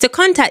To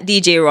contact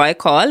DJ Roy,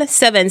 call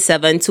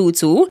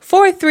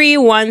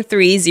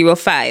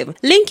 7722-431305.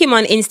 Link him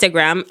on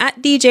Instagram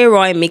at DJ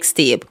Roy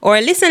Mixtape, or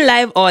listen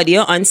live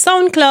audio on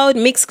SoundCloud,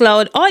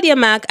 Mixcloud,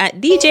 AudioMac at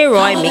DJ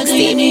Roy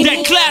Mixtape.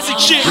 That classic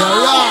shit.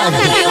 However,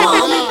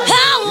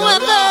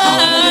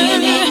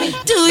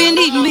 do you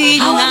need me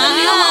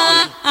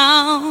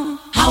now?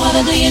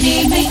 However, do you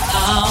need me?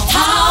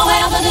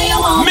 However, do you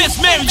want me? Miss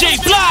Mary J.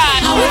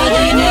 Blige. However, do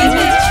you need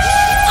me?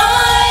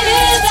 I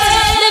live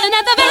there, living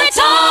at the very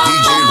top.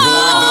 DJ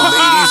Roy, the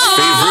ladies'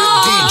 favorite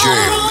DJ.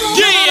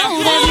 Yeah.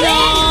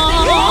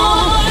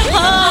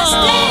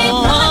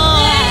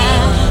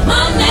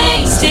 My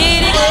name's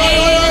Titty.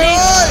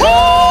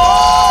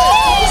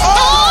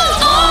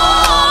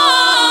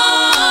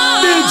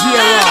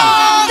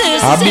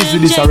 How busy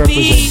this I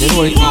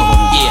represent?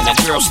 Yeah,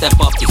 that girl step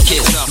up to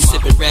kiss. You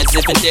sippin' red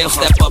Zippendale,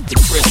 step up to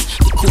Chris.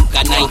 The coupe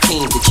got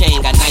 19, the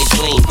chain got nice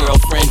bling.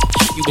 Girlfriend,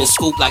 you been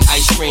scooped like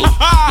ice cream.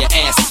 Your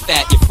ass is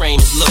fat, your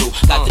frame is little.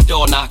 Got the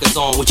door knockers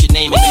on with your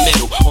name in the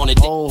middle. On the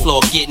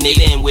floor, getting it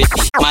in with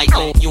me.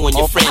 Michael, you and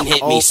your friend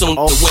hit me. Soon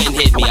the wind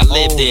hit me. I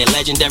live there,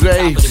 legendary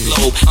top of the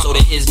globe. So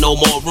there is no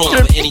more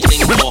room for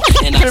anything more.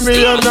 And I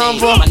see my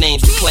name. My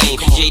name's the claim.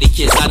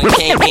 Jadakiss, I done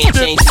came here and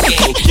changed the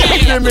game. Now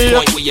you at the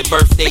point where your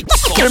birthday got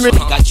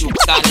you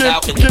got it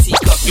out in the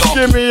teacup,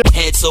 y'all.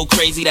 Head so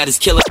crazy that it's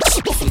killing.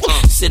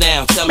 Sit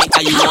down, tell me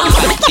how you want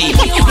to leave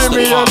me. Give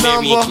me your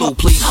number. Clue,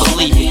 please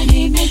believe me.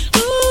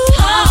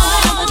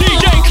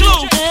 DJ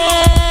Clue,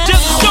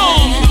 Just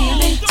Stone,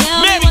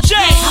 Mary J.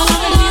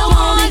 However do you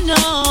want me?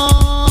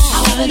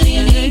 However do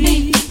you need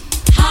me?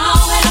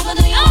 However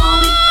do you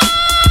want me?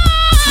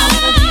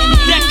 However do you need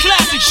me? That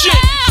classic shit.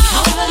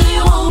 However do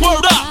you want me?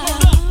 Word up.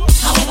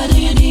 However do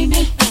you need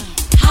me?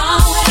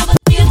 However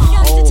do you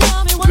want me?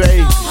 Tell me what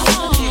you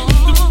want.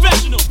 The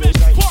professional,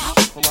 bitch.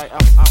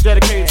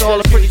 Dedicated to all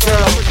the pretty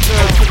girls.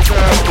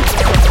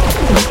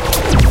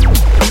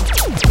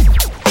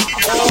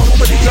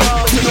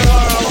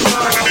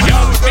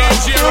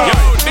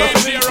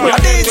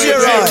 DJ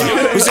Roy,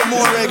 we say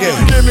more reggae.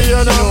 Give me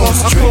a number,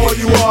 I call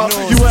you up.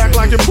 You act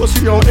like your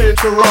pussy on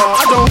interrupt.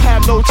 I don't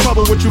have no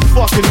trouble with you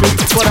fucking me,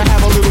 but I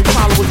have a little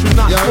problem with you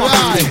not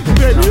fucking me.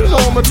 Baby, you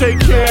know I'ma take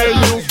care of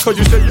you, cause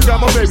you said you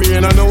got my baby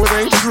and I know it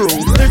ain't true.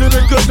 Is it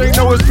a good thing?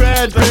 No, it's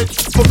bad,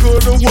 bitch. For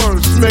good or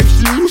worse, makes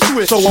you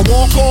switch. So I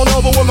walk on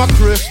over with my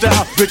crystal.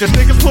 Bitches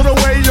niggas put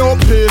away your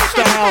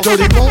pistol.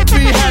 Dirty won't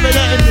be having it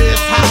in this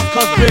house,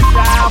 cause bitch,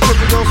 I'll put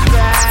your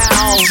style.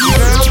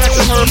 Now that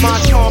you heard my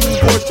charming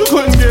voice, you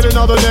couldn't get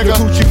another nigga.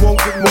 Gucci won't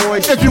get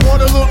moist. If you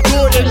wanna look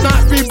good and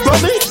not be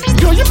bummy,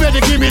 yo, you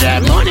better give me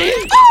that money.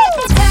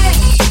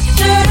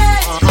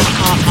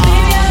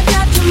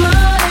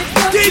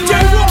 DJ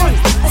Roy,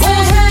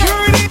 home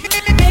security.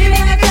 Baby,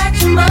 I got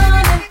your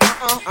money.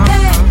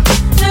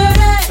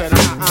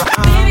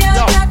 Baby, I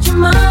got your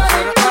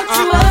money. Don't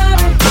you worry.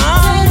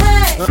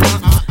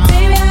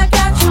 Baby, I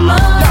got your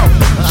money.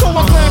 So I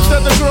glanced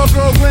at the girl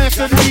glanced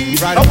at me.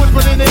 I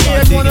whispered in the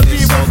ear, wanna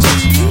be with me.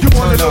 You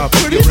wanna look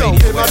pretty though,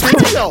 in my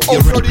video.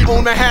 Oh, dirty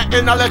on the hat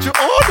and I let you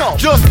all know.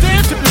 Just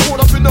dance if you caught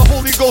up in the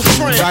Holy Ghost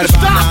trance.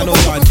 Stop the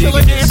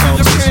killer dance in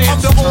Japan. I'm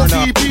the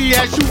ODB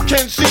as you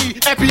can see.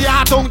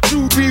 FBI, don't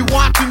you be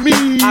watching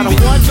me. I don't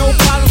want no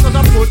problems cause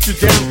I put you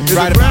down.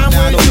 Right about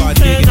now, I know y'all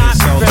digging it,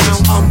 so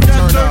I'm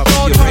just a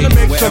dog trying to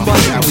make some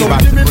money. So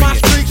give me my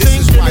street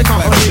things, give me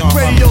my honey.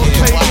 Radio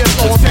play this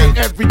all day,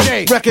 every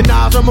day.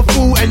 Recognize I'm a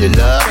fool and you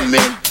love me.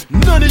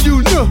 None of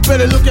you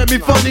better look at me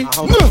funny.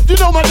 You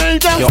know my name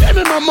down, give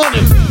me my money.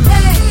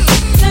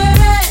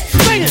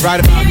 Right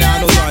about now, I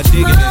know y'all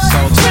digging it, so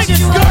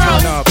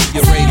turn up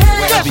your radio,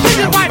 wherever you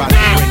at, we about to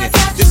bring it.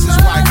 This is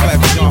why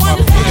Clever John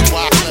up here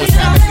with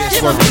cannabis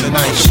working the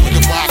night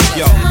shift.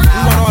 Yo, we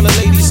want all the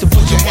ladies to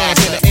put your hands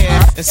in the air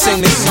and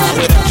sing this song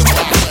with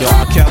us. Yo,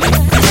 R. Kelly,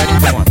 you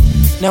ready for it?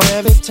 Now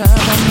every time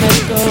I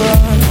make a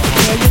run,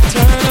 yeah, you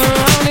turn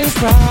around and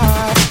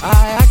cry.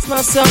 I ask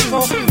myself,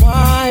 oh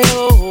why,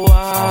 oh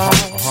why?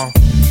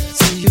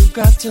 So you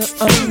got to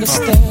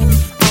understand,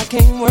 I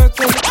can't work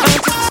a 9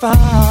 to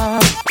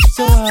 5,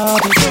 so I'll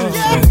be gone.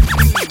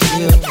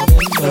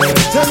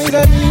 Tell me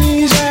the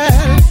easy,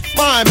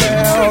 my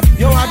bell.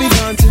 Yo, I be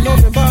gone to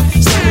November.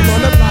 Standing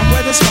on the block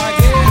where the spot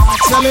is.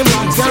 Selling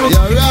rocks down with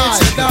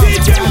the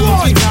DJ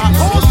Roy.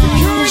 All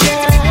confusion,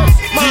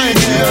 my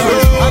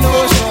bell. I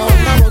know it's wrong, I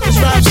wrote this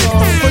rap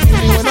song. Forgive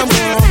me when I'm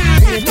wrong.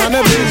 Being kind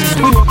of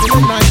busy, we working the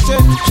night shit.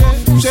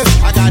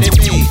 I got it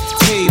made.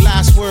 Hey,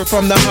 last word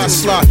from the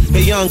hustler.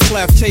 Hey, young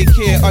Clef, take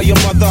care of your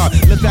mother.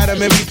 Look at him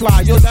and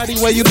reply, yo, daddy,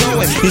 where you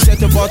going? He said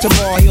to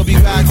Baltimore, he'll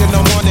be back in the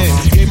morning.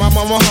 Gave my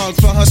mama a hug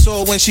for her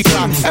soul when she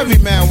cried. Every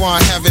man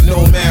want heaven,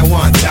 no man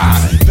want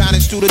die.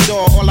 Vanished through the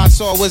door, all I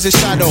saw was his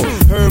shadow.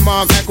 Heard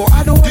mom echo,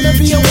 I don't wanna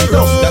be a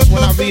widow. That's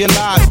when I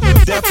realized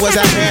death was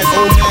at hand.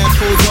 Old man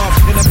pulled off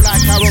in a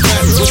black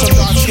caravan with some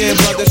dark-skinned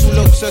brothers who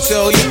look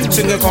Sicilian.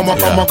 Singing, come on,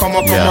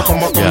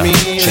 me.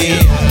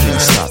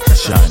 Can't stop the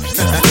shine.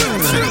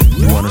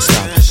 You wanna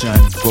stop the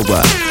shine? Go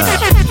back.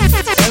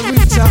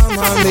 Every time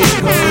I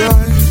make a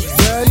run,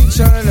 girl, you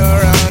turn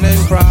around and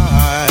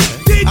cry.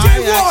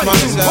 I ask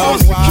myself, You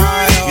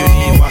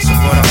must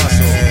for the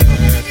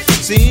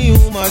hustle. See, you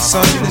must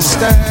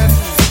understand.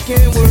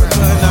 Can't work a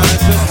 9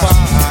 to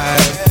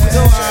 5, so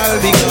I'll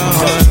be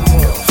gone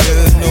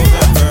till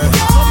November.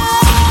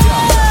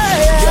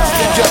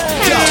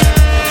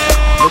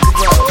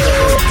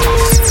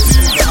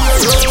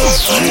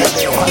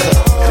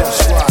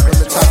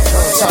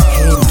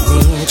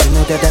 You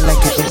know that I like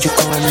it when you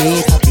call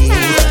me papi,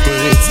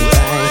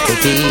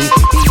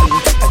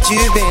 but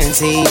you've been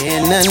seeing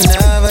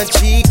another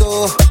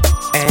chico.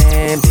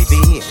 And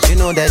baby, you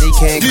know that he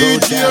can't go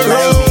down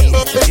like me.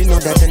 But you know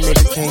that the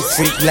nigga can't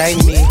freak like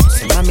me.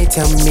 So mommy,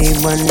 tell me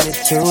one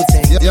little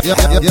thing.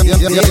 How do you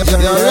feel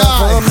your love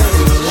for me?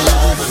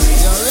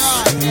 Tell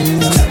me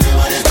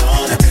what is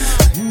gonna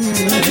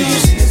do you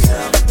see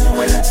yourself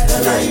knowing that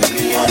tonight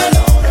be on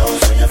alone?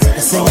 When your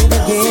friends say it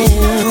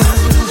again.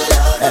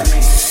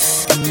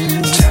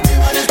 Tell me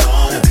what is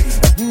gonna be.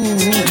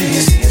 Do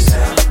you see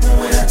yourself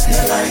knowing that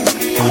tonight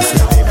be on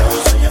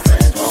alone? When your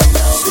friends won't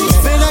know.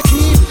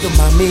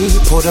 Mommy,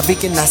 Puerto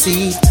Rican, I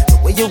see the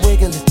way you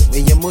wiggle it, the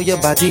way you move your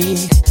body.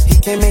 He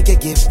can't make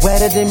it get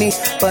wetter than me,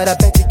 but I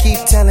bet you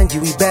keep telling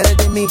you he better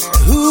than me.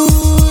 Ooh,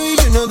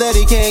 you know that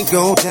he can't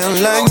go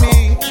down like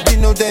me. You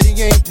know that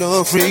he ain't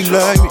no freak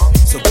like me.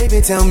 So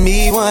baby, tell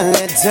me one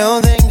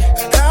little thing.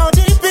 How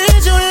deep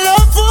is your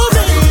love for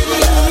me?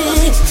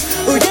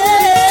 Oh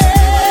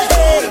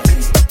yeah,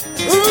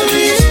 ooh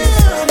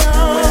yeah, no.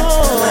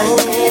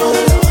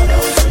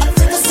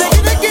 Say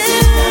it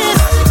again.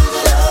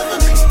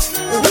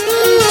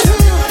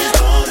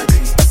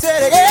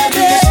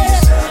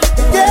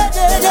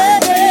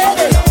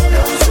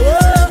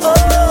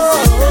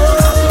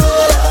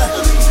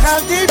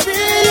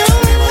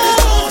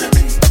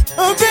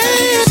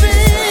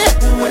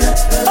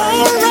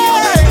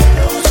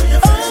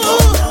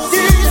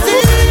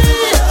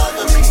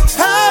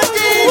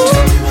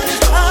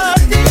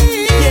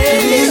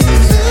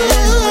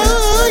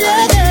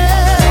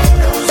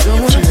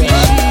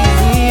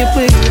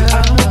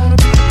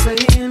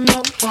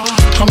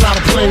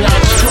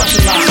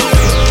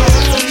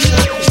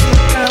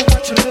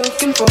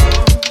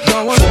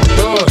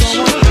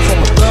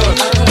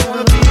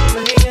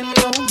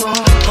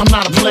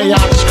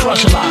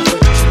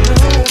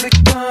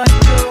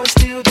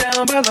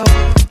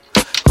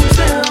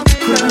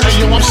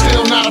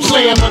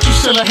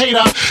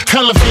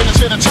 Elevator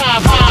to the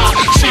top high.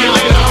 See you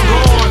later, I'm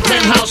gone.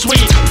 Penthouse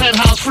suite,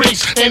 penthouse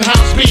freaks,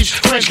 in-house beach,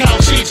 French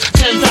couch seats,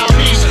 10,000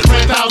 east,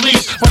 rent out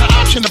lease. With an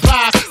option to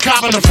buy,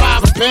 cop on the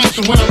 5 with Benz.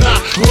 And when I'm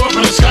not, grew up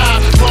in the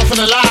sky, rough in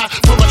the lie.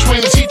 Put my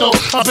Twincito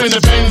up in the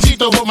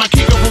Benzito. With my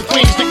Kiko from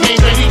Queens, nickname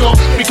Benito.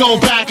 We go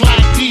back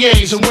like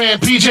DAs and wearing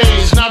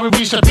PJs. Now we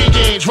reach the peak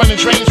age, running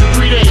trains for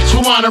 3 days.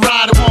 Who wanna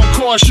ride? It won't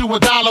cost you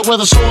 $1.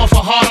 Whether sore for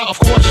harder, of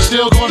course you're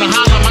still gonna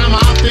holler. Mama,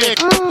 I'm thick.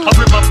 I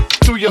rip up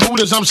through your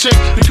hooters, I'm sick.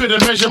 You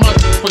couldn't measure my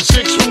with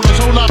 6 rulers.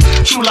 Hold up,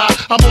 true lie.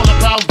 I'm all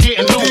about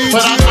getting loose,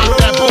 but I got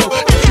that boo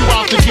if you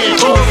out to get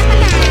loose.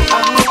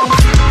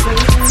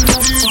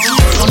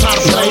 I'm not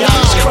a player, I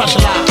just crush a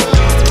lot.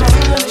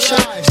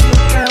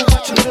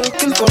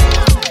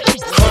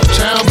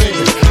 Uptown,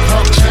 baby,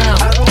 uptown.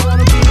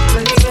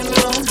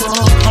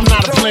 I'm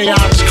not a player, I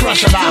just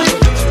crush a lot.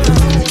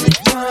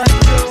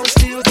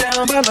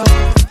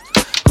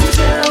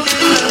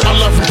 I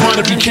love from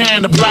Puerto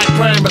Rican, the black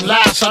brand, but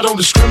last I don't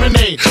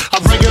discriminate. I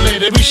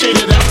regulate every shade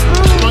of that.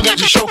 I got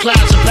to show class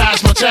and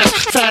pass my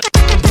test. Fat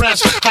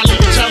breast, highly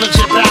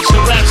intelligent,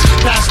 bachelorettes.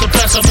 That's the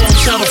best, I won't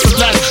settle for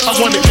less. I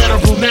want to get a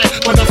brunette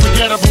with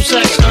unforgettable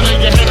sex. I lay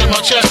your head in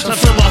my chest and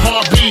feel my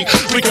heartbeat.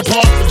 We can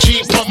park the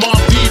Jeep, pump off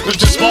deep, and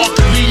just spark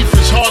the leaf.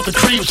 It's hard to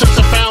creep since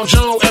I found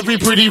Joe. Every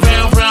pretty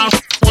round.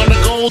 Wanna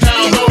go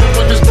down low,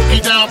 put this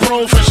boogie down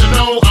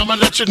professional. I'ma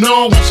let you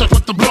know once I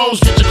put the blows.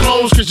 Get your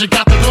clothes, cause you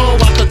got to go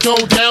out the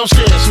door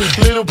downstairs.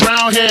 Little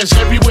brown hairs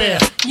everywhere.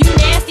 You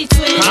nasty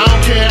twin. I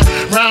don't care.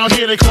 Round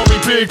here they call me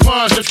Big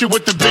Puns. If you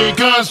with the big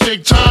guns,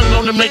 big tongue,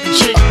 known to make a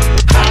chick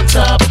hot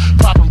tub,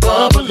 poppin'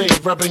 bubbly,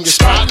 rubbing your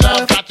spot,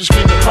 love. Got to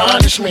scream and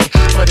punish me,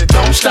 but it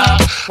don't stop.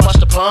 Watch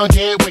the pun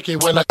get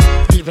wicked when I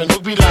even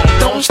look be like,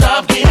 don't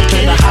stop, get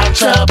in a hot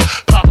tub,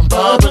 poppin'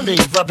 bubbly,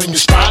 rubbing your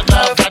spot,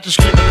 love. Got to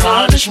scream and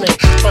punish me,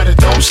 but it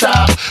don't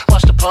stop.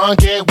 Watch the pun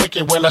get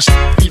wicked when I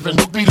even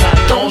look be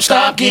like, don't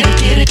stop, get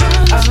it.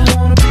 I don't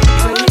wanna be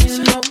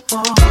playing no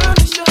more.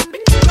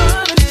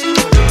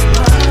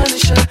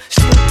 Punisher,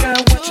 still got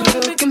what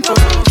you're looking for.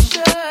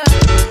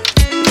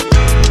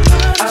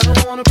 I don't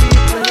wanna be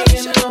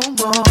playing no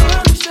more.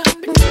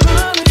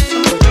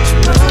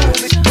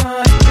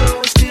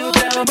 Still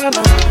down by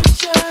law.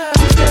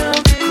 Down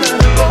to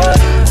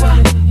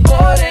crime.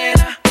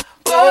 Morena,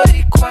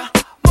 boricua,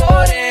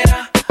 morena,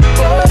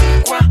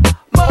 boricua,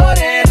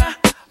 morena,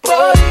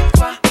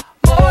 boricua,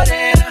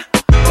 morena,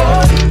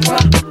 boricua,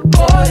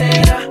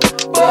 morena,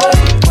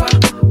 boricua,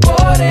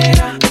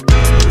 morena.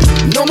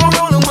 No more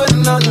rolling with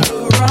nothing to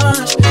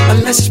rush,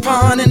 unless it's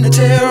pawn in the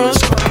terror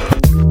squad.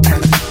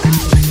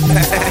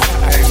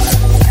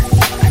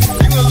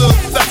 You a little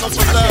sucker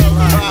for love,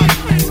 right?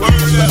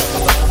 Word up.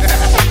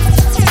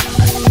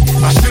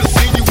 I should've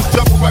seen you was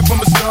double right from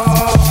the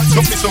start.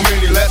 Took me so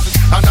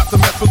How not to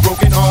mess with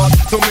broken hearts.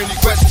 So many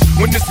questions.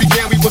 When this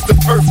began, we was the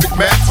perfect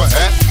match.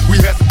 Perhaps we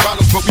had some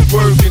problems, but we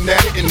working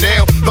at it. And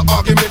now the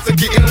arguments are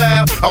getting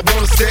loud. I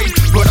wanna stay,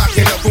 but I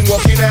can't help from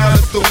walking out.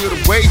 Let's throw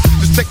it away.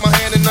 Just take my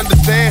hand and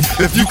understand.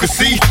 If you could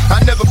see,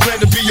 I never planned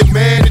to be a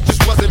man. It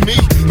just wasn't me.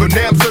 But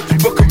now I'm searching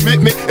for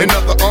commitment and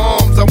other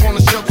arms. I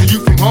wanna shelter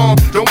you from harm.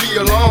 Don't be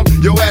alarmed.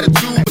 Your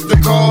attitude was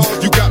the cause.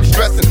 You got me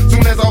stressing.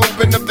 Soon as I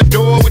open up the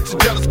door with your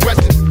jealous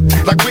questions.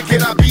 Like where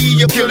can I be?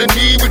 You're killing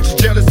me with your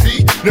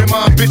jealousy. Now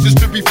my ambitions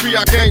to be free,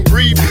 I can't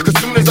breathe. Cause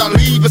soon as I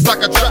leave, it's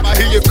like a trap. I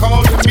hear you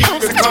calling me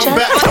to come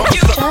back.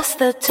 Just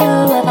the two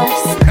of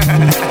us.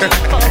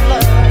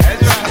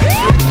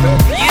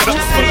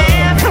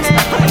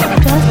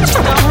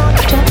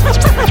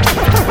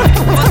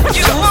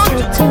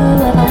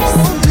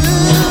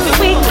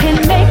 We can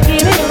make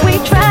it if we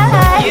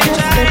try. Just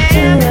the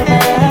two of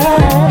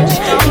us,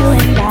 you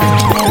and I.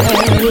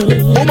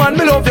 Woman,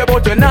 me love you,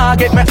 but you nah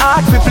get me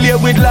heart to play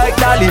with like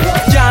Dolly.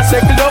 Can't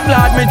settle down,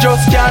 lad, me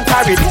just can't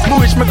carry. Me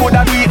wish me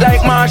coulda do it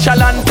like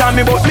Marshall and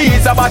Tommy, but me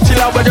is a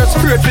bachelor, we just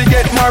afraid to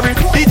get married.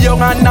 Did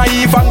young and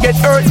naive and get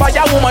hurt by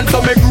a woman,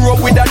 so me grew up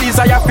with a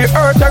desire to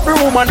hurt every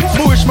woman.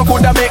 Me wish me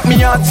coulda make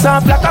me heart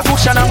soft like a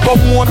cushion and come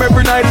home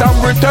every night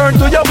and return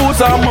to your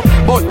bosom.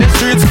 But the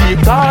streets keep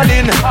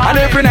calling, and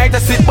every night I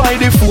sit by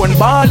the phone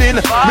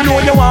bawling. Me know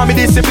you want me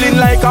discipline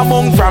like a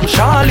monk from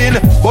Charlene,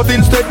 but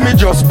instead me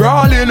just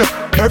brawling.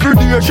 Every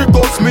day she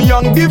cuss me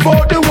and give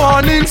out the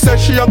warning. Say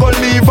she a go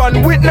leave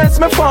and witness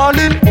me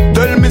falling.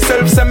 Tell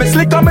myself say me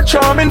slick and me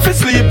charming. Fi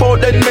sleep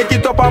out then make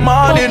it up a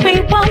morning. What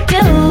we won't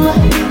do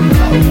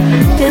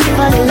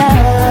for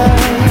love.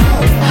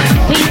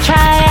 We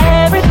try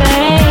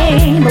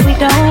everything, but we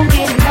don't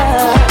get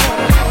love.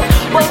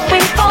 What we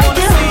won't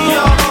do.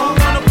 Y'all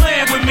wanna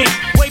play with me?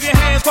 Wave your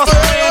hands across the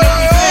land if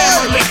we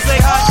family. Say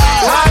hot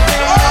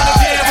damn, wanna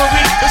jam with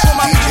me. This for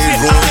my music,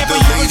 I stand for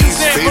you, you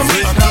stand for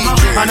me.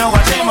 I know I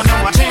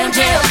jam,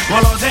 jam.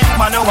 Well, oh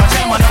damn, I know I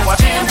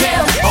jam,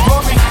 jam. Oh,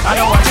 Rory, I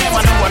know I jam,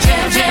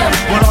 jam.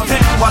 Well, oh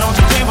damn, why don't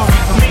you jam for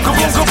me?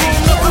 Yes,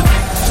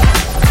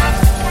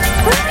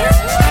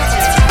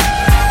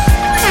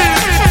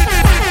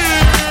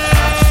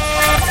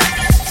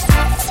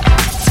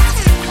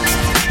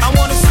 I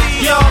wanna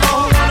see y'all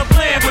who wanna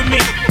play with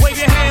me. Wave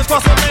your hands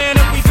across the land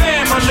if we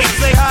family.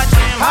 Say hot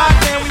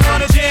damn, we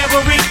wanna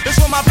jamboree. This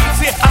for my beats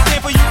here, I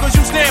stand for you cause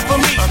you stand for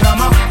me.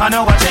 I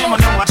know I jam,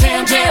 well,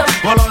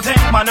 oh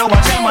damn, I know I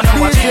jam.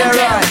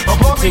 Oh,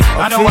 Bobby,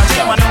 I know I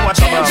jam.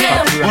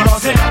 Well, oh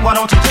damn, why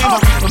don't you jam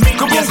for me?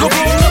 Yes, the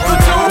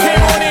platoon came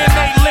on in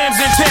 8 limbs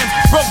and 10.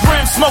 Broke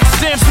brim, smoke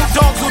stems, two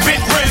dogs with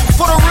big rims.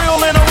 For the real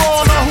and the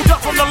raw, know who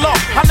duck from the law.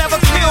 I never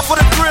kill for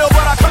the thrill,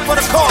 but I cut for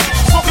the cause.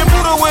 Smoking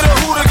Buddha with a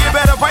hooter, get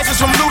better prices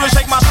from Luda.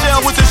 Shake my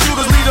shell with the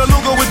shooters, lead a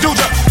Luga with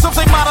Duja. Some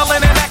say modeling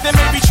and acting,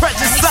 maybe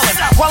treasures selling.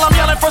 While I'm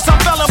yelling for some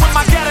fella with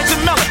my gadgets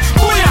and melon.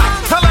 Booyah!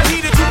 Hella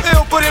heated, too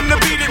ill for them to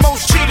beat it.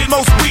 Most cheated,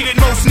 most weeded,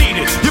 most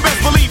needed. You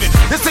best believe it.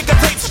 This nigga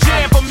takes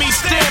jam for me,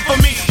 stand for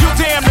me. You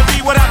damn to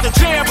be without the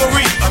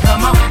jamboree.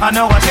 I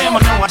know I jam.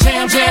 Well,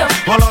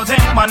 oh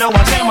damn, I know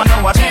I jam.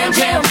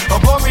 Oh,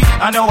 Bori,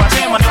 I know I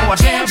jam.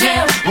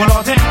 Well,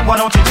 oh damn, why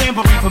don't you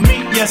jamboree for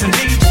me? Yes,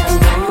 indeed.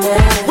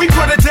 We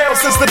put it down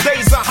since the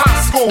days of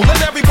high school,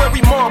 and everywhere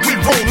we march, we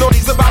rule.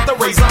 Nobody's about to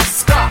raise our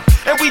stock,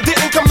 and we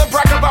didn't come to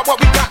brag about what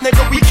we got,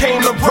 nigga. We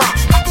came to rock.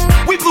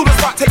 We blew the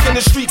spot, taking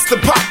the streets to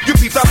pop. You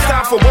beat our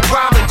style for a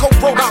while and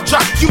co-wrote our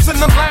drop. Using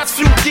the last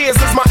few years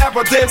as my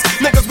evidence.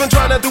 Niggas been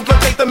trying to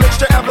duplicate the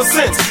mixture ever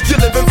since. You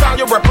live and foul,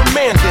 you're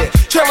reprimanded.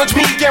 Challenge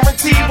me,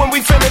 guaranteed when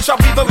we finish, I'll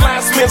be the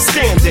last man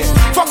standing.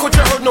 Fuck what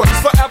you heard, noise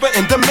forever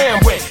in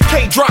demand with.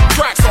 K-drop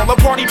tracks, all the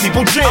party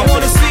people jam. I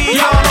wanna see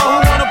y'all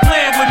who wanna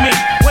plan with me.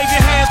 Wave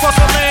your hands across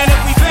the land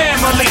if we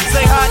family.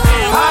 Say hot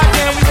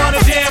damn, we wanna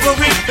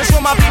jamboree. That's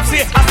for my peeps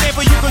here, I stand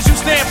for you cause you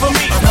stand for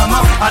me.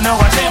 I know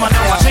I jam.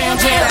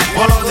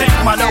 Well, oh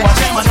damn, I know I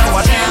jam.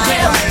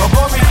 Oh,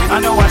 Bori, I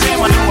know I jam.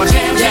 Well,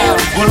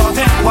 oh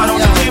damn, why don't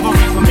you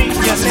jamboree for me?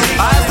 Yes, indeed.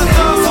 I asked the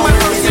thugs who ain't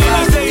first seen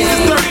these days is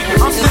 30.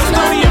 I'm still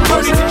 30 and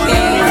 30.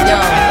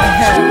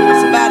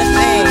 It's about a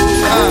thing.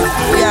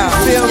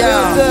 Feel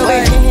real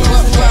good.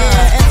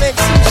 And then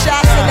 2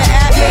 shots in the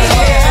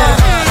atmosphere.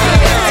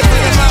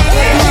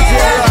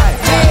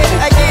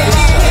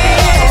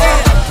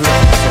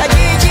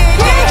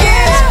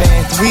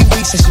 3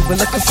 weeks since you were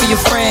looking for your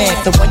friend,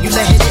 the one you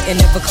let hit it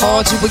and never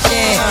called you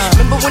again.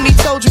 Remember when he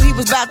told you he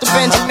was about to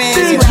Benjamin?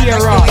 You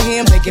act like you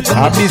him, making for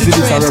me to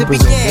trend to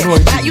begin.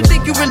 Now you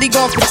think you really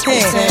gon'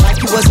 pretend like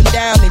you wasn't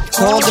down and you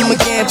called him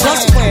again.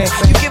 Plus when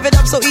you give it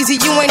up so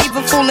easy, you ain't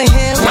even fooling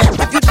him.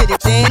 If you did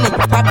it then, and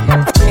you probably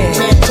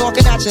can.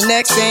 Talking out your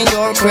neck saying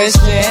you're a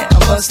Christian,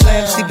 a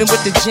Muslim, sleeping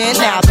with the gin.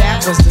 Now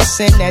that was the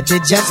sin that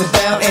did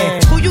Jezebel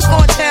in. Who you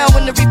gon' tell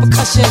when the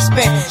repercussions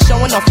spin?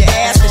 Showing off your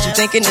ass cause you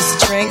thinking it's a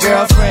trend,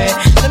 girlfriend.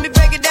 Let me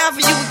break it down for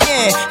you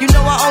again. You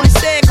know I only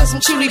said cause I'm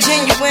truly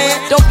genuine.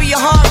 Don't be a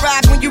hard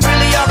rock when you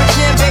really are a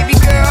gem, baby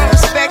girl.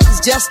 Respect is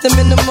just the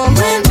minimum.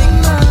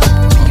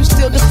 You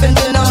still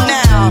defending them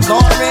now.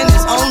 Lauren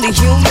is only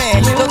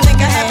human. Don't think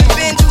I haven't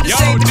been through the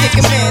same to pick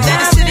a man.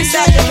 That is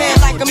Inside your head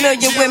like a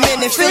million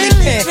women in Philly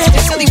pen.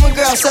 It's silly when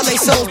girls sell their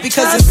souls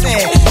because it's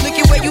sin. Look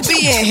at where you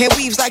be in. Hair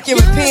weaves like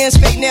Europeans.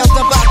 Fake nails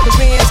done by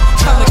Koreans.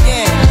 Come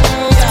again.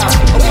 Yeah.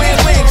 A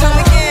win-win.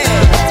 Come again.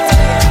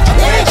 A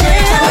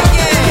win-win. Come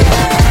again.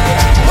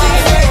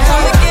 Win-win.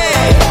 Come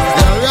again.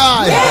 All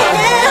right.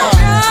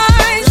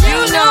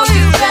 You know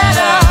you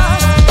better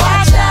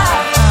watch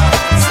out.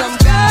 Some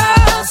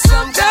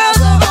girls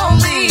are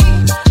only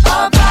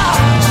about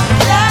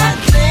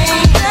that thing.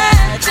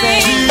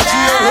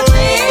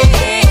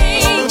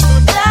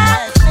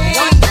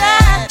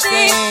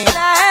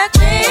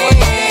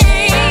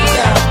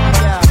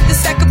 This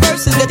second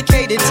verse is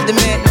dedicated to the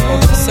man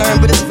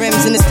concerned with his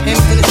rims and his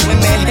Timbs and his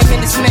women. Him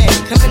and his man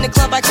come in the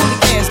club like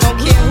hooligans. Don't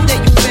care who they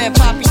you fan,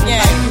 Poppy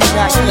Yang.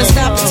 Let's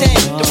not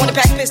pretend. The one that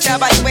pack pissed out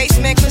by the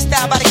waistman, crissed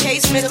out by the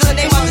casement. Still the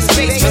name of his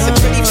face, it's a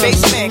pretty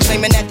face man,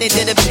 claiming that they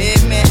did a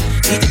bid man.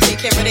 Need to take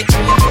care of their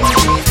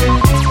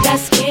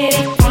Let's get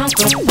it crunk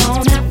up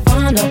on up,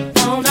 on up,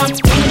 on up.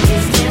 It's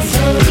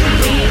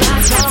dancery.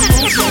 I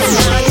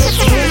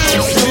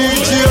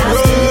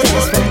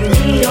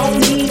don't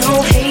need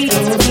no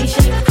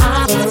hateration,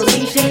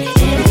 holleration.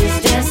 In this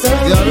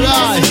dancery,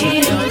 let's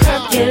get it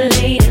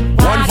percolating.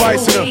 One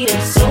voice in them.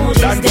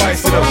 One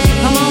voice in them.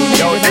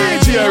 Yo,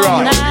 DJ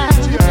Roy.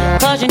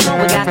 Cause you know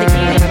we got to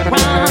get it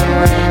wrong.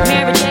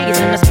 Mary J is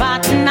in the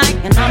spot tonight,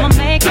 and I'ma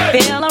make it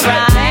feel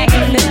alright.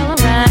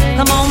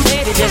 Come on,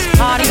 baby, just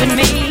party with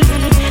me.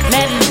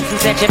 Let loose and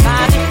set your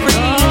body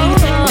free.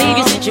 Leave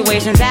your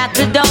situations at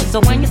the door, so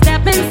when you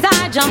step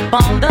inside, jump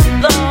on the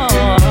floor.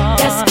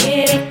 Let's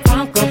get it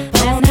crunk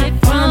up on it,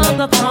 crunk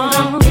up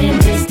on in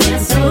this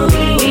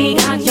dancery. We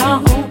got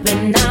y'all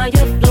open, now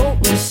you're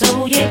floating,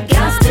 so you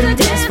got to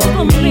dance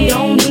for me.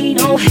 Don't need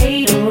no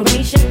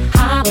hateration,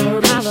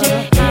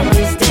 holleration in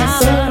this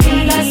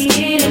dancery. Let's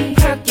get it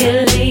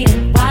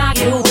percolating while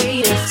you're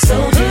waiting, so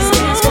just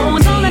dance for me.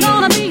 It's only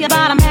gonna be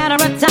about a matter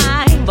of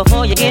time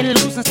before you get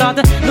loose and start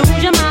to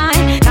lose your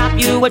mind. Cop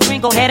you a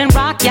drink, go ahead and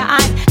rock your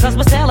eyes, cause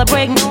we're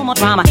celebrating no more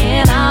drama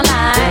in our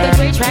lives. The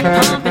great track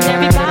pumping,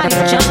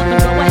 everybody's jumping.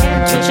 Go ahead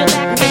and twist your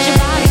back and get your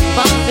body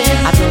bumping.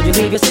 I told you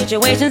leave your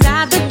situations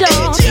at the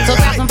door, so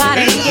grab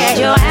somebody and get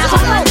your ass on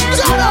the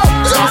dance floor.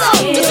 Let's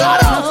get it on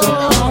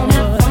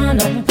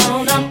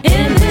up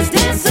in this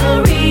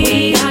dancery.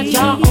 We got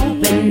y'all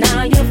open,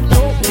 now you're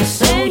floating,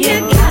 so you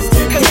got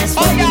to dance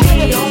for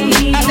me. Don't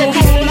need no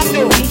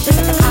hateration,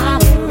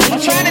 holleration. I'm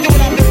trying to do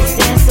what I'm doing.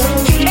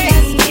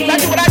 I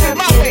do what I do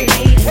my way.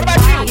 What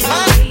about you?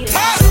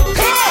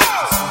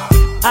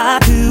 I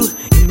do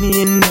any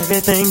and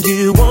everything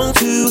you want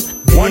to.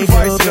 One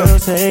voice in them.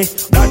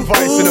 One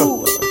voice in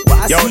them.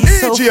 Yo,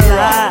 DJ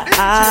Roy.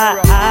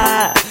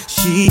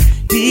 She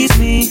beats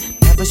me,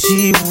 never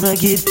she wanna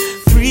get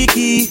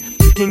freaky.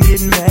 You can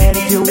get mad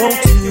if you want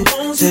to,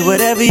 say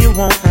whatever you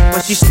want,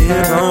 but she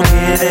still gon'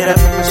 give it up.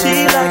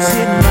 She likes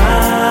it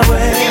my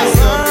way,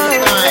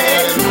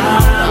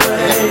 my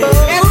way.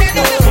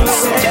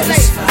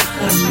 Satisfy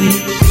me.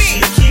 She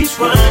keeps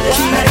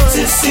running back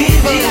to see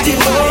me do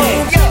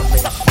it.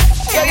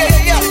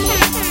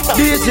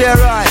 DJ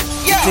Roy,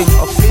 thing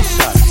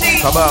official.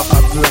 Come on,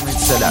 I'm pyramid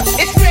seller.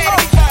 It's rare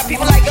to find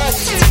people like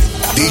us.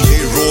 DJ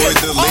Roy,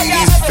 the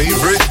ladies'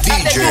 favorite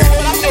DJ.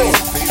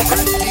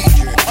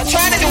 I'm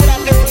trying to do what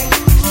I'm doing.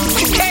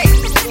 You can't.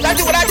 I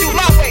do what I do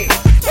my way.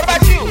 What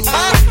about you?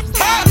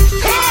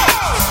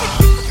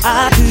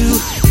 I do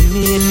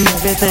any and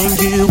everything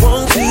you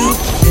want to.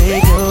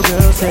 Make your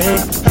girl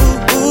say, ooh,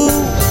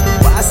 ooh,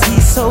 why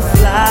she so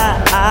fly?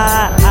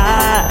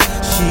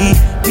 She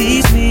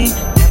beats me,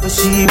 never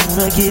she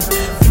wanna get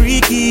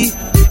freaky.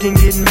 You can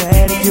get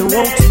mad if you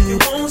want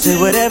to, say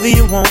whatever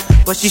you want,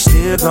 but she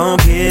still gon'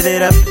 give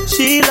it up.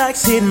 She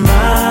likes it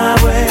my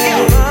way,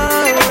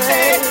 my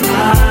way,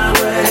 my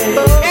way.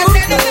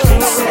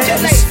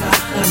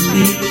 Satisfy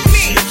me.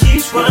 She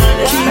keeps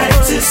running back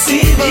to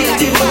see me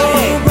do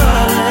it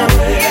my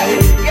way,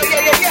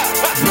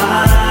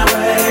 my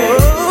way.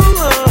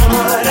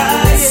 What I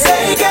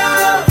say,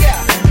 girl,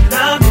 and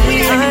I'm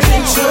in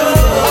control.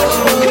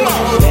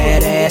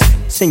 Badass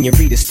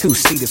senoritas,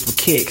 two-seaters with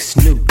kicks,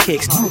 new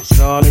kicks, it's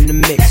all in the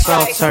mix.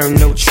 All turn,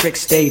 no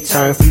tricks, they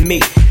turn for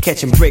me.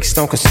 Catching bricks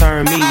don't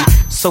concern me,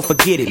 so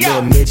forget it,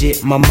 little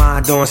midget. My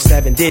mind on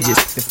 7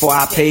 digits. Before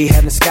I pay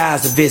heaven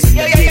skies a visit.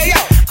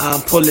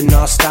 I'm pulling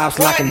all stops,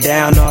 locking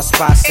down all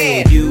spots,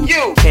 saying you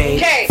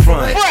can't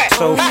front.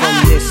 So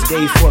from this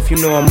day forth, you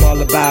know I'm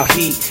all about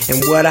heat.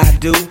 And what I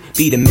do,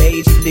 be the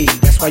major league.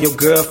 That's why your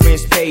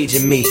girlfriend's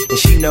paging me. And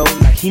she know,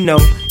 like he know,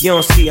 you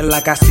don't see her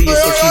like I see her,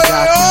 so she's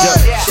out the door.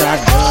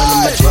 Shotgun in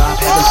my drop,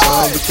 having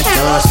fun with the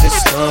gun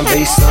system.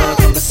 Based on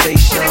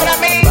conversation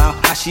about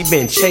how she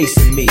been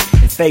chasing me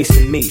and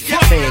facing me.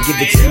 Saying, give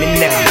it to me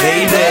now,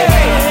 baby.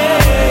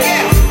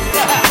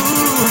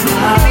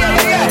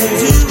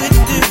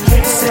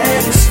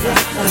 Satisfy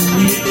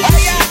me.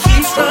 She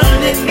keeps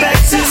running back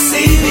to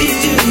see me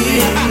do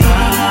it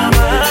my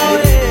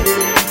way,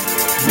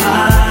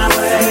 my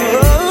way.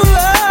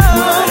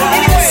 What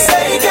I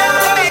say,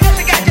 girl,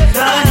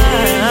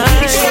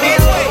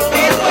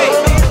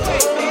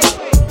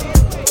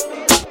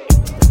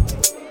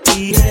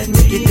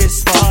 take it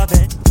this far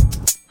then.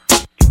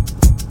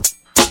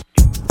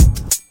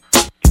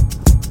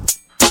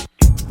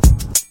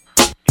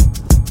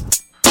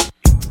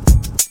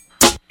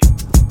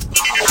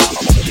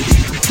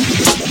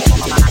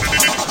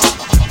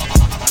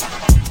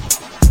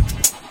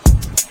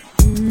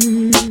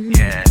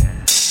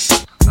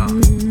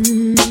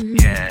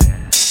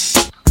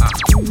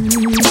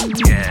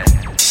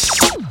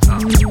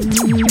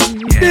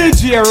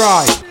 DJ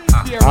Roy,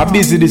 I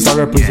busy this I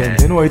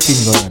represent. You know what you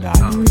think on that?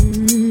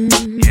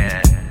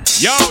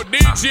 Yo,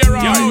 DJ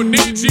Roy, yo,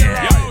 DJ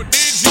Roy, yo,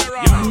 DJ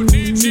Roy, yo,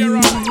 DJ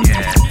Roy.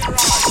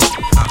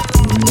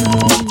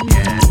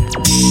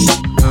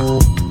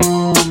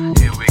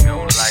 Here we go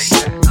like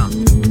that.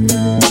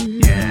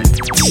 Yeah.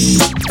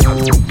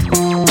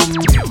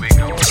 Here we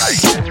go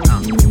like that.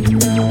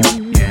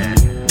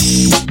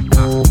 Yeah.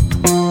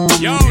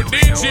 Yo,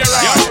 DJ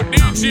Roy, yo,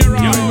 DJ Roy,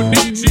 yo,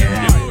 DJ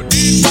Roy.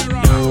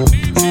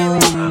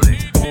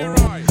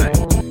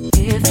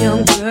 If your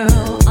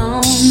girl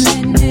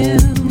only knew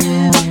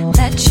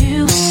that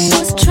you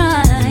was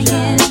trying to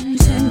get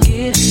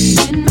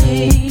in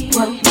me,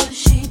 what would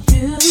she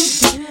do?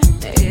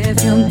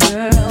 If your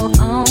girl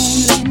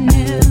only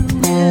knew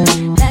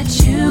that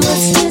you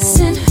was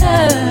missing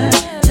her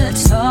to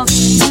talk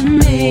to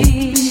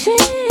me, she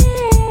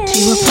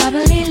would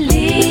probably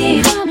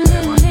leave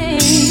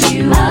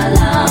you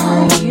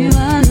alone.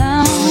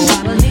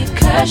 Probably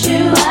curse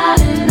you out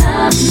and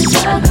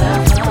unplug her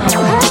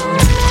phone.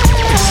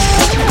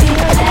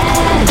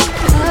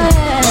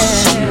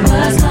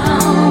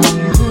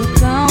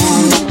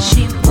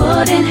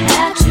 Wouldn't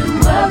have to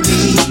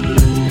worry.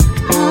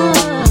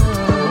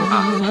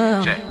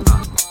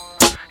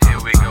 Here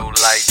we go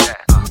like that.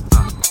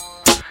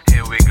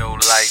 Here we go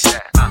like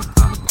that.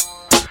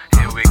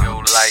 Here we go like that. Here we go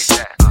like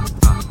that.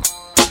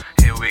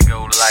 Here we go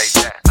like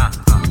that.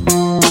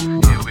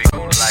 Here we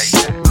go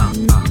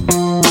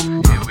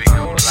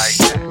like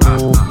that.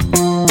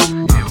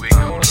 Here we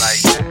go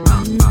like that.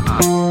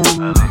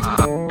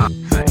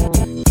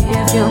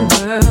 If your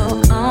girl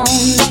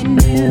only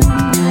knew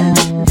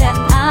that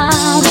I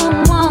would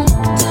want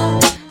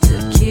to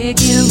kick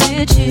it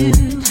with you.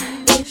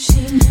 If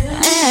she knew,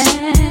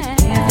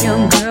 if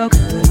your girl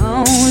could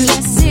only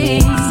see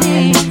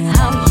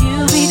how you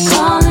be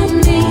calling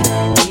me,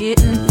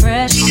 getting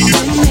fresh to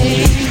me.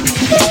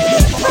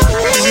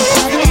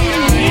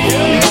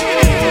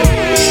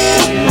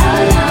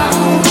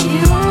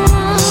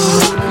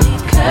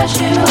 Curse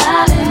you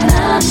out and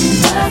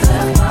unplug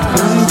her phone.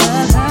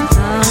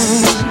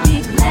 She'd be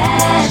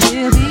glad she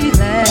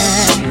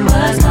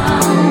was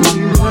gone.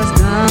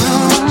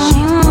 She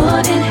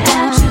wouldn't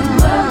have to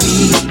worry.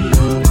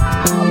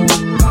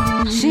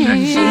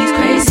 She's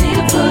crazy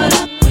to put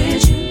up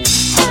with you.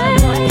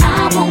 I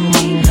won't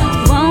be no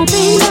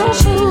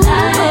fool.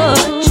 But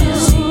you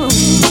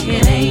see,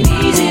 it ain't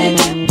easy to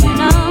get you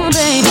know,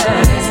 baby.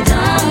 It's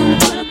done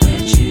to put up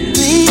with you.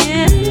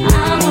 I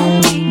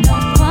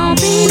won't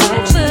be no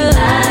fool.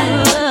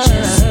 But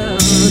you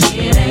see,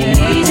 it ain't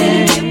easy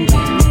to get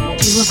you.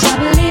 You will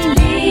probably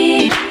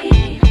leave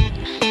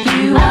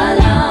you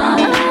alone.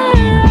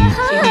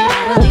 She will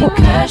probably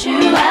curse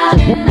you out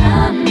and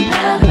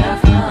unplug her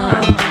phone.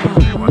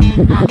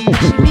 I think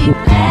she'd be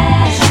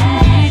glad that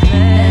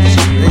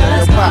she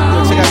was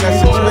gone. Check out that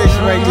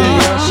situation right there,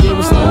 yo. She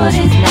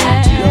wouldn't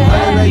have to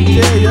Right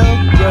there, yo.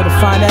 Yo, to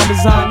find that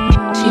design.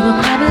 She will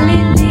probably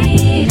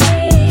leave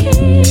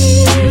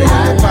you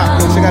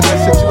alone. Check out that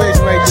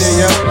situation right there,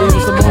 yo.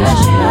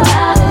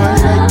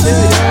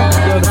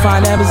 Yo, to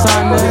find that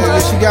design, man. Yeah,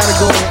 she gotta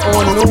go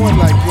on and on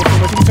like this.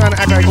 She's trying to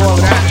act like all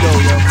of that, though,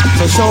 yo.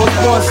 So show us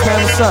boss, man,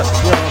 what's up?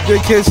 Yo,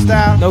 big kid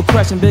style. No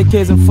question, big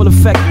kids in full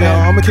effect, Yo,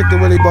 man. I'ma kick the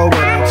Willie Bow with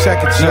him.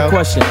 Check it, yo. No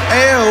question.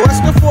 Hey, yo, what's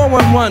the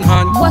 411,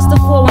 hun? What's the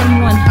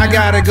 411? I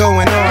got it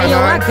going on, Hey, yo,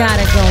 I hun. got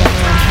it going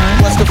on,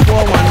 huh? What's the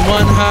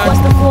 411, hun?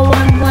 What's the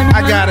 411?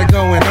 I got it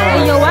going on.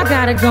 Hey, yo, I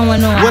got it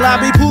going on. Will I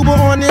be Pooba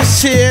on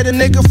this here? The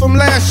nigga from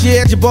last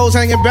year. Jabos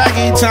hanging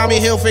baggy, Tommy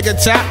Hilfiger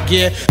top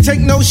gear. Take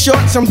no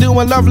shorts, I'm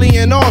doing lovely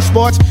in all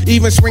sports.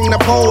 Even swing the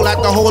pole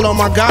at the hole on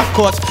my golf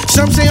course.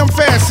 Some say I'm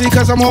fancy,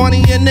 cause I'm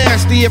horny and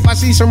nasty. If I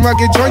see some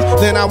rugged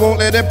joints, then I won't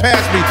let it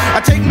pass me. I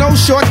take no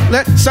shorts,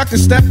 let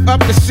suckers step up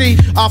to see.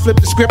 I'll flip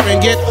the script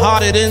and get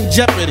harder than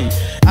Jeopardy.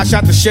 I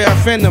shot the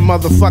sheriff and the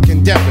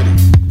motherfucking deputy.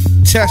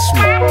 Test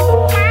me.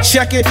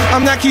 Check it,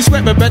 I'm not Keith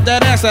Sweat, but bet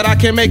that ass that I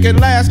can make it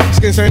last.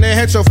 Skins turn their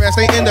head so fast,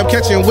 they end up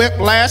catching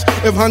whiplash.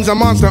 If Hun's a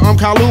monster, I'm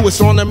Kyle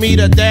Lewis on the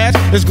meter dash.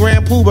 It's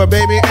Grand Pooba,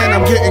 baby, and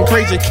I'm getting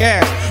crazy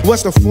cash.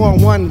 What's the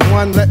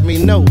 411? Let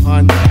me know,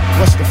 hun.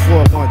 What's the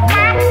 411?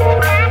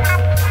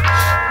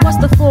 What's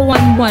the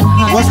 411,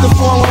 huh? What's the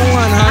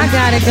 411, hun? I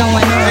got it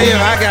going on. Hey, yo,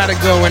 I got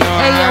it going on,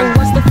 Hey, hun. yo,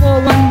 what's the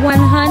 411,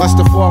 hun? What's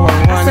the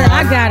 411, I said,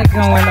 I got it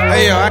going on.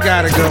 Hey, yo, I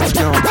got it going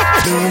on.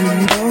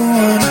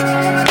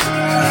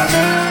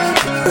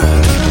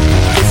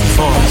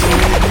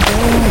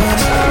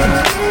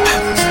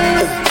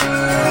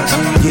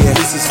 Yeah,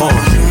 this is fun.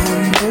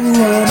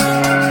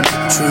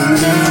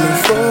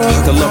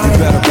 I can love you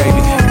better,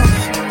 baby.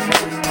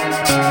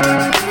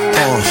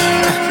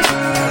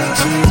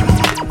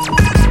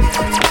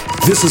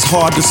 This is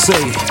hard to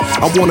say.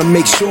 I wanna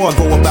make sure I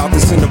go about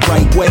this in the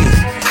right way.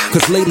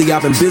 Cause lately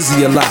I've been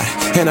busy a lot,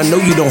 and I know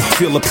you don't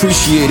feel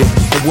appreciated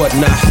and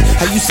whatnot.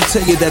 I used to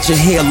tell you that your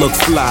hair looked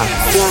fly,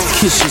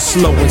 kiss you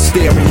slow and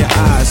stare in your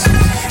eyes.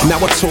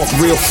 Now I talk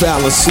real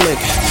foul and slick.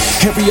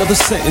 Every other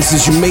sentence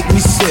is you make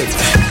me sick.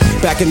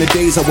 Back in the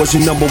days I was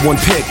your number one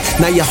pick.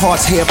 Now your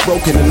heart's half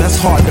broken and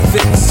that's hard to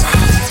fix.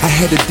 I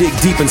had to dig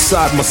deep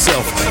inside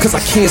myself, cause I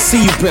can't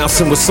see you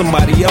bouncing with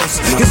somebody else.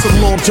 It's a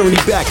long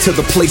journey back to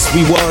the place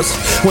we was,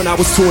 when I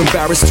was too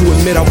embarrassed to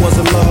admit I was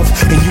in love.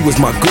 And you was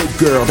my good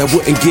girl that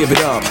wouldn't give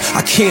it up.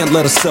 I can't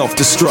let her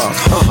self-destruct.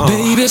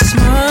 Baby,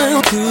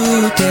 smile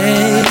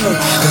today,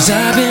 cause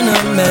I've been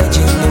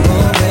imagining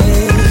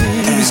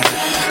always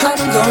I'm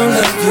gonna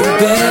love you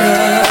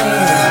better.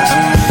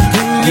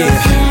 And your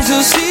friends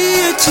will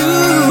see it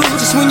too,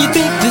 just when you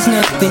think there's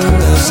nothing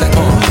else I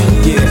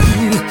can do.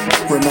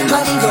 Remember,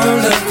 I'm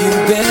gonna love you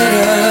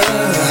better.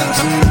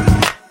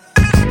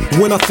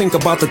 When I think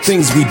about the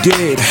things we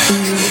did,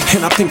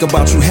 and I think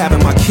about you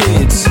having my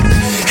kids,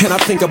 and I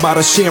think about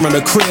us sharing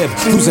a crib,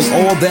 losing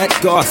all that,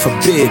 God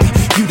forbid.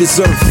 You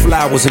deserve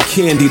flowers and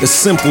candy, the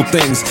simple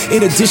things,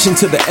 in addition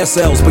to the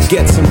SLs,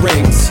 baguettes and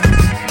rings.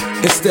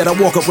 Instead I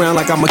walk around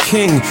like I'm a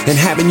king, and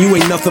having you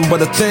ain't nothing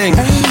but a thing.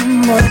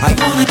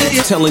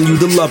 I telling you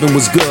the loving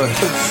was good,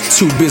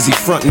 too busy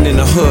fronting in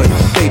the hood.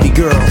 Baby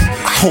girl,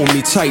 hold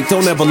me tight,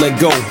 don't ever let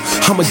go.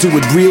 I'ma do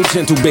it real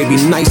gentle, baby,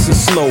 nice and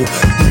slow.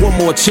 One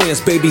more chance,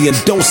 baby, and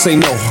don't say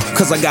no,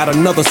 cause I got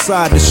another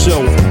side to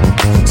show.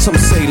 Some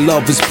say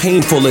love is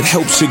painful, it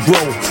helps you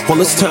grow.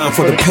 Well, it's time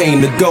for the pain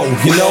to go,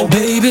 you know?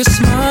 Baby,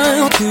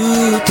 smile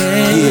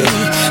today,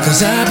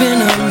 cause I've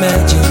been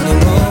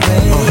imagining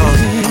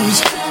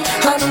always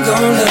I'm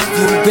gonna love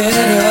you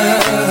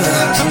better.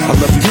 I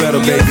love you better,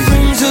 baby. Your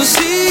friends will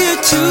see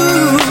it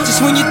too,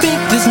 just when you think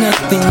there's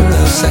nothing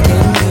else I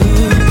can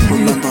do.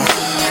 Remember,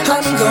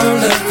 I'm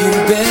gonna love you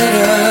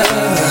better.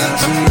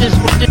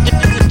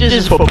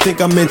 Think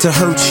I meant to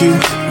hurt you?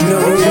 No.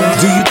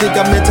 Do you think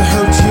I meant to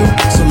hurt you?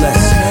 So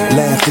let's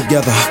laugh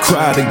together,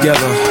 cry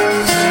together.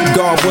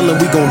 God willing,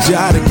 we gon'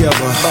 die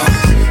together.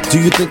 Do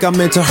you think I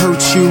meant to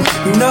hurt you?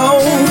 No.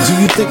 Do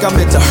you think I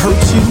meant to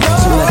hurt you?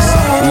 So let's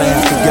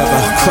laugh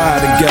together, cry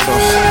together.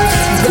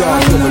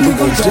 God willing, we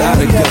gon' die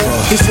together.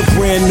 It's a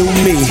brand new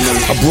me,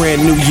 a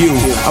brand new you,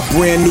 a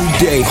brand new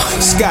day.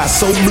 Sky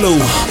so blue.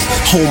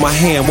 Hold my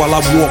hand while I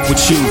walk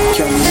with you.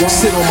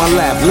 Sit on my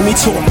lap, let me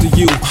talk to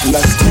you.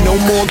 No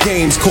more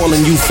games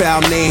calling you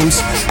foul names,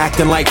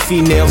 acting like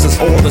females is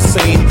all the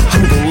same.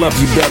 I'm gonna love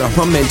you better,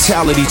 my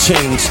mentality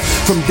changed.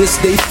 From this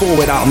day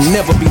forward, I'll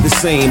never be the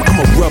same.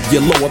 I'ma rub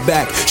your lower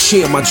back,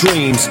 share my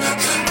dreams.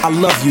 I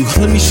love you,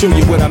 let me show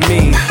you what I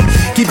mean.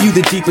 Give you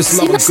the deepest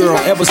love a girl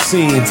ever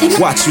seen.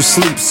 Watch you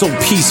sleep so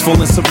peaceful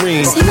and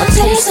serene. I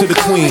toast to the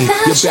queen,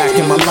 you're back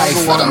in my life.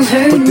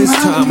 But this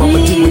time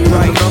I'ma do it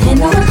right.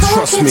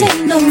 Trust me,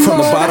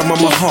 from the bottom of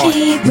my heart,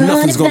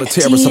 nothing's gonna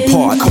tear us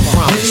apart, I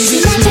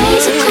promise. My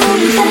days are cold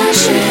without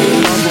you,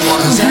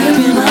 cause I've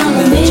been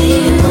on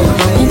me.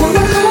 And now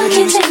my heart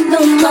can't take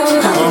no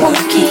more, I won't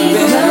keep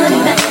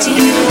running back to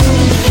you.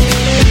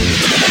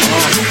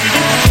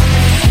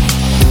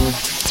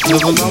 A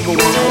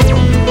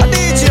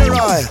DJ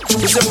Roy,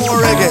 it's a more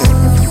reggae.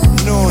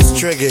 No, it's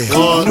tricky.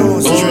 No,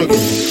 it's tricky.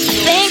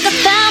 Think I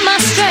found my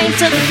strength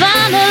to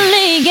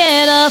finally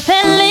get up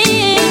and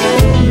leave.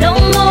 No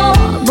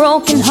more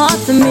broken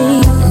hearts for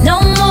me. No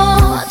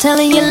more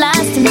telling you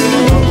lies to me.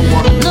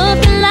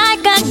 Looking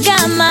like I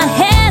got my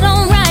head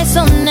on right,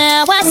 so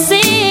now I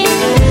see.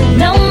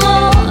 No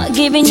more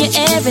giving you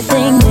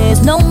everything.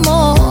 There's no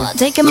more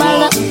taking my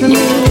love from me.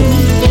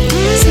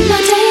 See,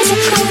 my days are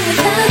cold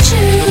without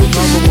you.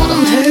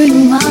 I'm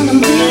hurting while I'm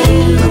with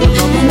you.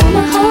 And now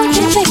my heart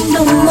can't take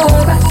no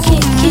more. I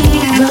can't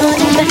keep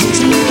running back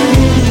to you.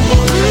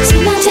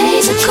 See, my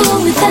days are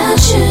cold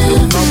without you.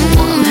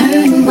 I'm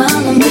hurting while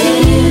I'm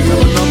with you.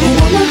 And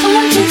now my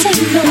heart can't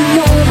take no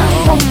more. I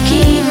won't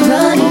keep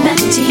running back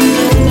to you.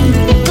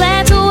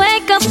 Glad to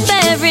wake up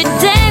every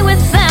day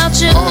without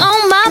you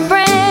on my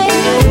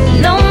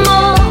brain. No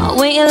more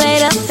waiting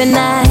late up at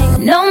night.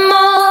 No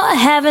more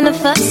having a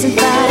fuss and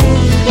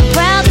fight.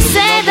 Proud to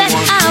say that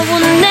I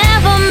will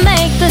never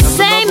make the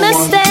same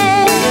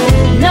mistake.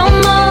 No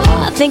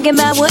more thinking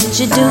about what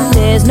you do.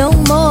 There's no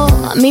more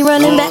me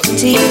running back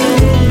to you.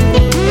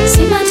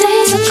 See, my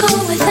days are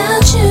cold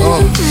without you,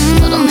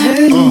 but I'm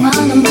hurting while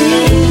I'm with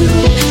you.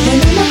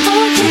 And now my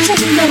heart can't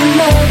take no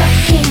more. I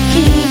can't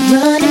keep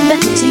running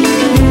back to you.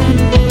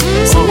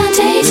 See, my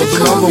days are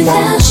cold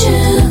without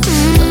you,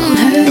 but I'm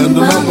hurting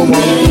while I'm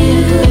with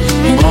you.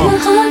 And now my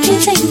heart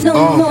can't take no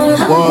more.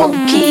 I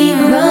won't keep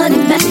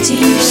running back to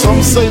you.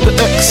 Some say the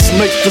X,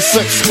 make the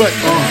sex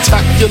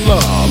spectacular.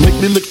 Make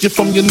me lick you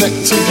from your neck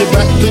to your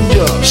back, then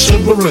you're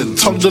shivering,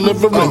 tongue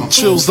delivering,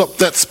 chills up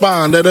that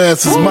spine, that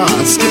ass is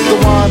mine. Skip the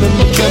wine and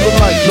the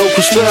candlelight, no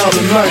crystal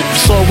tonight.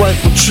 It's alright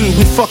with you,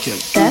 we fucking.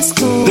 That's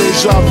cool.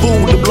 Deja vu,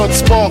 the blood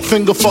spark,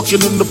 finger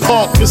fucking in the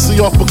park,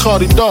 kissing off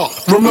Bacardi Dark.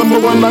 Remember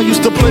when I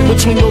used to play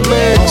between your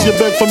legs? You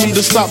begged for me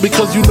to stop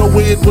because you know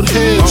where it would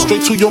head.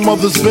 Straight to your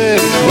mother's bed,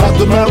 like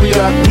the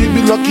Marriott. We'd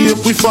be lucky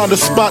if we find a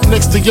spot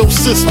next to your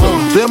sister.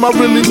 Damn, I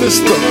really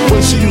missed her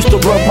when she used to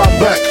rub my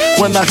back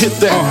when I hit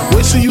that.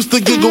 When she used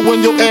to giggle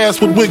when your ass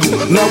would wiggle.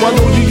 Now I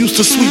know you used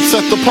to sweets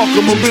at the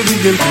Parker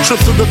Meridian,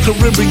 trips to the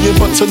Caribbean,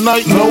 but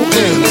tonight no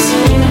ends.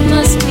 You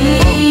must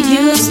be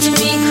used to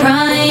me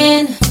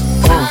crying,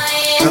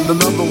 And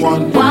another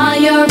one.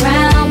 while you're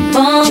out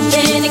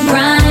bumping and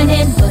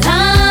grinding, but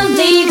I'm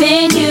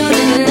leaving you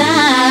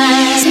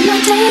tonight. See, my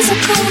days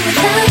are cold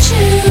without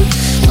you,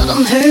 but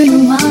I'm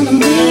hurting while I'm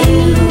with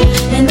you.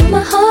 And though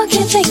my heart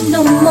can't take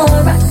no more,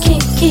 I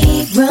can't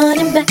keep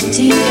running back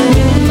to you.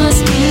 You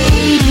must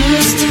be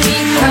used to me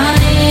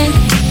crying,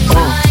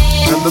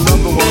 And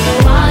another one.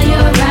 while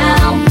you're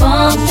out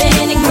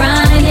bumping and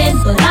grinding,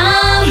 but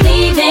I'm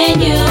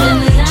leaving you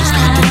tonight. Just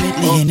got the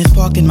Bentley and it's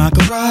parked in my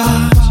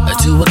garage. A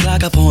 2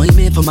 o'clock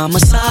appointment for my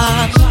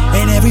massage.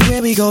 And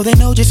everywhere we go, they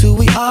know just who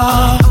we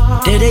are.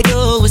 There they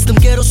go, it's them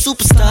ghetto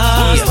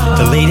superstars.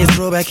 The latest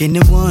throwback in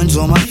the ones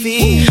on my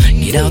feet.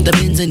 Get out the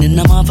Benz and then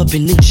I'm off up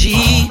in the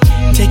G.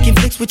 Taking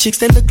flicks with chicks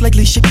that look like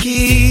Alicia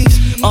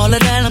Keys. All of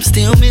that, I'm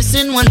still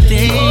missing one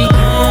thing.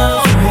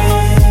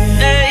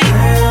 Hey.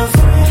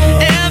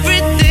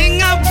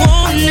 Everything I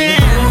wanted.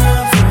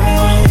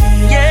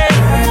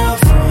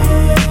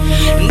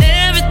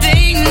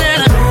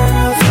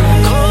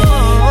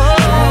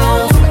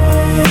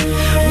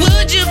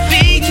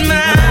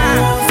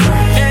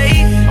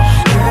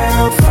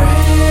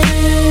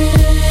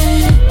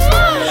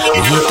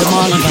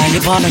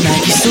 All the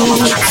Nike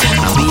suits.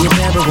 I'll be in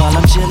Paris while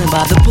I'm chilling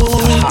by the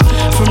pool.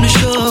 From the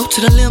show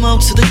to the limo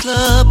to the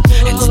club,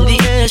 and in the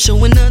air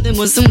showing nothing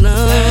but some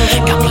love.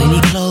 Got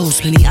plenty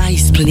clothes, plenty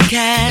ice, plenty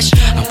cash.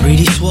 I'm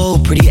pretty swole,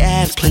 pretty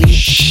ass, plenty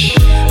shh.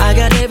 I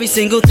got every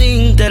single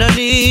thing that I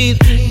need,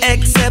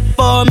 except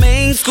for a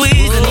main squeeze.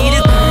 I need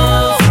it.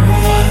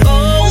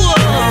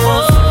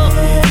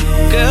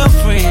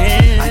 Girlfriend.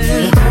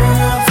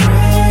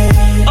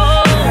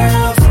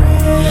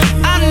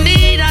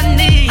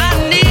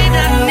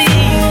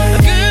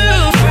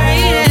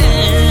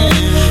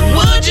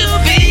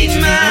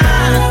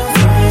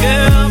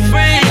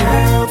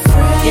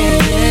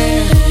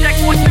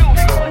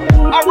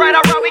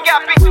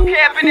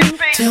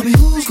 Tell me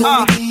who's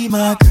gonna be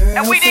my girl.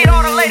 And we need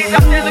all the ladies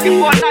out there looking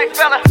for a nice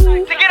fella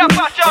to get up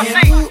out your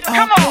seat.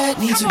 Come on,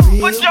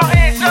 put your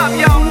hands up,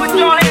 y'all. Put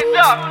your hands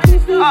up.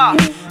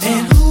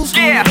 Yeah, who's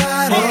gonna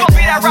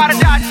be that ride or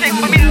die chick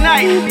for me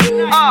tonight?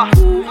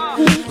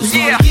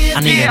 Yeah. I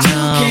need a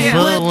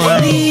number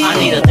one. I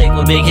need a thick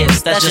with big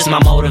hips, that's just my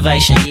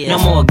motivation. No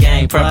more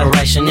game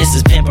preparation, this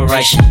is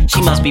pimperation.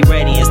 She must be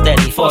ready and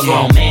steady for a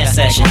grown man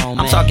session.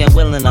 I'm talking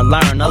willing to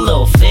learn a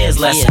little fizz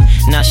lesson.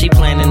 Now she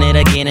planning it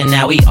again and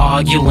now we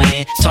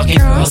arguing. Talking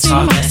girl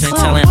talk lesson,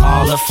 telling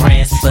all her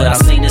friends. But I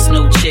seen this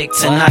new chick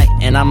tonight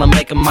and I'ma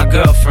make her my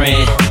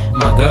girlfriend.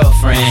 My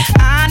girlfriend.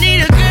 I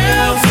need a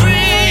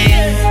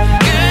girlfriend.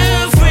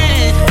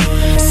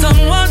 Girlfriend.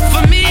 Someone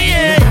for me.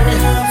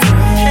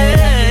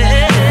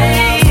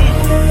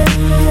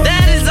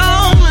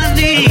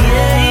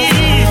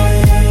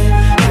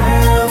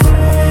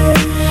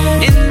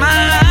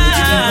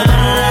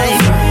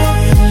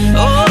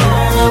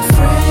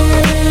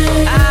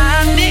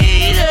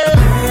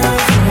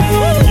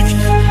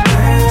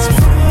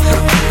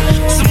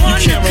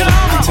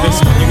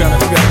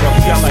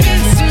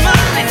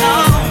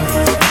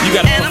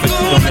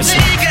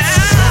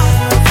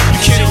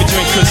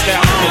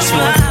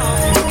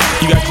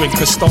 Drink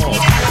Cristal. Probably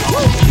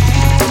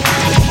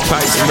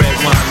some red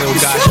wine, little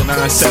guys, your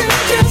 9-7.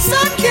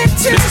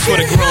 This is for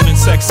the grown and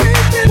sexy.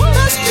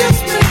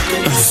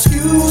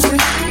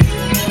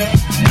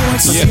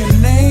 Yeah.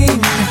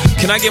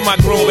 Can I get my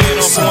grown man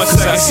on for one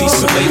second? I see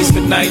some ladies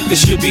tonight that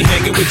should be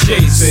hanging with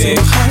Jay-Z.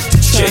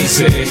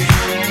 Jay-Z.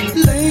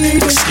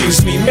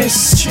 Excuse me,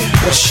 miss,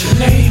 what's your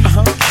name?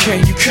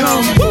 Can you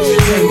come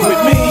hang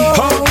with me?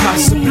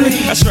 Possibly.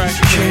 That's right.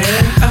 Can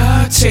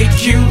I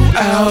take you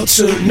out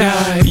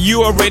tonight?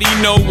 You already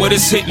know what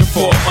it's hitting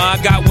for. I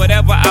got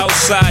whatever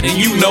outside and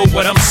you know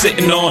what I'm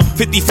sitting on.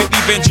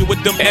 50-50 venture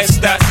with them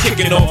S-dots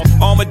kicking off.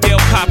 Armadale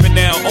popping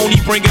now, only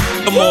bringing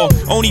them all.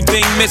 Only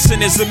thing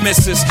missing is a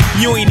missus.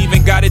 You ain't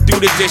even gotta do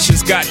the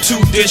dishes. Got 2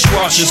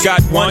 dishwashers,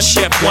 got 1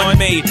 chef, 1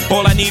 maid.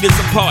 All I need is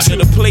a partner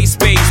to play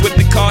spades with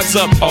the cards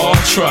up. All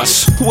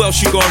trust. Who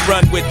else you gonna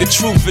run with? The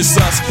truth is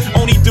us.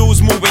 Only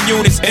dudes moving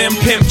units,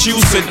 M-Pimp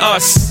juicing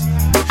us.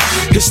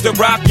 It's the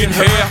rockin'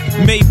 hair,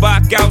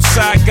 Maybach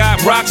outside,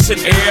 got rocks in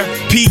air.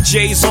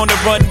 PJs on the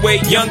runway,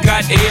 young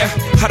got air.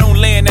 I don't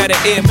land at an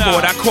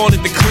airport, I call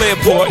it the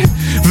clearport.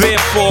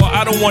 Therefore,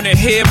 I don't wanna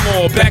hear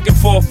more back and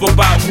forth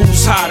about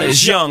who's hotter.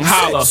 Young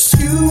holla.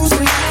 Excuse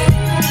me.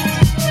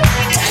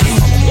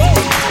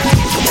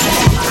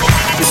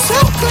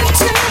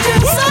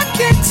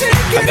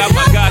 I got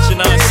my Gotcha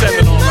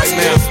 9-7 on right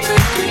now.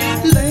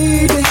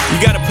 You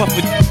gotta puff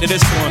it to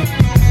this one.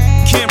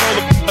 Can't roll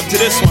up to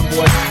this one,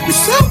 boy. You're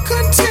so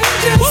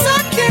contagious,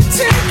 I can't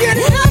take it.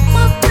 Help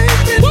my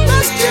baby,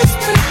 let's just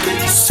make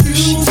it.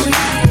 Excuse me,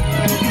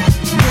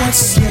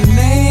 what's your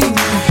name?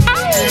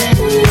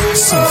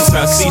 Since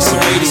I see some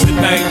ladies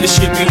tonight, this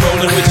shit be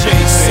rolling with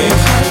Jason.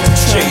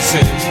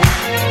 Jason.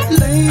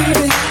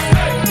 Lady,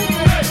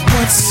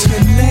 what's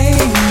your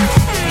name?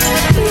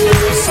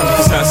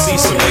 Since I see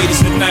some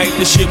ladies tonight,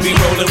 this shit be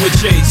rolling with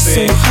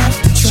Jason.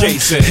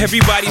 Jason.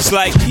 Everybody's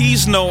like,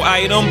 he's no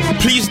item.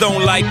 Please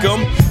don't like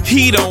him.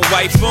 He don't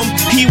wife him.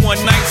 He one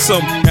night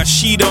some. Now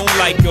she don't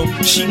like him.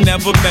 She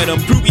never met him.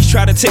 Groupies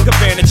try to take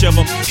advantage of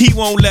him. He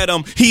won't let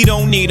him. He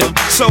don't need him.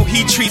 So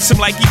he treats him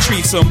like he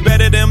treats him.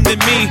 Better them than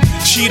me.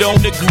 She don't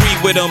agree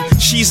with him.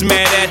 She's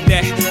mad at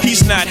that.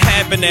 He's not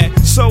having that.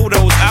 So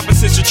those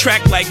opposites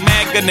attract like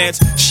magnets.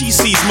 She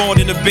sees more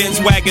than the Benz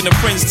wagon. The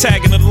friends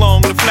tagging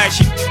along. The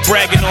flashy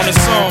bragging on the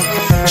song.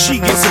 She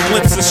gets a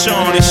glimpse of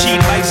Sean and she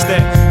likes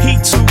that. He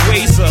too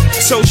ways her,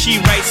 so she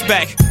writes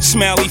back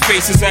smiley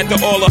faces after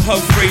all of her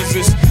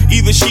phrases.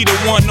 Either she the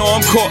one or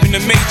I'm caught in the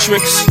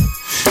matrix.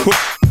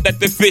 Let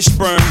the fish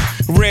burn,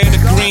 red or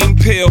green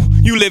pill.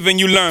 You live and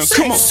you learn.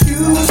 Come on.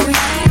 Excuse me,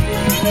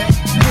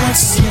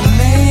 what's your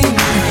name?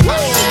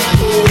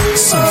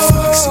 So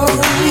foxy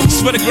girl.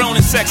 It's for the grown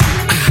and sexy.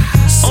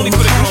 Only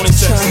for the grown and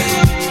sexy.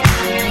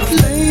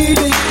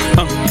 Lady,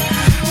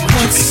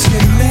 what's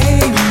your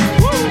name?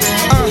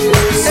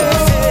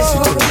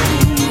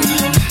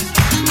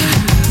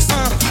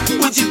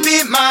 Would you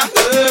be my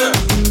girl?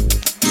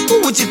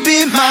 Would you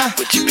be my?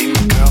 Would you be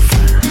my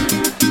girlfriend?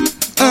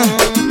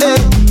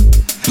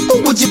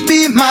 Would you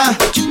be my?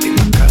 Would you be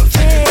my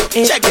girlfriend?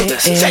 Check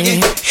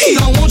it. He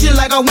don't want you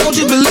like I want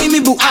you, believe me,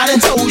 boo. I done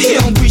told you. He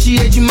don't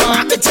appreciate you, mom.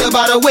 I could tell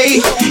by the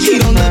way. He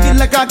don't love you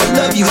like I could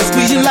love you, and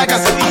squeeze you like I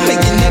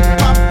make your neck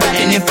pop back,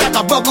 and in fact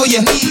I buckle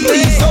your knee.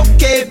 Please,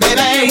 okay,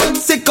 baby.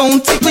 What's it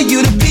gon' take for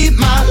you to be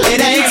my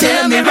lady?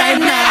 Tell me right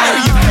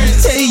now.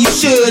 Tell you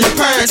should, and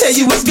parents tell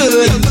you it's good.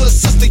 Your little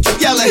sister keep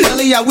yelling,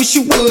 Ellie, I wish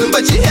you would,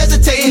 but you're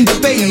hesitating,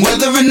 debating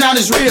whether or not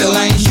it's real.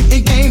 I ain't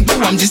shooting game,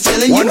 boo. I'm just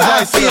telling you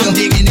how I feel. I'm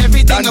digging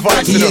everything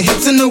about you, your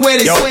hips and the way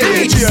they sway. I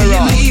hate to see you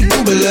leave,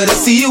 boo, but love to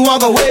see you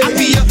walk away. I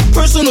be your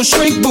personal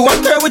shrink, boo. I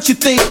care what you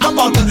think. I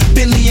bought the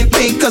Bentley in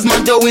pink, cause my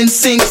dough in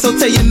sync. So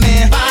tell your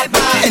man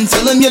bye-bye and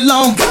tell him you're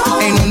long.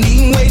 Ain't no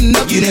need waiting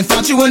up, you done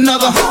found you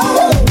another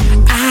home.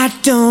 I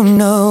don't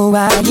know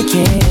why you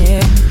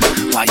care.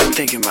 Why you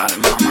thinking about it,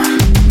 mama?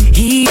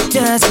 He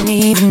doesn't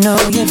even know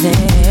you're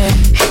there.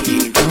 He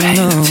ain't paying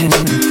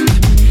attention.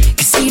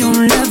 Cause he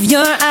don't love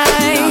your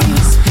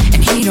eyes,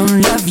 and he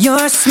don't love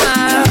your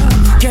smile.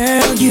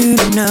 Girl, you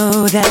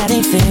know that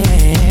ain't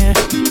fair.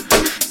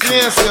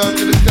 Yes, yo,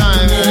 to the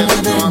time.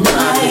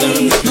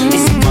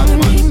 Is he gonna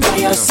be by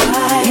your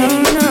side?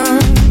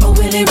 Or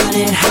will he run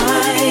and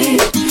hide?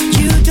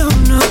 You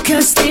don't know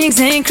cause things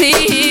ain't clear.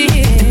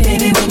 And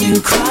baby, when you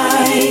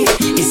cry,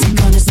 is he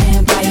gonna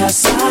stand by your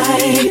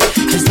side?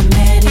 Cause the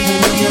man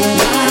even know you're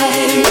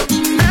alive.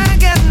 I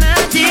got an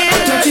idea.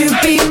 Don't you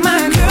be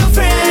my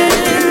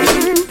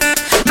girlfriend?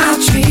 I'll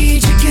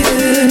treat you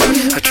good.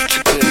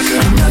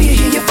 I know you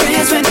hear your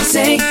friends when they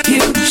say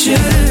you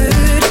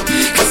should.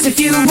 Cause if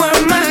you were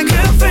my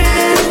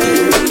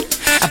girlfriend,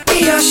 I'd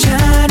be your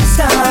shining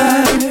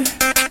star,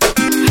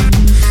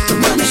 the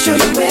one to show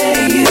you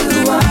where you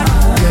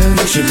are. Girl,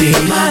 you should be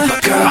my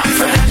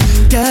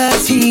girlfriend.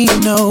 Does he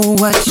know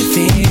what you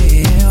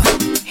feel?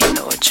 He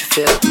know what you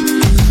feel.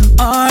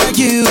 Are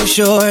you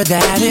sure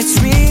that it's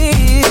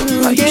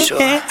real? Are you sure?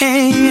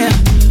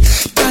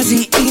 Does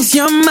he ease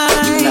your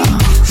mind? No.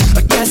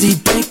 Or does he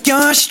break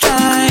your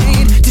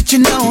stride? Did you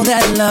know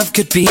that love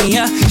could be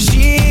a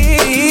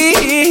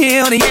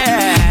shield?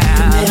 Yeah. In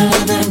the middle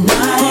of the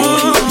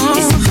night,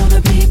 is he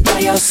gonna be by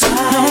your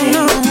side?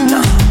 No.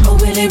 Or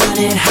will he run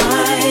and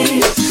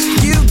hide?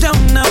 You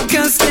don't know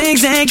cause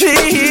things ain't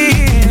clear.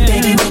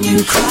 Baby, when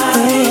you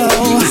cry,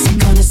 is he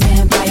gonna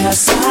stand by your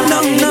side?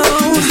 No.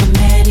 Does the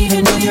man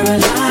even know you're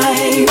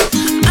alive?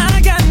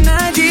 I got an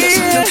idea.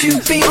 So don't you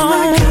be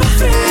my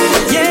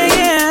girlfriend?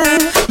 Yeah.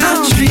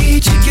 I'll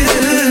treat you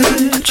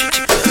good.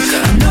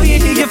 I know you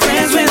hear your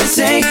friends when they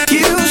say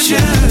you should,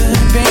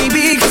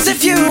 baby. Cause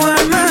if you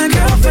are my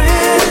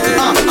girlfriend,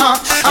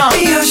 I'll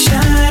be your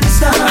shining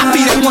star. I'll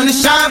be the one to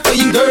shine for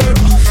you, girl.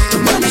 The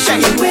one to show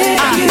you where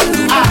you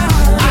are.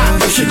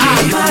 You should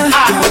be my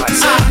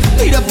girlfriend.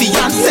 Lead up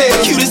Beyonce,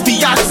 cutest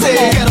Beyonce.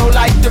 Ghetto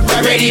like the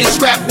rap, ready to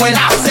scrap when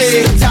I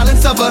say the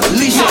talents of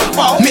Alicia,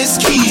 Miss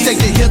Keys. Take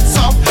the hips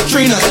off,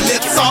 Trina,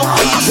 lips off.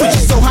 Put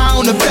you so high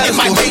on the pedestal, it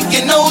might make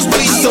your nose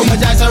bleed. So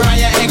much ice around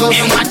your ankles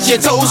and watch your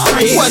toes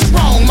freeze. What's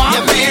wrong, mom?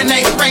 Your man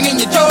ain't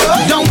ringing your door.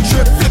 Don't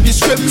trip, flip your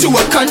script to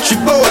a country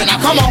boy. Now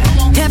come on.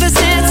 Ever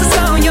since I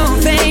saw your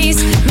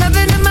face,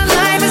 nothing in my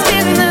life has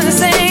been the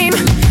same.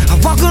 I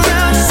walk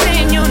around just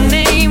saying your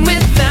name.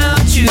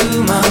 Without you,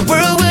 my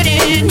world would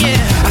end, yeah.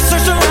 I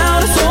searched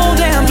around this whole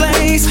damn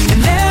place,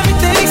 and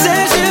everything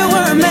says you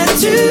were meant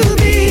to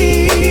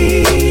be.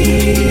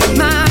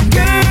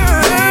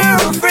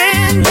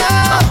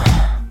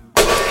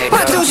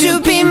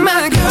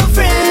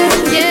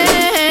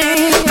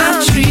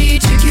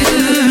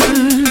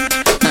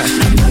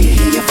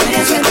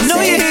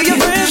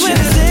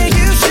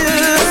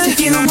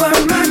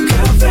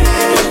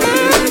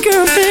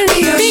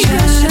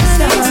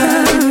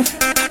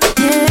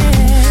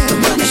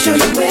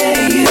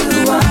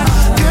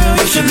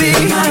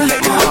 baby.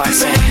 Let my heart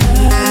say.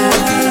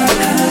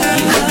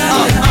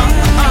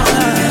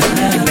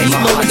 This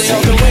moment they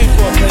all been waiting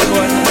for,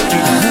 Playboy.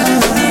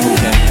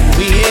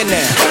 We here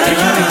now. We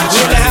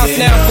in the house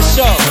now for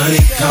sure.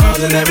 Money,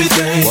 cars, and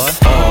everything. What?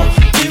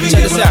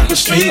 Check this out.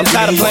 I'm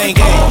tired of playing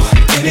games.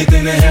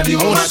 Anything to have you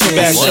on my team.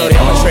 Bad shorty,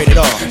 I'ma trade it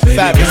off.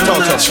 Fabulous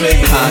Toto.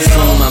 I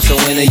assume I'm so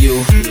into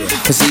you.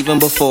 Cause even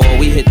before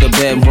we hit the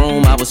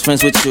bedroom, I was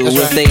friends with you.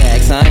 If they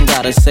ask, I ain't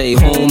gotta say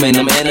whom in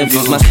them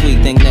interviews. My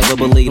sweet thing never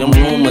believed them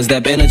rumors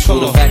that been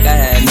true. The fact I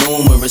had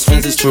numerous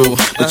friends is true.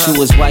 But you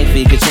was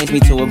wifey, could change me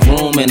to a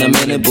broom in a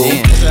minute, boo.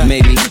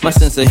 Maybe my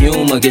sense of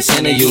humor gets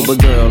into you. But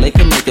girl, they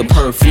could make a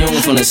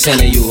perfume from the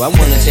scent of you. I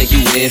wanna take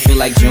you where it feel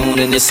like June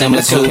and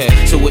December too.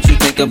 So what you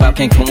think about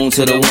Cancun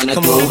to the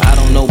winter through? I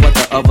don't know what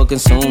the other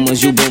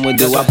consumers you been with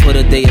do. I put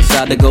a day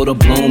aside to go to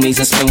Bloomies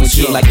and spend with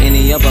you. Like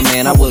any other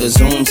man, I would've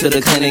zoomed to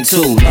the clinic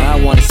too. Now I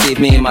wanna see if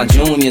me and my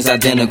junior's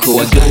identical.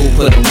 A dude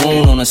put a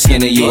wound on the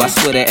skin of you. I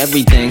swear that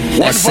everything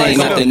that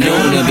same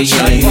afternoon and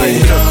beginning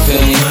you.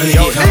 Feel me?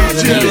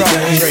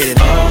 Trade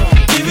it all.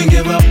 Even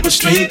give up a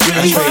street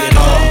dream. Trade it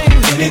all.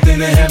 Anything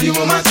to have you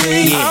on my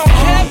team.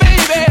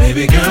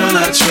 Baby girl,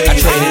 I trade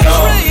it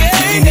all.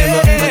 Even give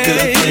up a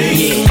good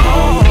thing.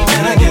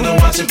 And I get to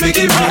watch it pick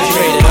it right.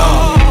 Trade it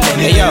all.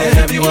 Anything to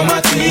have you on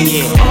my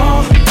team.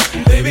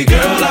 Baby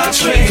girl, I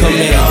trade Come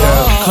it here, all.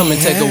 girl. Come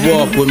and take a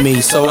walk with me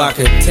so I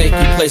could take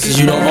you places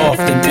you don't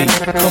often be.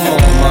 Come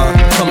on, ma.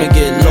 Come and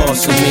get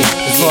lost with me.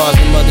 As far as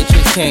the mother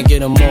chicks can't get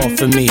them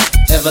off of me.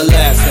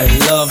 Everlasting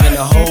love in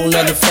a whole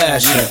nother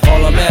fashion.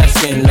 All I'm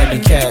asking, let me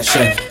cash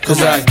in.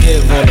 Cause I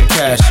give all the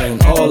passion.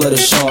 All of the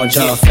Sean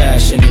John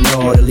fashion in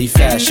orderly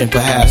fashion.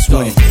 Perhaps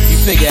when you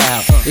figure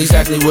out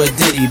exactly what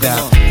Diddy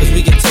bout. Cause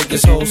we can take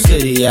this whole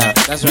city out.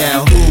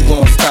 Now who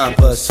gon' stop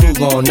us? Who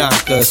gon'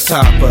 knock us?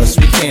 Top us?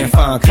 We can't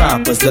find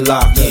coppers to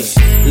lock us.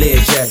 Lead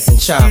jacks and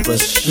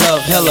choppers.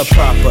 Love hella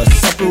proper.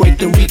 Separate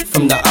the weak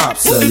from the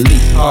obsolete.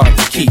 Hard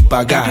to keep,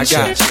 I got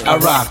ya. I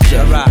rock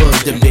ya.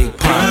 Word the big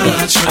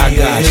papa. I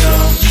got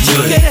ya.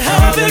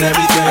 Have and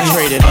everything. I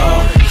trade it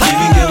all.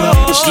 Even give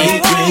up the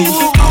street dreams.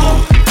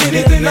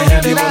 Anything to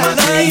have you on my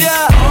team.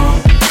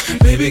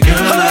 Baby girl,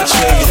 I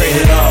trade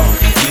it all.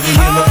 Even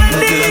give up the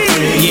good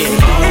thing.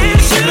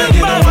 And I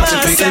get to watch it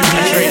pick it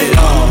right. Trade it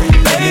all.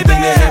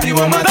 Anything to have you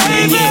on my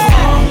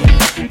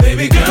team.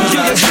 Baby girl,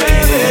 I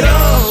trade it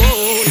all.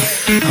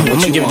 I'm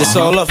gonna give this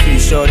all up for you,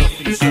 shorty.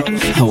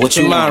 What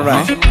you mind,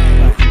 want,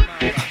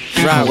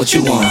 right? Right, what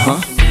you want, huh?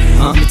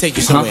 Let me take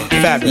you somewhere.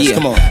 Fabulous, Yeah.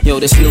 come on. Yo,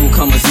 this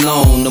newcomer's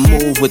known to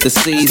move with the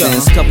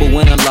seasons. Couple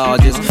winter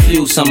lodges,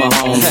 few summer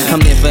homes. I'm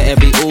there for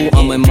every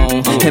ooh, and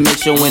moan. And make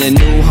sure when a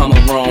new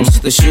Hummer roams,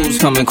 the shoes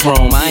coming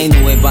chrome. I ain't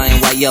new at buying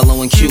white,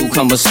 yellow, and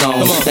cucumber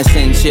stones. That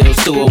send chills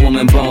to a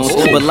woman's bones.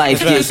 But life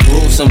gets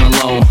gruesome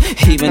alone.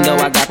 Even though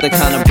I got the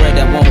kind of bread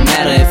that won't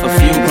matter if a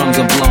few crumbs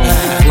are blown.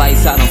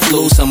 Flights out and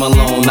flew some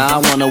alone. Now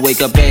I wanna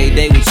wake up every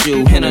day with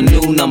you in a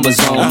new number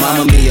zone.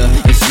 Mamma mia,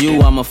 it's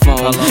you on my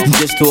phone.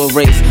 Just to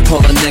erase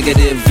all the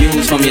negative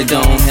views from your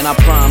dome. And I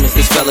promise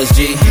this fella's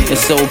G,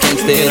 it's so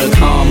gangsta, it'll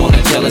calm all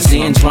the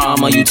jealousy and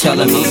drama you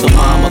telling me. So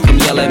mama, come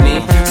yell at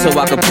me so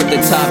I can put the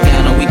top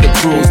down and we can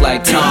cruise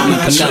like Tom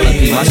and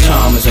Penelope. My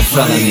charm is a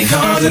felony.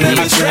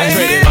 I trade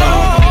it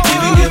all.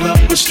 Even give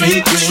up a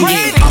street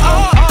dream.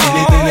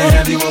 Anything to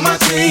have you on my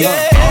team.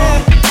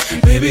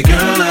 Baby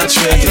girl, I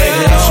trade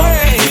it all.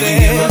 Even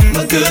give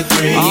up a good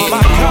thing.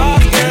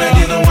 And I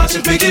get to watch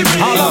it pick it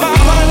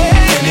right.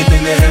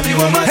 Anything to have you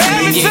on my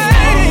team.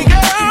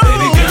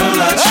 Baby girl,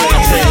 I trade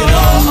it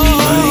all.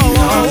 Money,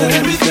 cars, and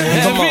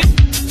everything. Come on.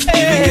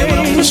 Even give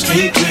up a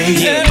street dream.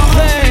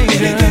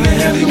 Anything to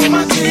have you on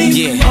my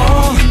team.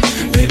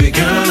 Baby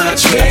girl, I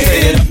trade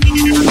it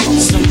all.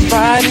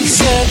 Somebody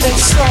said they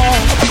saw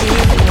you.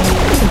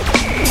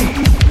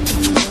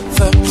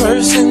 The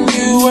person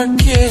you were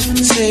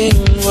kissing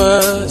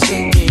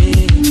wasn't me,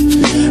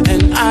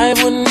 and I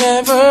would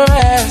never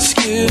ask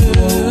you.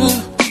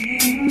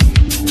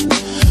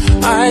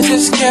 I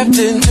just kept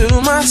it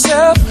to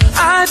myself.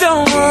 I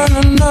don't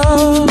wanna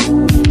know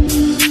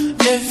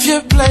if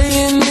you're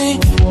playing me.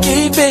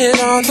 Keep it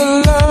on the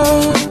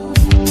low,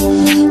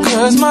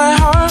 'cause my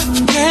heart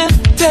can't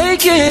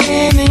take it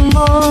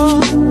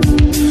anymore.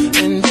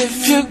 And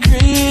if you're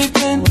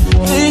creeping,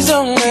 please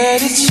don't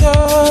let it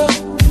show.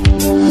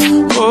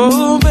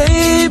 Oh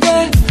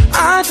baby,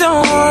 I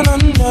don't wanna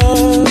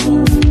know.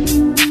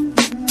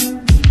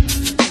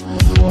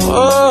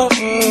 Oh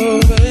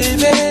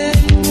baby,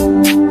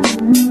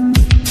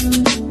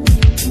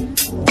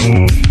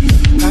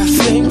 I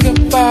think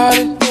about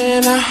it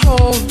when I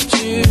hold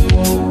you.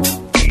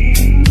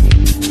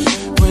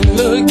 When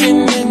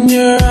looking in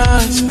your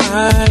eyes,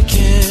 I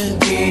can't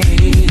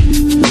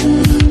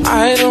believe.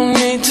 I don't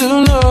need to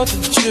know the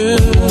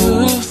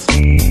truth.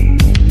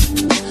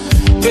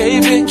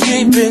 Baby,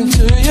 keep it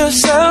to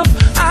yourself.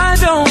 I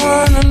don't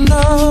wanna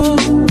know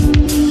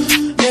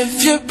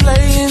if you're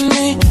playing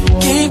me.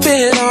 Keep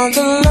it on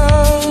the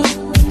low,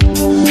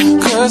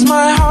 'cause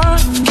my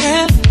heart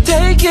can't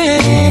take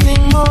it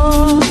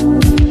anymore.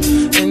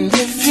 And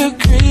if you're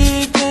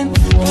creeping,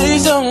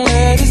 please don't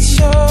let it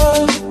show.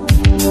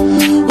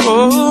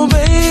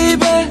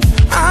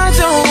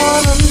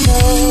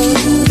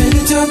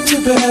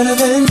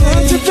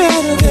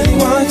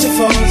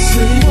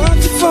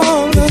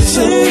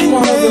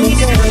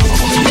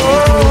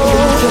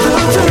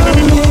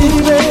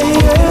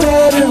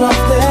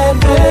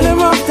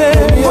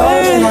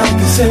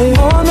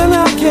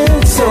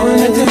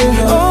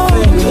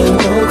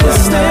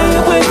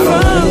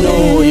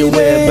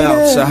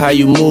 how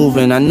you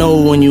moving. I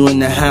know when you in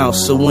the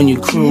house, so when you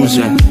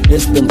cruising,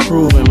 it's been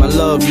proven. My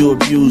love you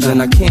abusing.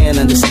 I can't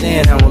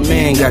understand how a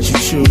man got you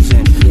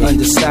choosing.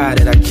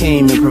 Undecided, I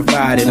came and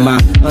provided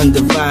my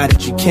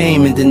undivided. You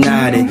came and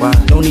denied it.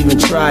 Don't even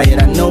try it.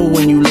 I know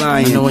when you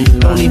lying.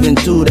 Don't even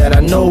do that.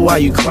 I know why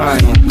you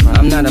crying.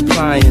 I'm not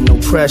applying no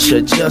pressure.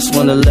 Just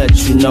wanna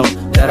let you know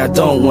that I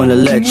don't wanna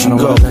let you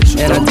go,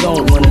 and I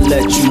don't wanna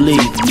let you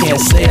leave.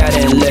 Can't say I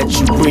didn't let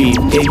you breathe.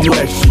 Gave you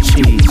extra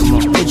cheese,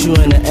 put you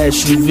in an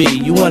SUV.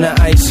 You wanna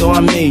ice, so I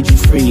made you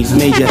freeze.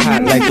 Made you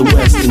hot like the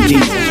West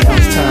Indies. Now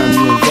it's time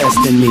you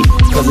invest in me,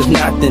 cause if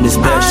not, then it's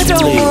best you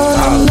leave.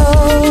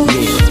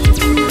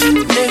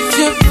 If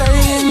you're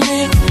playing me,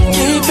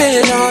 keep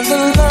it on the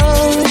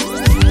low,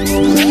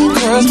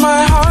 cause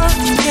my heart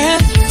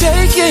can't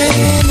take it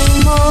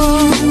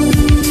anymore.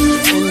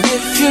 And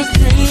if you're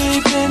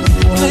creeping,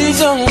 please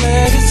don't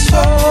let it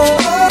show.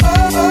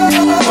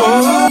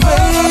 Oh,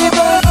 baby,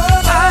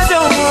 I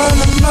don't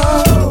wanna know.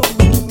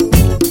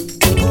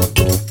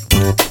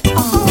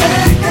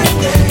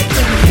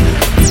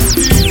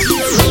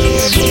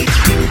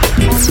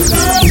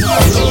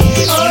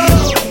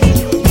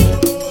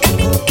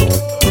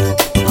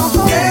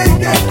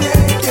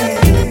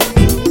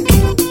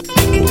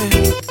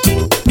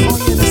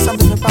 There's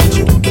something about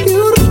you.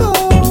 Beautiful.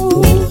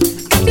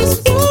 I just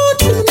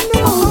want you to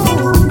know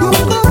you're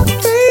my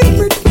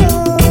favorite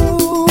girl.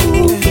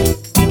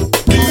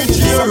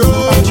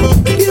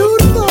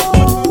 Beautiful.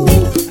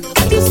 I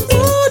just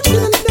want you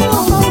to know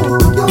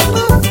you're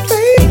my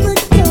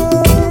favorite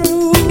girl.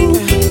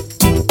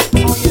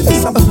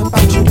 There's something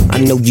about you. I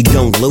know you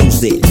gon'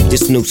 lose it.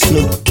 This new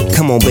Snoop,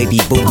 come on baby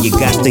boo, you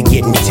got to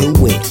get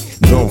into it.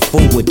 Going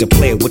forward to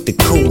play with the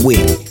cool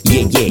wit.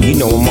 Yeah, you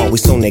know I'm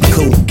always on that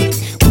cool.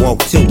 Walk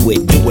to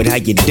it, do it how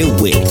you do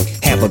it.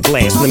 Have a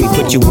glass, let me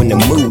put you in the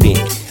mood.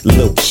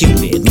 Little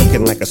cutie,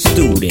 looking like a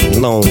student.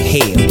 Long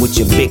hair with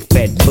your big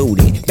fat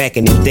booty. Back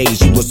in the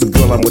days, you was the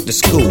girl I went to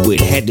school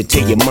with. Had to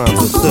tell your mom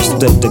and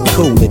sister to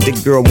cool it. The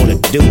girl wanna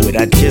do it,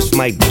 I just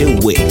might do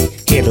it.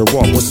 Hit her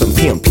off with some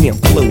pimp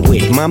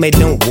fluid. Mommy,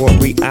 don't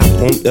worry, I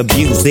won't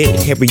abuse it.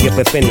 Hurry up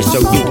and finish so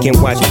you can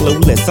watch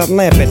Clueless. I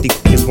laugh at these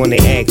kids when they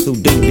ask who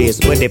do this,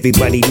 but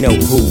everybody know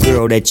who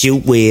girl that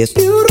you is.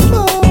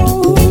 Beautiful.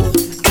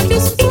 I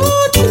just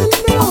want you to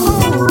know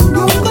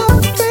you're my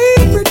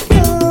favorite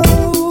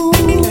girl.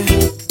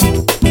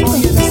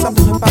 There's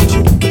something about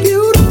you.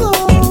 Beautiful.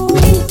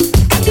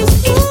 I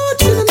just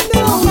want you to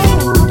know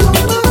you're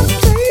my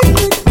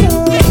favorite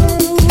girl.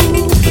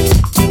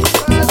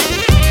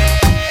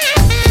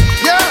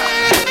 Yeah.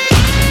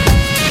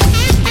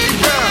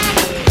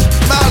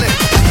 Molly.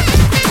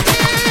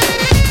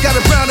 Got a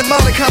Brown and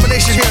Molly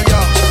combination here,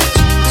 y'all.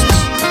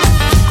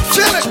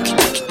 Feel it.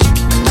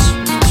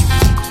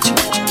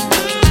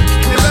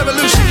 The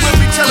revolution will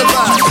be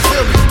televised.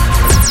 Feel me?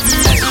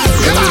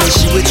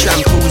 She would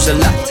shampoos a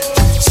lot.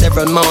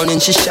 Several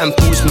mornings she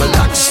shampoos my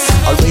locks.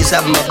 Always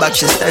have my back,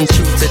 she stand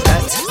true to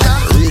that.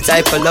 Real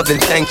type of loving,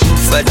 thank you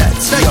for that.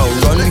 Yo,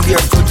 run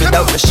barefoot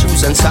without my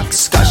shoes and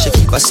socks. Cause she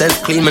keep herself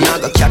clean, man, I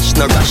got catch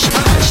no rush.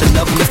 And she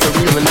love me for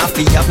real, man, I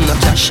feel have no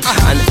cash.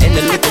 And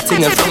any little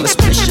thing and from a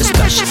splish, she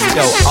splash.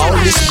 Yo, all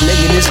this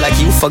blinging is like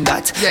you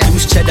forgot.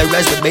 Use cheddar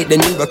as the bait,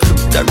 then you recruit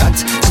the rat.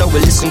 So we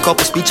listen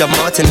couple speech of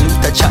Martin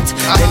Luther chat.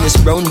 Dennis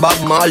Brown, Bob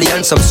Marley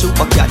and some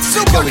super cats.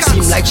 Yo, it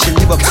seem like she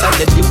live upside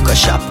the Duke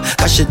shop.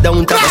 Cause she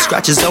don't have a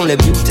scratch, it's only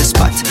beauty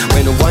spot.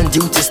 When one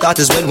duty start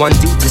is when one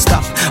duty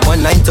stop.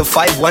 1 9 to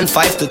 5, 1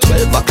 5 to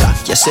 12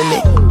 o'clock, you see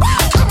me?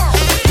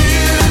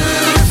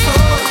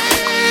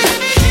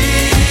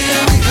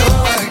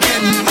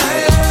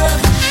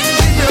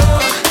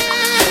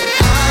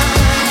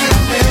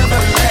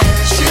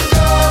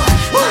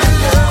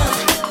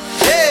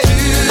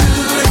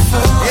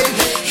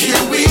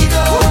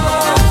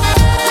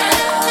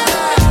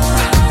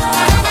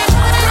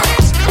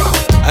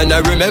 And I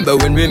remember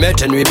when we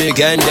met and we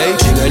began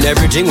dating, and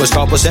everything was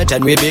proper set and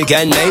we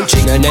began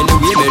mating. And then the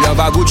women of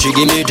our Gucci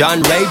give me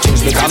down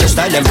ratings, because the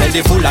style them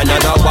belly full and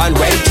another one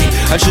waiting.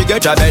 And she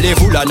get her belly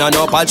full and an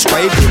up at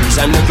scrapings.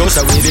 And the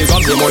closer we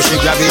become, the more she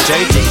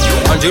gravitating,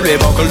 until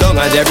we buckle down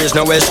and there is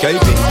no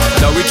escaping.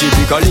 Now we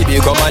typically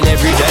become an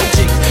everyday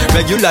thing,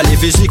 regularly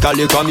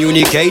physically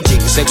communicating,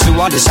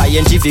 sexually,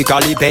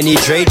 scientifically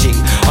penetrating,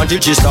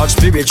 until she starts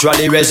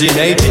spiritually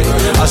resonating.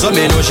 As I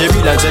may know she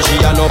real and say she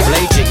are no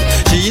plating.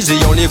 She is the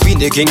only queen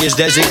the king is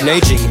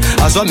designating.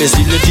 As I may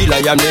see the deal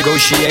I am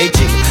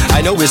negotiating.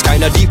 I know it's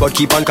kinda deep but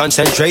keep on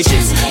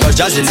concentrating, cause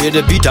just a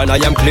little beat and I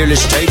am clearly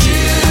stating.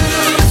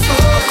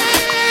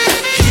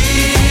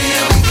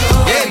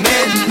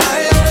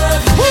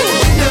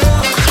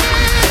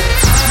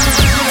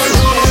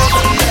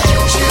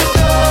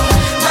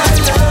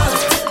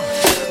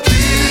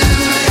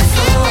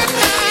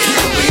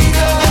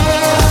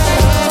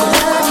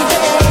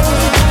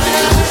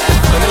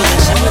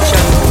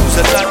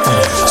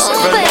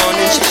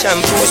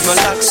 Shampoos my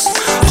locks.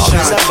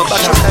 Always have a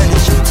back and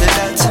it's true to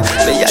that.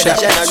 Me a the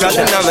general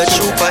and I'm a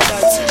trooper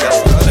that.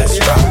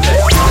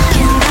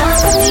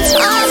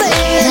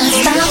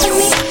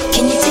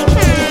 Can you take it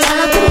to the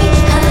top of me?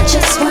 I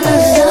just wanna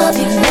love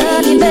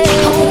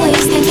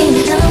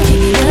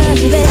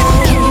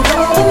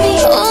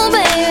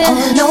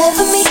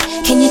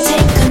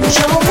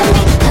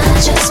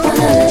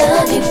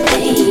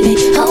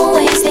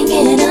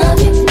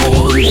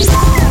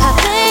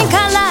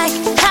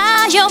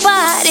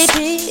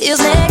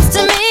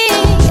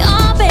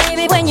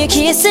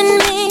kissing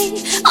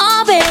me.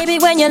 Oh, baby,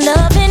 when you're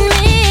loving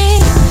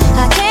me.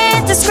 I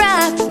can't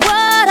describe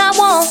what I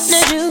want to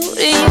do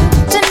to you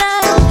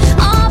tonight.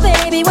 Oh,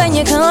 baby, when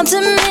you come to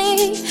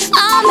me,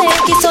 I'll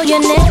make it so you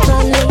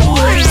never leave.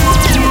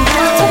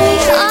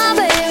 Oh,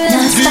 baby,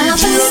 now stop me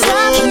to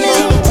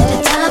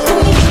the top of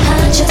me.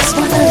 I just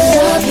wanna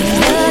love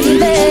you,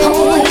 baby.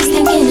 Always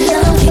thinking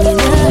of you,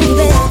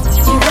 baby.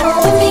 You're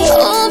over me,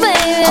 oh,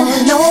 baby, all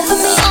over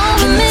me,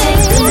 over me.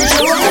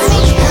 You're over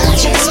me, I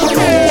just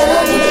wanna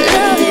love you,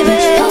 baby.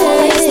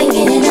 Always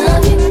thinking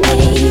of you,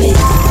 baby.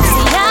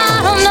 See, I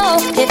don't know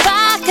if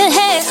I could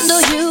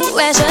handle you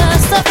as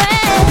just a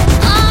friend.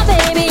 Oh,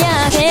 baby,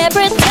 I can't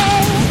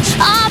pretend.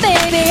 Oh,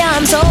 baby,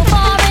 I'm so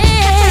far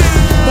in,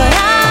 but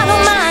I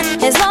don't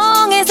mind as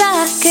long as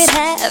I could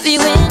have you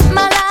in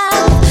my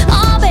life.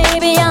 Oh,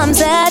 baby, I'm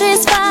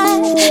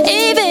satisfied,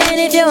 even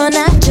if you're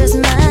not just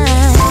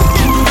mine.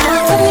 Can you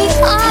stop for me?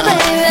 Oh,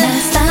 baby,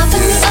 stop for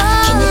me.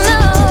 Can you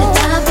take it to the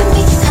top of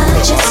me?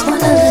 I just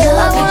wanna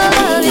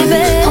love you,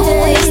 baby.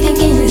 Always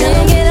thinking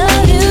of you.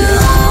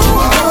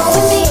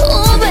 Over me,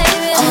 oh,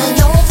 baby, all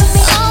over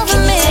me, over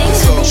me.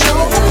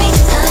 Control for me.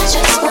 I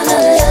just wanna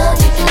love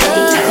you,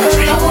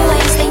 baby.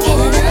 Always thinking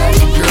of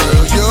you.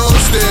 Girl, your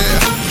stare,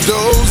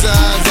 those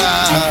eyes,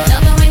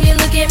 Love it when you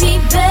look at me,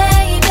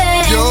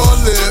 baby. your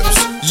lips,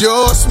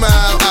 your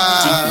smile,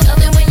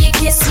 Love it when you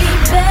kiss me,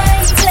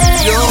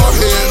 baby. your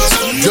hips,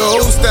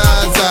 those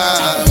thighs,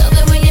 Love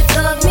it when you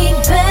fuck me,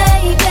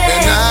 baby.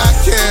 and I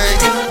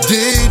can't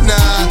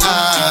deny.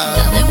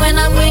 Love it when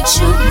I'm with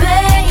you,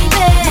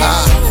 baby.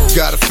 I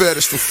got a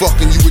fetish for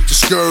fucking you with the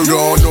skirt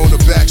on the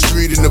back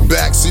street in the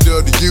backseat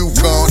of the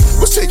Yukon.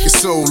 What's taking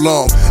so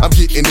long? I'm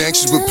getting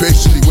anxious but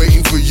patiently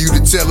waiting for you to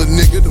tell a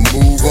nigga to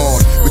move on.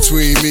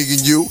 Between me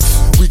and you,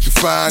 we can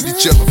find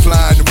each other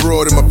flying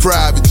abroad in my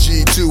private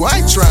G2.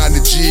 I ain't trying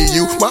to G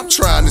you, I'm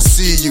trying to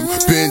see you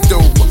bent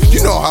over.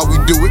 You know how we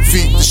do it,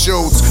 feet to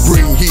shoulders,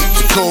 bring heat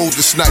to cold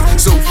this night,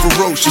 so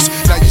ferocious.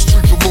 Now you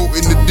street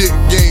promoting the dick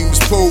game is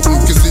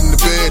potent, cause in the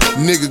bed,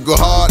 nigga go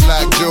hard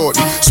like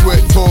Jordan. Sweat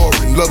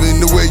pouring,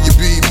 loving the way you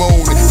be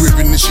moaning,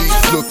 gripping the sheet,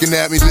 looking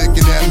at me,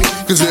 licking at me,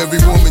 cause every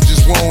woman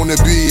just wanna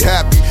be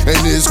happy, and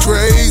it's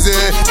crazy,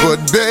 but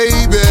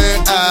baby,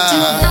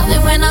 I Love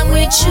it when I'm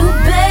with you,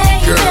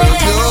 baby. girl,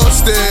 your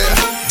stare,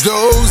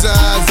 those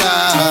eyes,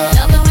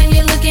 Love it when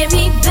you look at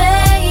me,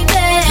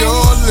 baby.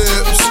 your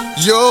lips,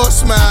 your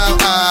smile,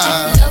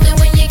 Love it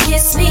when you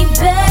kiss me,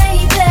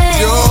 baby.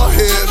 your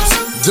hips,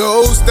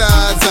 those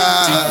thighs,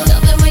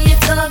 Love it when you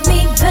fuck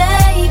me,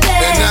 baby.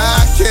 and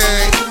I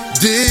can't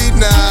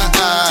deny.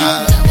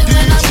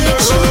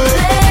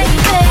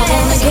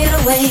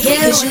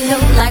 Cause you know,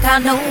 like I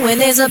know when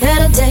there's a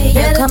better day,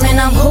 you're coming,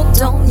 I'm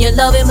hooked on your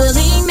love and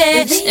believe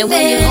me. And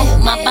when you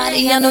hold my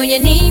body, I know you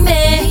need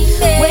me.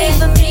 Wait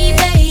for me,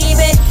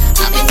 baby.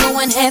 I've been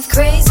going half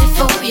crazy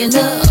for your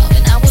love,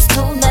 and I was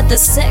told that the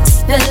sex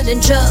is better than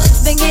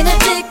drugs. Been getting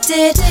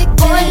addicted,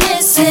 boy,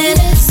 listen.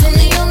 I'm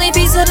the only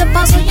piece of the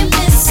puzzle you're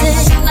missing.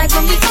 Like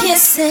when we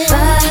kissing,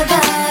 bye,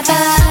 bye,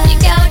 bye. You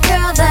got a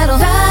girl that'll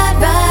ride,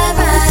 ride,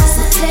 ride.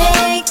 So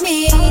take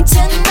me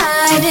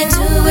tonight and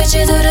do what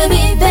you do to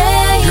me, baby.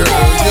 Girl,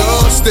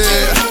 your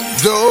stare,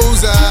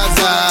 those eyes,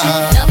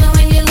 Love it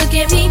when you look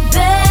at me,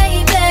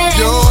 baby.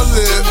 your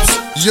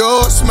lips,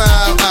 your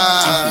smile,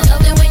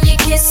 Love it when you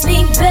kiss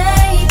me,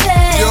 baby.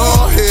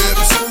 your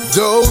hips,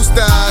 those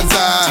thighs,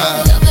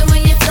 Love it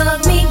when you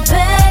fuck me,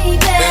 baby.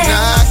 and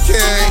I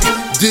can't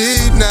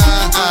deny.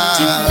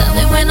 Love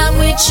it when I'm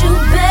with you,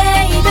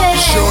 baby.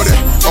 Shorty,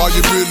 are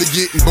you really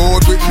getting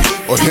bored with me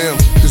or him?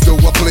 Cause though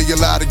I play a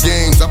lot of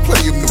games, I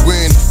play them to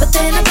win. But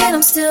then again,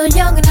 I'm still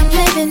young and I'm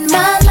living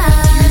my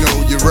life. You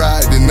know you're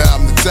right, and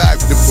I'm the type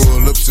to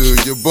pull up to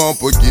your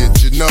bumper,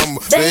 get your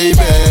number, baby.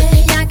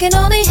 I can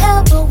only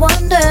help but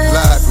wonder.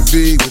 Life would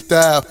be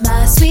without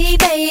my sweet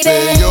baby.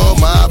 Say you're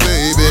my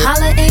baby.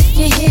 Holla if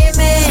you hear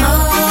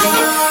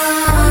me.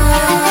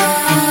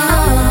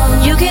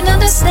 You can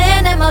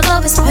understand that my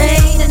love is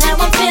pain and how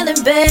I'm feeling,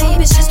 babe.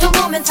 It's just a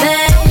woman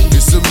thing.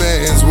 It's a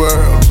man's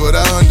world, but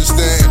I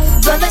understand.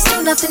 But let's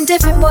do nothing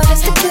different, boy.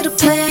 Let's stick to the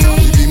plan.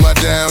 You be my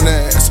down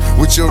ass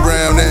with your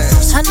round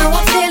ass. I know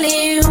I'm feeling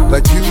you,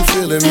 like you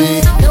feeling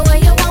me. the way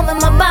you warm in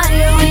my body,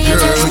 when you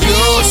Girl, touch me.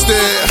 your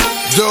stare,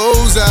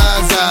 those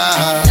eyes,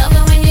 Love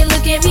it when you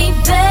look at me,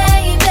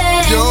 baby.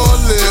 your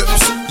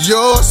lips,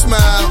 your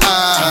smile,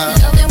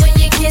 Love it when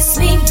you kiss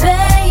me,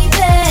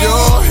 baby.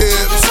 your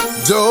hips,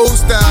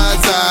 those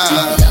thighs,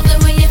 Love it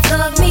when you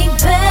fuck me,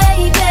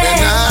 baby.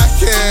 and I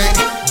can't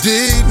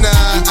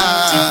deny.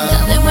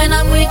 Love it when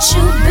I'm with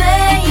you,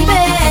 baby.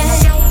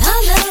 I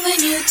love when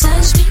you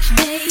touch me,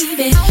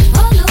 baby.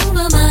 All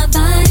over my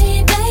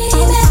body,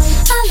 baby.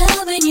 I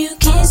love when you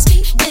kiss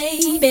me,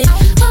 baby.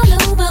 All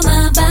over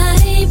my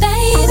body,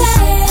 baby.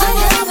 I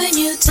love when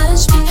you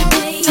touch me,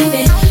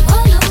 baby.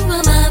 All over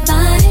my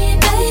body,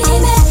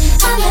 baby.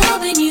 I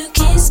love when you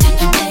kiss me,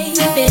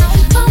 baby.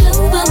 All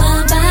over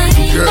my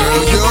body, Girl,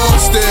 baby. your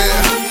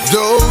stare,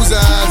 those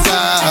eyes,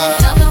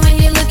 Love it when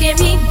you look at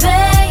me,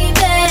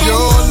 baby.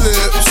 your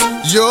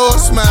lips, your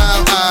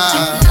smile,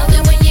 Love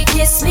it when you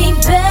kiss kiss me,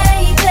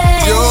 baby.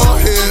 Your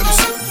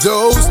hips,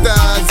 those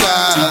thighs,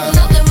 I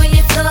love it when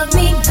you fuck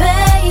me,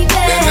 baby.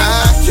 And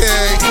I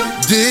can't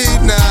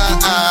deny.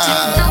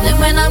 Love it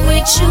when I'm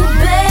with you,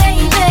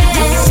 baby.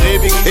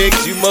 Baby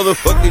cakes, you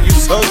motherfucker, you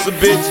sons of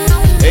bitch.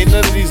 Ain't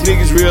none of these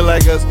niggas real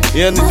like us.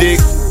 You under dick?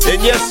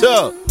 And yes,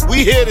 sir,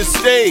 we here to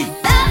stay.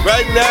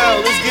 Right now,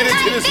 let's get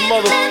into this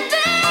motherfucker.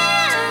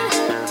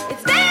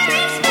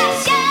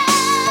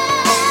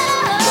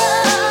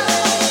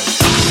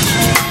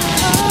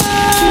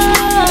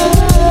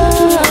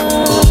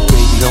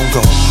 Don't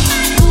go.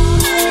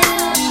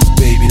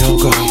 Baby, don't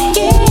go.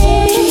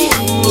 Baby,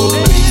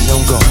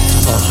 don't go.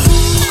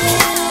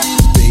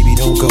 Baby,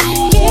 don't go.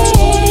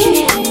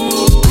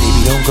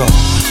 Baby, don't go.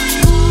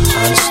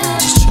 I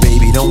understand.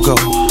 Baby, don't go.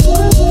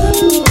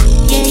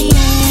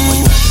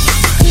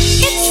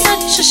 It's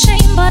such a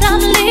shame, but I'm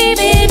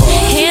leaving.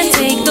 Can't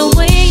take the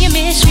way you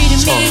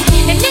mistreated me.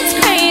 And it's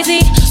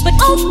crazy, but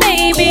oh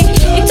baby,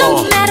 it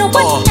don't matter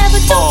whatever,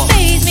 don't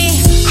faze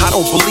me. I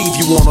don't believe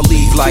you wanna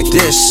leave like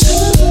this.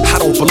 I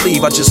don't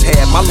believe I just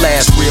had my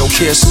last real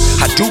kiss.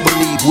 I do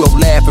believe we'll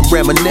laugh and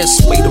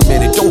reminisce. Wait a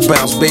minute, don't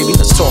bounce, baby.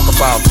 Let's talk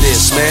about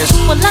this, man.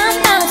 Well,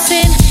 I'm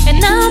bouncing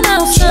and I'm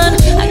out, son.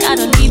 I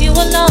gotta leave you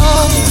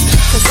alone,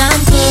 cause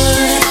I'm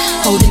good,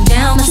 holding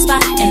down the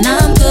spot, and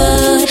I'm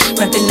good,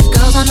 repping the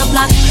girls on the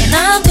block, and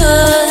I'm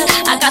good.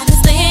 I got this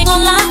thing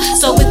on lock,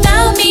 so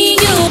without me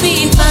you'll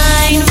be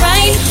fine,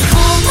 right?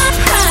 All my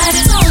pride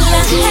is all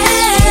I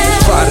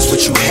have. Pride is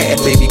what you had,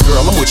 baby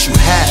girl, I'm what you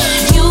have.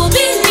 You'll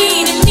be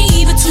needing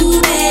me, but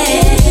too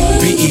bad.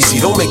 Be easy,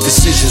 don't make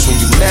decisions when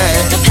you're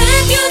mad. The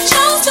path you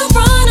chose to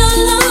run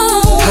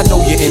alone. I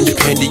know you're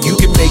independent, you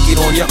can make it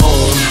on your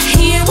own.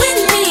 Here with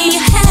me,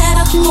 you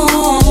had a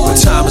home. But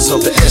time is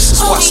of the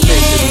essence, why spend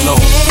it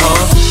alone,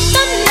 huh?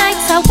 The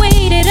nights I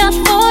waited up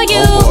for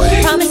you,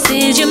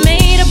 promises you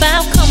made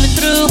about coming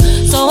through.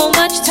 So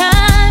much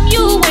time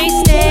you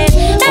wasted,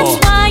 that's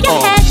why I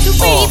had to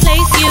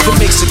replace you. It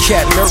makes a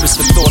cat nervous,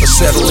 the thought of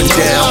settling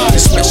down.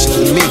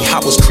 Especially me, I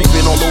was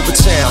creeping all over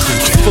town.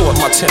 Thought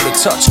my tender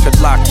touch could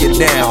lock you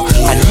down.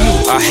 I knew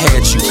I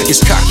had you,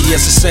 as cocky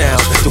as it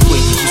sounds. The way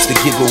you used to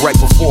giggle right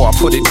before I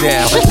put it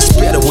down. It's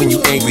better when you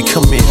angry,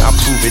 come in, I'll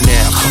prove it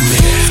now. Come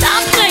in.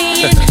 Stop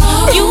playing,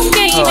 you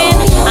gaming.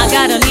 I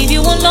gotta leave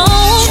you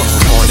alone,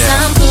 cause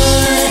I'm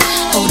good,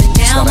 holding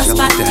down the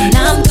spot, and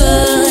I'm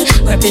good,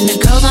 repping the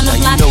girls on the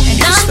block, and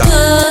I'm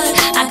good.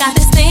 I got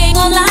this thing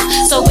on lock,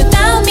 so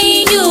without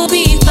me you'll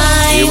be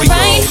fine,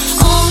 right?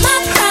 All my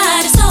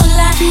pride is all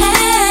I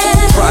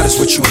have. Pride is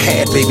what you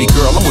had, baby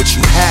girl, I'm what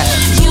you have.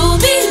 You'll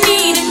be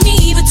needing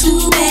me, but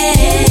too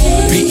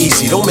bad. Be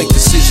easy, don't make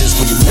decisions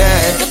when you're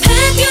mad. The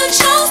path you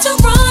chose to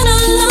run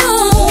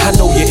alone. I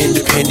know you're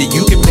independent,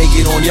 you can make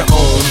it on your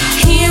own.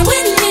 Here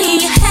with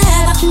me, you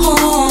had a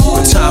home.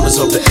 But time is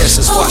of the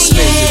essence, why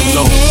spend it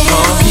alone,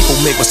 huh? People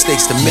make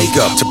mistakes to make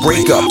up, to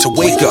break up, to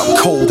wake up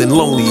cold and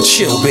lonely and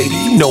chill, baby.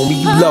 You know me,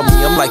 you love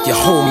me, I'm like your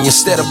homie.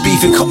 Instead of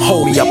beefing, come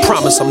hold me. I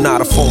promise I'm not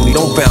a phony.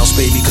 Don't bounce,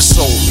 baby,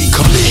 console me.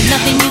 Come in. Ain't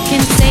nothing you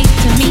can say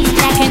to me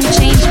that can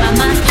change my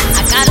mind.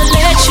 I gotta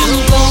let you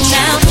go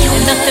now,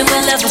 and nothing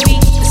will ever be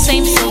the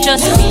same. So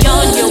just be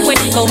on your way.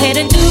 Go ahead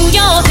and do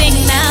your thing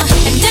now.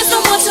 And there's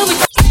no more to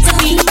explain to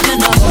me, you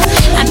know.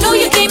 I know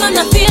you came, I'm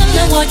not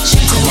feeling what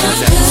you do.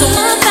 So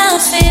I'm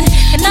bouncing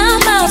and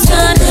I'm out,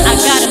 son. I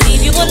gotta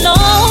leave you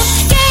alone.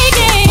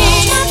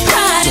 Yeah. My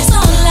pride is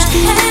all I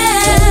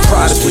have.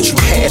 Pride is what you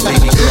had,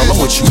 baby girl, I'm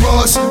what you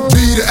must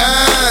be the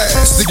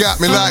ass that got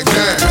me like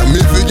damn.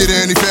 If it get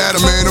any fatter,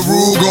 man, the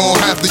rule gon'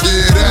 have to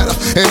get at her.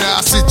 And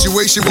our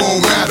situation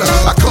won't matter.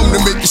 I come to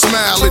make you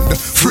smile in the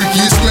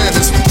freakiest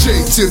manners.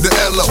 J to the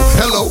L-O,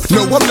 hello.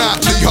 No, I'm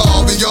not Lee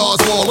Harvey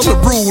Oswald. I'm the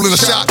rule in a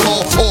shot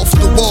call off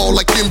the wall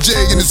like MJ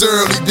in his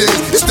early days.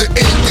 It's the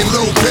Ink and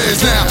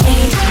Lopez now.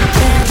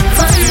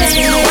 Funny since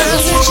you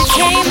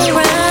came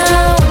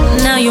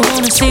around, now you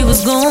wanna see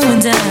what's going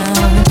down.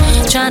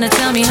 Trying to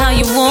tell me how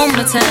you want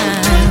my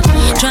time,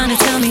 trying to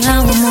tell me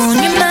how I'm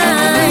on your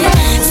mind.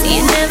 See,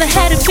 it never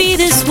had to be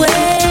this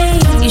way.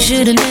 You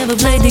should've never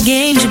played the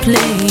games you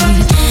played.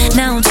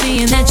 Now I'm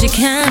seeing that you're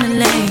kinda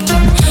lame,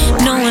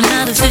 knowing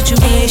how the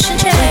situation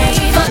changed.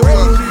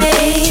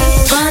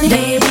 Funny,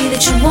 baby,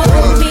 that you want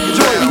me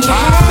when you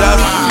have me.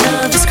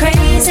 Love is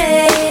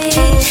crazy.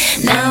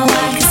 Now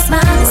I can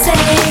smile and say,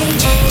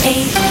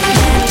 ain't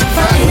that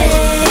funny?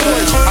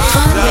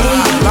 Baby,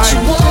 that you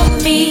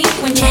want me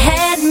when you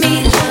had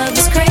me. Love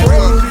is crazy.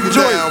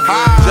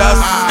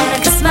 I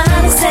can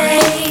smile and say,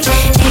 ain't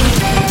that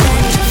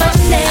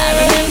funny? I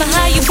remember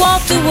how you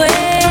walked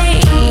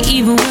away,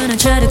 even when I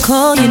tried to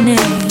call your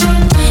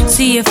name.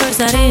 See, at first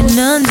I didn't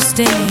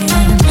understand.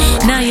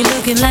 Now you're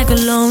looking like a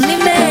lonely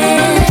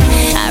man.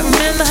 I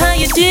remember how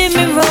you did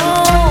me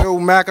wrong. Yo,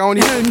 Mac, I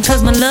only hurting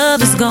cause my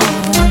love is gone.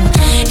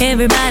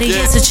 Everybody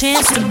gets a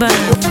chance to burn.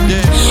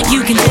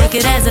 You can take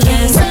it as a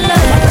lesson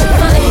learned.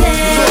 Funny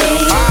day,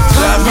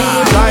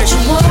 baby, what you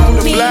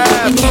want me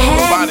when you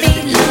had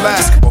me.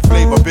 More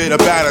flavor, bitter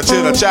batter,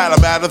 chitter chatter,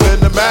 madder than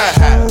the Mad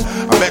Hatter.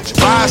 I bet you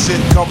buy shit,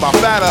 come my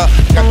fatter.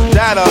 Got the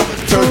data,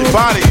 turn your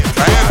body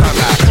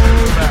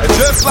in.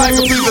 Just like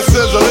a piece of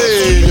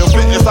sizzling, you'll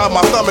fit inside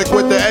my stomach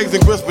with the eggs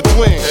and grits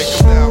between. Take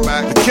 'em down,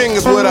 Mac. The king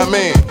is what I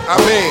mean.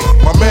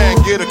 My man,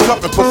 get a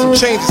cup and put some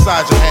change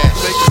inside your hand.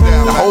 Take it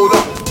down. Now hold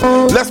up.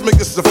 Let's make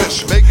this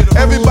official.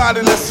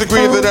 Everybody, let's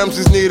agree that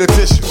MCs need a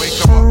tissue. Wake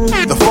 'em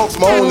up. The folks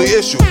my only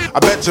issue. I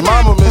bet your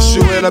mama miss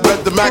you, and I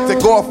bet the Mac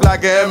take off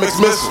like an MX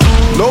missile.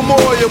 No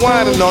more you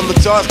whining on the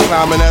charts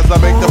climbing as I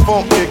make the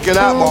phone kicking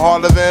out more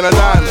harder than a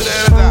diamond.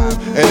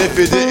 And if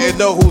you didn't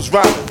know who's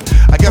rhyming,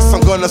 I guess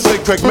I'm gonna say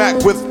Craig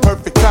Mack with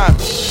perfect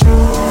timing.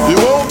 You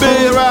won't be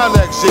around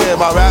next year.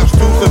 My rap's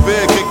too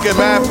severe, kicking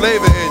mad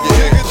flavor in your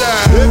ear.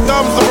 Here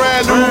comes a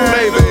brand new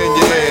flavor in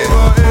your ear.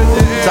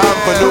 Time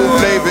for new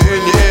flavor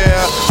in your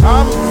ear.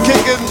 I'm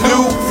kicking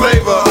new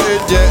flavor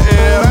in your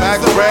ear. Mac,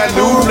 brand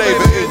new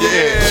flavor in your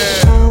ear.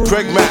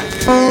 Craig Mack,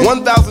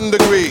 1,000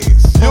 degrees.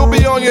 You'll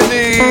be on your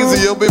knees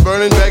and you'll be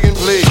burning, begging,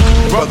 please.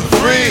 Brother,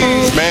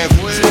 freeze. Man,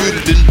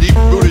 disputed and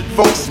deep-rooted.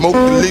 Folks smoke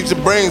and leaves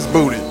your brains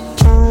booted.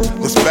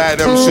 This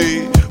bad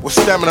MC with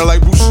stamina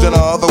like Bruce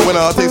Jenner. The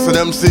winner takes an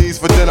MCs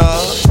for dinner.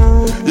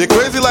 You're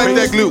crazy like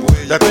that glue.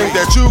 That think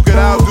that you can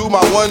outdo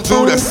my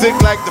 1-2 that's sick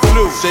like the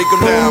flu. Shake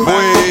 'em down,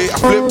 boy. I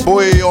flip,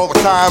 boy, all the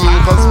time.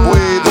 Cause,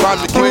 boy, the rhyme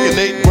to kick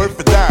ain't worth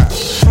a dime.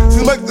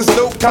 Seems like there's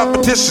no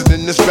competition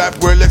in this rap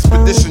world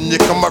expedition. You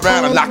come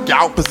around and knock you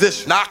out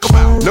position. Knock 'em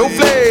out. No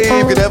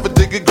flame can ever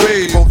dig a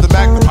grave. Both the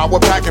Mac, the power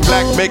pack, and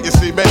black make it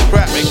see men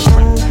crap.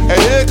 And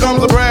here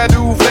comes a brand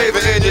new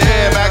flavor in your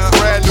ear. Mac's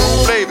brand new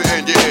flavor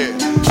in your ear.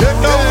 Here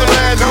comes a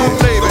brand new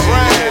flavor,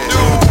 brand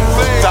new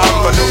flavor. Time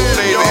for new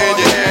flavor in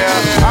your ear.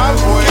 I'm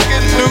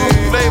kicking new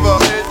flavor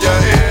in your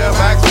ear.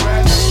 Mac's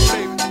brand new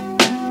flavor.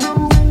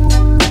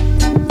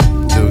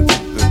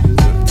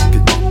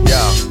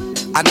 Yo,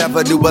 I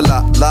never knew a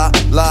la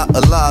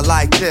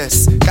like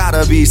this.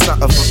 Gotta be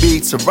something for me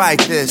to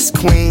write this.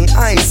 Queen,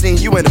 I ain't seen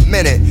you in a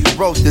minute.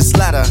 Wrote this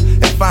letter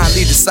and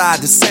finally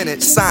decided to send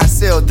it. Signed,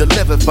 sealed,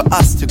 delivered for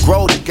us to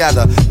grow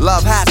together.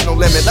 Love has no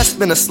limit, let's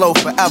spin it slow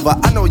forever.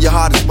 I know your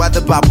heart is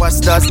weathered by what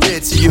Studs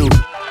did to you.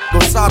 Go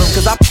Sodom,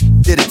 cause I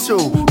did it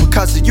too.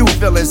 Because of you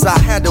feelings I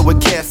handle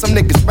with care. Some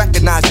niggas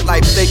recognize your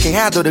life, they can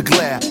handle the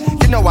glare.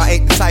 You know I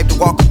ain't the type to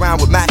walk around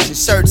with matching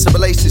shirts. A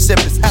relationship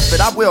is effort,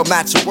 I will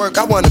match your work.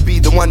 I wanna be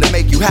the one to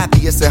make you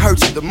happiest and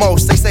hurt you the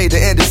most. They say the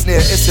end is near,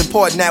 it's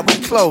important that we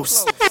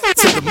close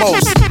to the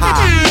most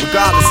high.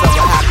 Regardless of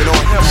what happened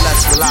on him,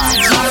 let's rely.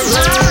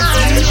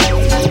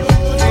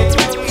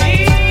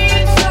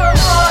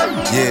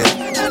 Yeah.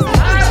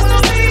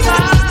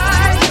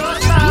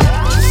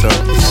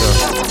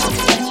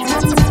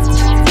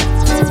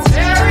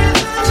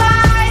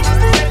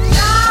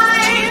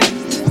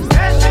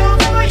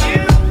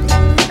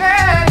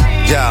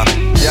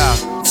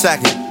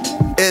 Second,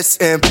 it's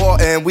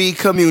important we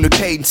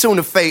communicate and tune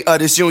the fate of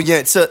this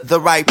union to the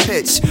right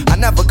pitch. I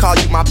never call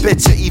you my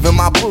bitch or even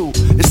my boo.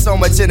 There's so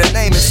much in the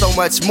name and so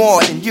much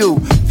more in you.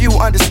 Few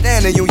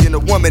understand the union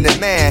of woman and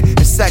man.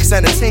 And sex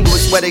and a tingle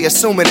is where they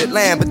assuming it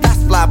land. But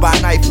that's fly by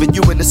night for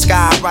you in the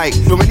sky, right?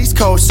 During these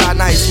cold shy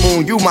nights,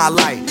 moon, you my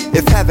light.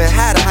 If heaven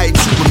had a height,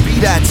 you would be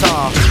that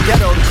tall.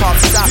 Ghetto the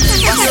coffee shop, I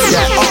see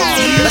that all.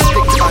 Let's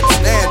stick to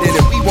understanding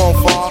and we won't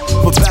fall.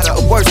 For better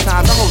or worse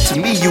times, I hope to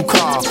me you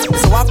call.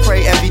 So I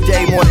pray every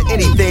day more than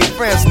anything,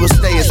 friends will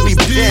stay as we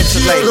begin to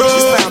lay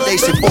this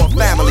foundation for a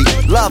family.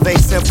 Love ain't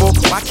simple,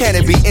 why can't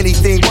it be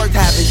anything worth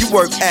having you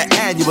work at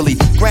annually?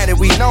 Granted,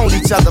 we known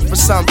each other for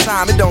some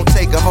time, it don't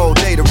take a whole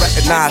day to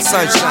recognize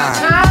sunshine.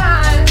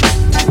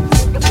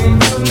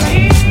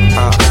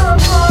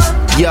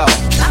 Yo,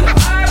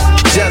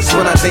 just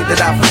when I think that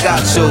I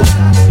forgot you,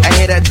 I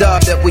hear that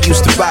dog that we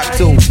used to rock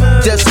to.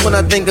 Just when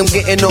I think I'm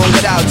getting on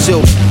without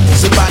you,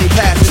 somebody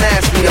passed and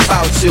asked me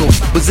about you.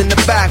 Was in the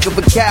back of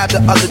a cab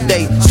the other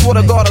day.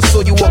 Swear to God I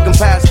saw you walking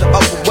past the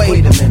other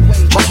way. Wait a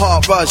minute, my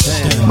heart rushed,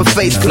 my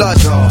face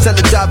flushed. Tell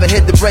the driver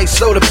hit the brakes,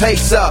 slow the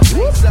pace up.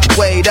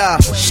 Wait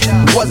up,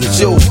 wasn't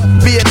you?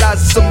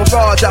 Realized it's a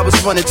mirage I was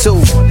running to.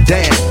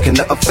 Damn, can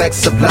the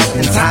effects of love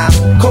and time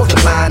cause the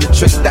mind to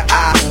trick the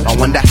eye? I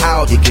wonder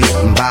how you're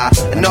getting by,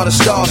 and all the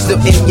stars still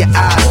in your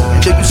eyes.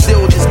 And do you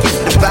still just keep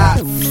the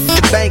vibe?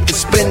 The bank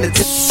is spending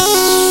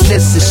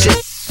this is shit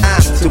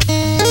I'm too.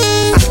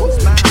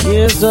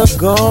 Years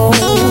ago,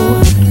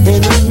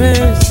 in the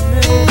midst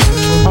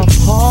of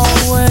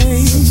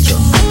hallways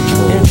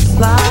and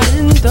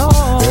sliding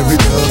doors, every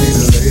girl needs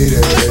a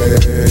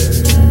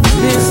lady.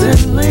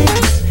 missing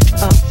links.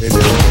 And they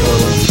don't call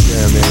them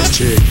damn ass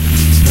chick.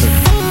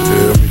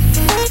 Feel me?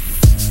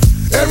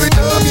 Every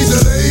girl needs a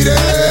lady.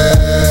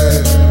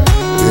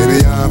 Baby,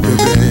 I'm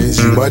convinced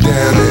you my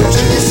damn ass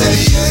chick. Baby, say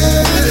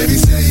yeah. Baby,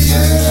 say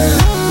yeah.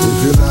 If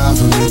you lie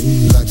for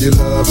me like you're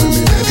loving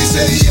me, baby,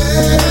 say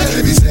yeah.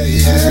 Baby, say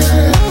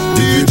yeah.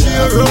 If you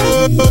die for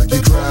me like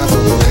you cry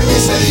for me, baby,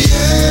 say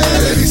yeah.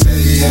 Baby,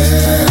 say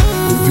yeah.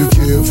 If you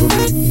kill for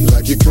me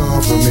like you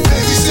come for me,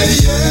 baby, say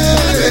yeah.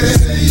 Baby,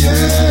 say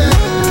yeah.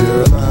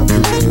 Girl, I'm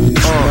convinced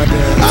you my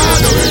damn ass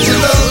chick. I know that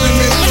you're loving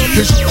me,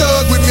 cause you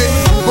thug with me,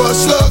 bust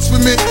slugs for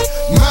me.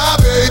 My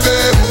baby,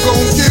 who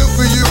gon' kill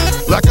for you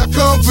like I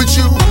comfort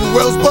you. Who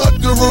else but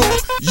the roof?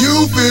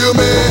 You feel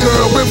me,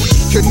 girl, when we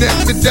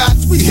connect the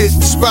dots, we hit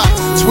the spot.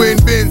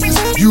 Twin Benzes,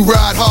 you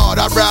ride hard,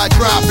 I ride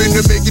driving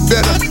to make it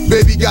better.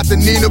 Baby got the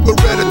Nina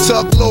Beretta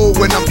tucked low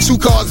when I'm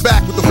 2 cars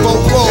back with the 4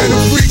 roll. And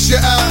it freaks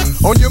you out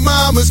on your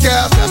mama's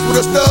couch, that's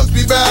what us thugs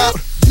be bout.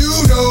 You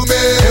know me,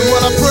 and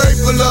when I pray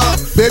for love,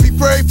 baby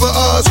pray for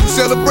us, who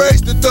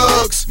celebrates the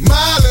thugs. My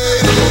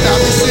lady, I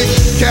be sick,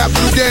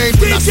 capital game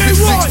when I spit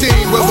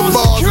 16. Well, the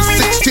bars are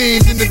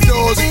 16s in the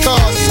doors of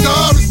cars. The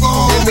star is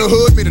born in the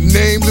hood, may the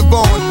name live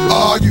on.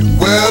 Are you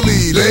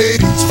welly,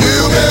 ladies?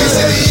 Feel me? Let me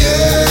say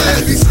yeah,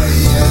 let me say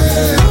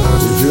yeah.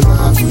 If you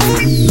lie for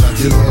me, like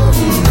you love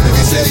me. Let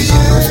me say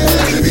yeah,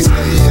 let me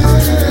say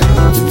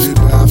yeah. If you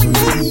die for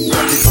me,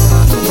 like you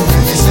love me.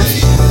 Let me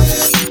say yeah.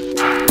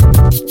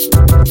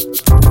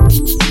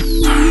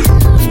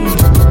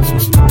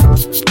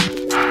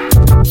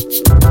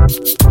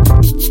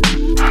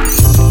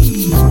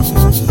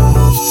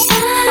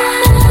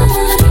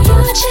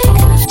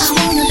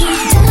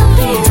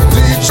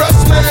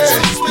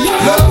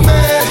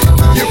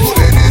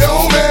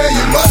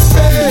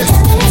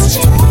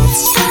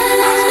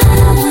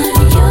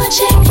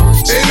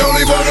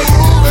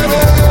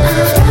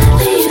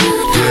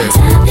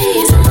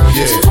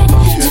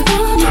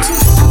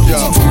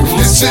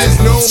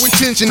 There's no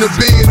intention of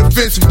being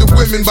offensive to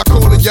women by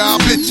calling y'all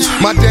bitches.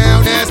 My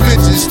down ass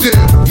bitches still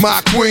my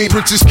queen.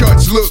 Princess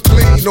cuts look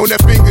clean on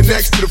that finger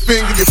next to the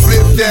finger you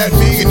flipped at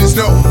me. And there's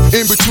no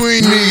in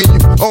between me and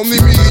you,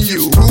 only me and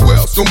you. Who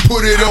else gon'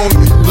 put it on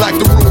me like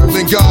the rule?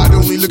 And God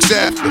only looks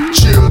after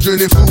children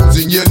and fools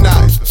and you're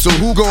not. So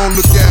who gon'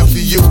 look after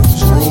you?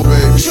 True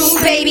baby. True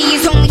baby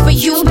is only for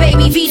you,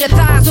 baby. Be the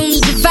thighs only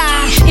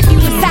divide if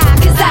you inside.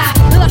 Cause I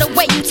love the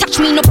way you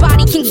touch me,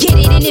 nobody can get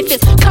it. And if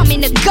it's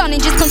coming to gun and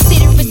just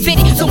consider it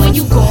fitted. So when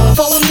you gone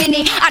for a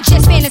minute, I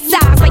just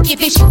fantasize like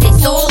if it's shit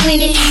that's all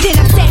in it. Then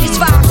I'm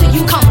satisfied till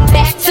you come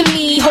back to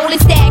me, holding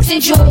stacks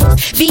and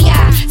jewels.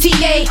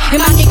 V-I-T-A and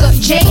my nigga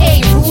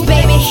J-A. Rule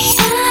baby.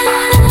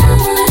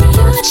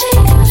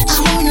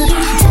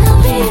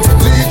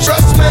 Do you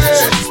trust me?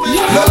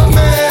 Love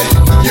me?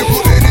 You're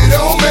putting it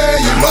on me,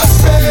 you must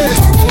be.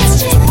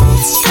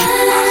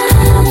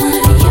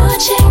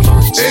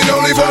 Ain't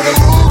only for the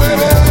rule,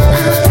 baby.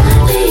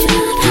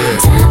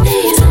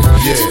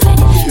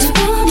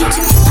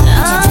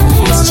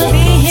 Be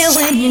here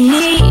when you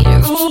need,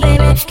 ooh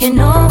baby, can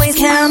always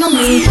count on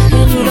me,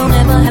 and you don't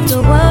ever have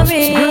to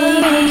worry.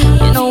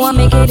 You know I'll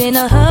make it in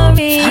a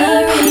hurry.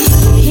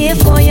 Here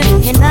for you,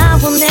 and I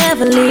will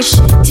never leave.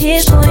 Shed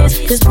tears for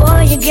you, cause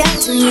boy you got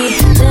to me.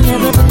 There'll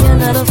never be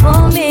another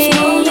for me.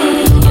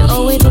 You'll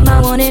always be my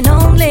one and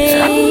only.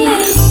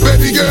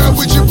 Baby girl,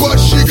 would you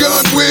bust your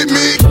gun with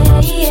me?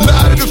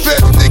 Lie to the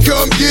fact that they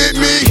come get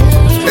me.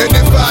 And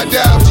if I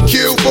die, would you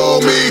kill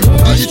for me?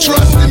 Do you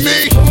trust in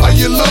me? Are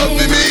you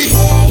loving me?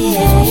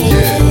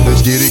 Yeah,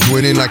 let's get it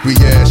winning like we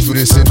Ashford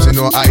and Simpson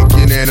or Ike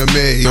in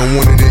anime. On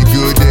one of their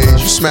good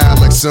days, you smile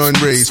like sun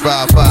rays.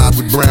 5'5"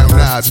 with brown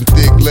eyes and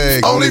thick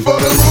legs. Only for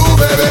the rule,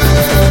 baby.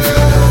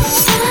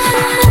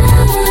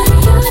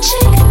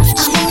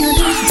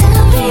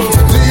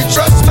 Do you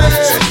trust me?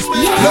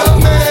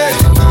 Love me?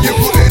 You're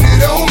putting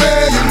it on me,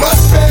 you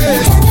must be.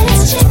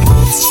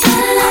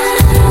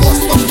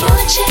 What's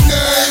my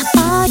name?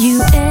 Are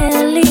you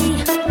Ellie?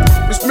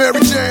 Miss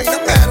Mary Jane,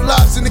 I've had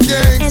lots in the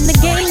game. And the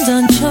game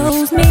done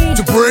chose me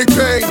to bring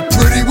pain to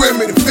pretty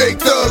women and fake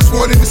thugs,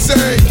 one and the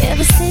same.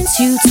 Ever since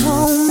you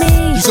told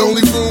me there's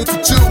only room for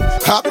two,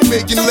 I've been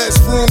making less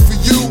room for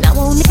you. Now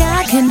only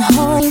God can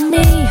hold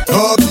me.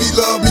 Hug me,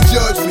 love me,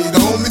 judge me. The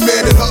only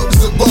man that hugs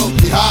is above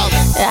me. Holla.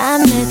 I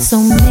met so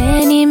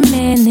many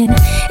men and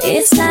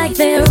it's like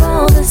they're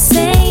all the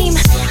same.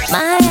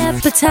 My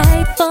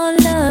appetite for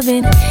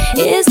loving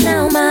is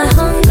now my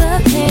hunger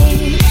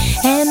pain.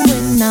 And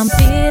when I'm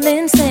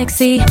feeling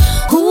sexy,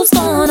 who's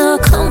gonna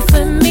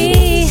comfort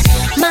me?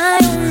 My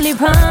only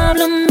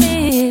problem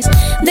is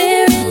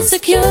their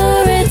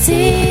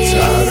insecurity.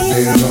 Tired of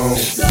being alone.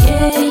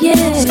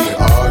 Yeah. Sick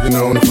of arguing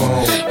on the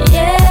phone.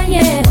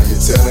 Yeah. Why you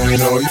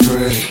telling all your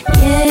friends?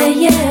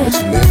 Yeah. But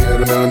you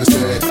nigga don't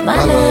understand.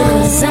 My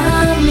love,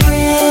 I'm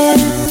real.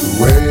 The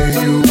way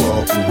you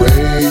walk, the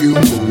way you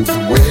move, the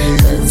way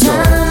you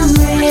talk. I'm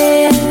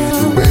real.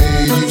 The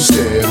way you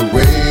stare, the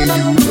way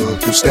you look,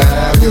 your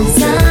style, your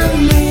hair.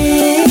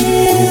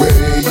 The way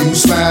you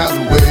smile,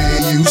 the way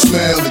you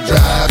smell, it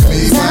drives me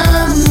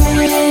wild.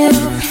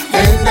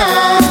 And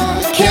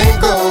I can't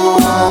go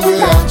on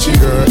without you,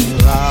 girl.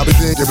 I've been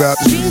thinking about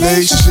this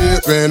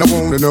relationship, and I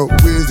wanna know,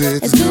 is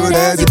it as good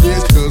as it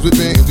gets? Cause we've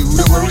been through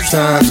the worst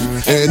times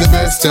and the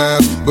best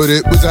times, but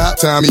it was our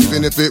time,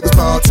 even if it was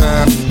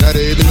part-time. Now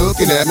they been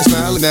looking at me,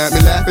 smiling at me,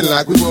 laughing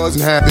like we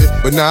wasn't happy,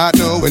 but not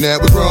knowing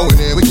that we're growing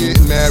and we're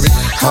getting married.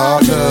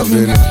 Hard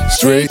loving,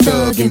 straight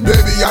thugging.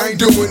 Baby, I ain't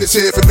doing this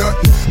here for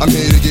nothing. I'm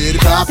here to get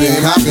it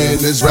poppin', hoppin'.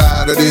 Let's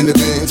ride out in the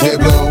Benz, head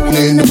blowin'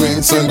 in the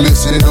wind, sun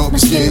glistening on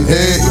my skin.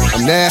 Hey,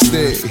 I'm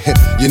nasty,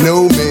 you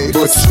know me,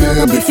 but you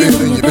still be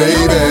feeling you,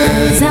 baby.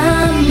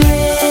 I'm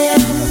real.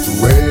 The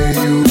way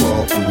you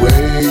walk, the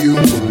way you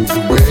move, the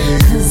way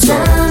you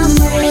talk. I'm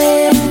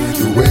real.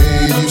 The way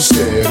you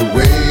stare, the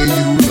way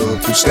you look,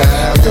 your you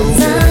style your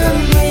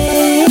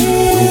hair.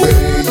 The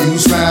way you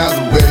smile,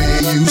 the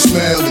way you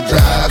smell, it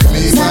drives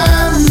me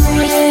wild.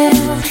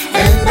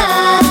 And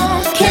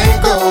I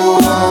can't go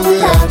on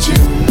without you.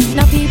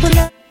 Now people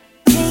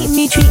hate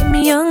me, treat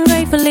me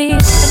ungratefully,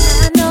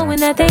 but not knowing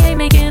that they ain't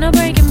making or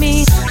breaking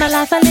me. My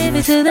life I live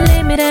it to the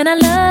limit and I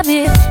love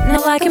it.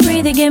 Now I can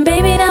breathe again,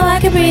 baby, now I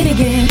can breathe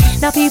again.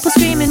 Now people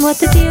screaming what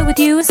the deal with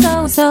you is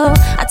so.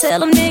 I tell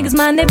them niggas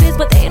mind their biz,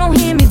 but they don't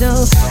hear me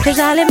though. Cause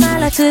I live my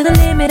life to the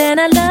limit and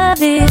I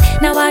love it.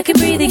 Now I can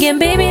breathe again,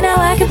 baby, now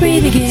I can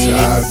breathe again.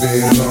 Tired of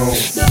being alone.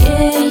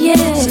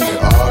 Yeah. Sick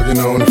of arguing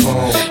on the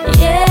phone.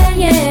 Yeah.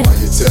 While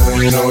you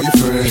telling all your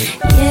friends.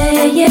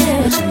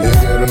 Yeah. But your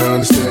nigga don't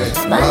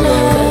understand my love.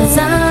 Cause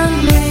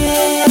I'm real.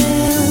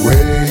 The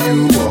way you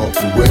walk,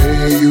 the way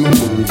you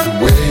move, the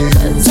way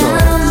you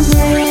talk,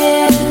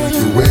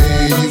 the way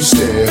you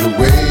stare, the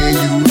way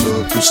you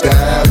look, you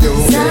style your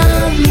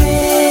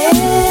hair,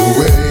 the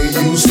way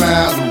you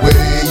smile, the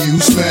way you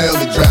smell,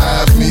 it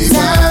drives me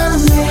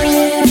wild.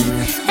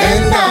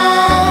 And I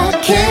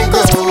can't go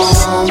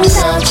on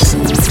without you.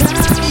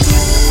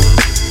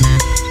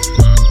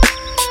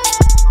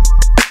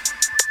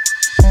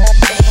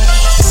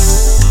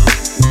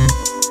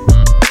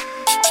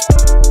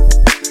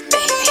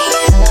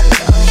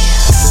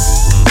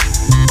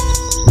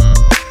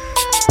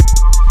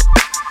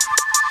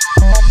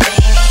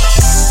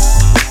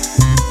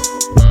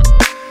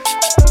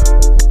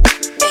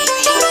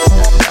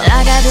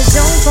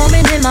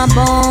 My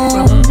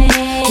bone,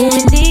 who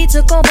indeed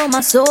took over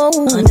my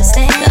soul.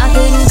 Understand, I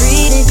couldn't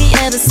breathe if he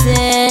ever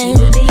said,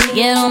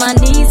 get on my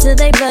knees till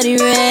they bloody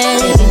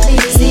red.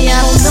 See, I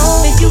don't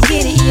know if you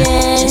get it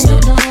yet.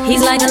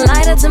 He's like a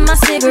lighter to my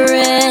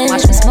cigarette.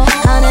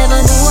 I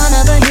never knew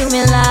another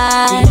human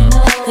life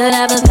could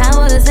have the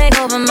power to take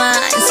over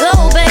mine. So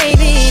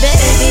baby,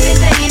 baby,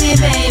 baby, baby,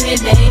 baby,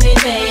 baby, baby,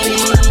 baby.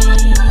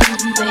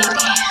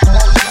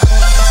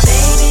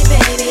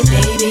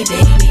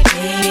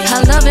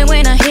 I love it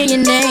when I hear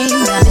your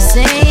name. Got me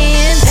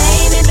saying,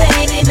 baby,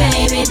 baby,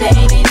 baby,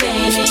 baby,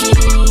 baby,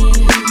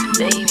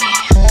 baby,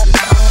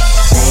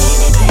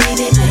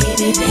 baby,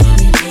 baby, baby.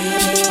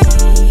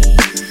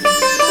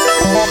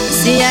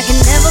 See, I can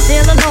never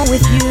feel alone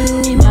with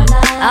you.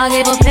 I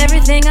gave up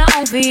everything I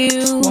own for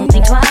you. Won't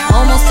think twice.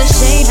 Almost a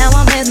shame how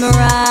I'm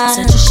mesmerized.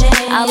 Such a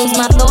shame. I lose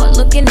my thought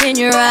looking in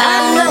your eyes.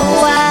 I know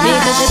why.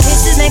 Because your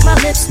kisses make my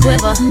lips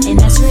quiver, and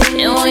that's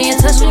real. And when you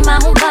touch me, my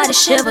whole body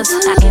shivers.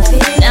 I can feel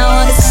it. Now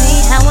I can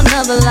see how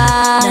another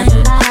lie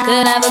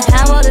could have the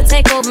power to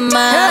take over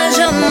mine. Cause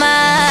you're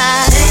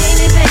mine,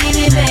 baby,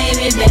 baby,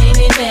 baby,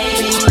 baby,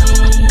 baby,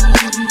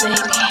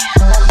 baby,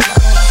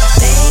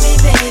 baby,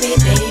 baby,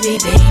 baby,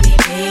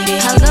 baby.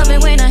 I love it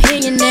when I hear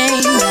your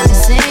name. Got me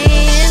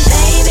saying,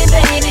 baby,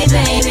 baby,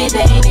 baby,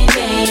 baby,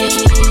 baby,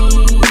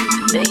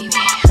 baby,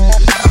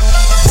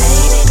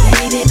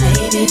 baby,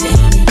 baby,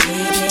 baby.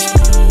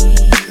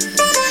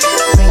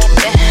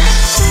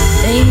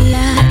 Baby, I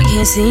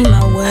can't see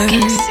my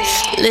words.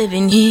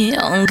 Living here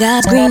on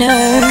God's green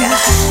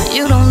earth.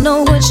 You don't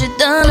know what you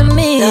done to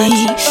me.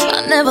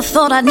 I never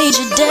thought I'd need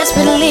you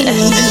desperately.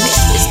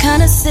 It's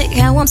kinda sick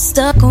how I'm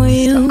stuck on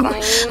you,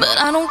 but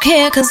I don't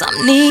care cause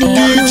I'm needing you.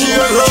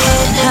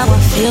 And how I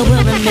feel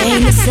will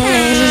remain the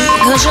same,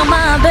 cause you're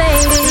my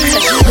baby.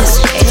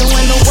 And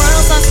when the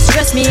world starts to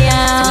stress me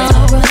out,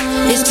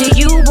 it's to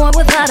you, boy,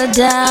 without a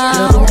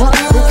doubt.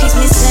 Who keeps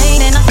me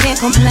sane and I can't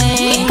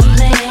complain.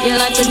 You're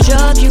like the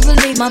drug, you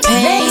relieve my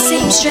pain.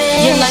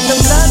 You're like the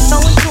blood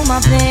flowing through my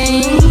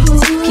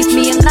veins, keeps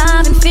me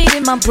alive and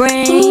feeding my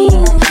brain.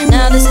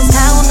 Now this is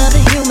how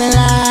another human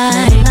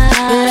life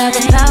could have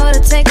the power to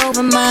take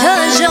over mine.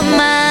 Cause you're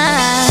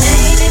mine,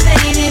 baby,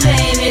 baby,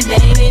 baby,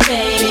 baby,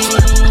 baby,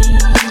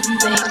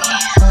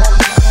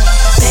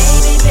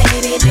 baby, baby,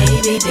 baby,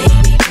 baby,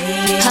 baby.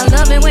 I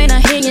love it when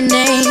I hear your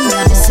name.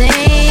 Got me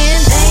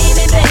saying,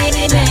 baby,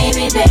 baby,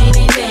 baby,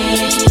 baby,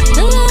 baby.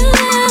 Baby,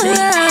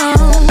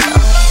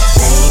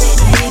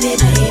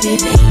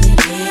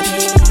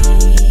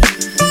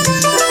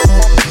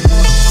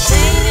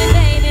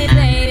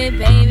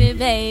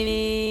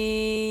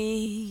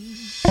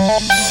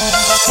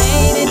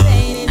 baby,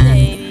 baby,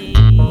 baby.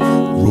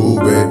 Rule,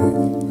 baby.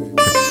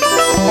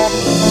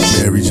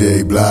 Mary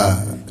J.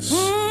 Blige.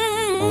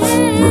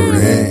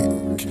 Murder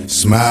Inc.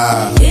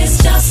 Smile. It's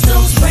just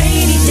those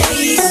rainy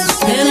days.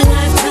 Been a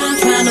lifetime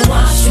trying to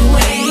wash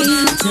away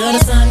till the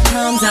sun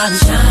comes out and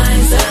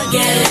shines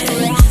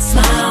again.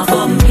 Smile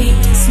for me,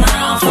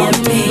 smile for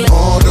me.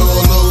 All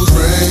those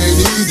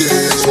rainy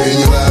days. Spend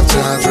your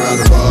lifetime trying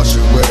to wash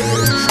away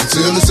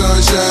till the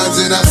sun shines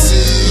and I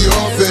see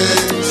your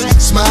face.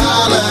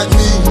 Smile at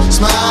me,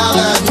 smile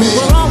at me.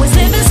 We're always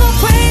living so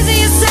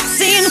crazy and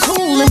sexy and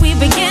cool, and we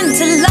begin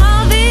to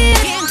love it.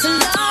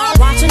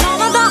 Watching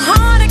all of the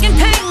heartache and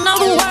pain of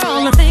the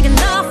world and thinking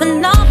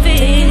nothing of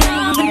it.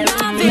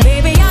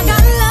 Baby, I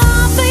got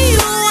love for you,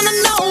 and I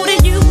know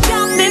that you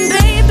got me,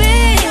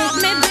 baby.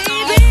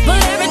 But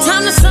every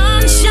time the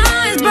sun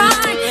shines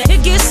bright,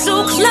 it gets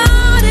so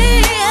cloudy.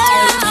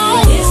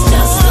 It's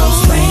just those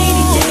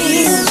rainy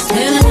days.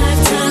 Been a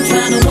lifetime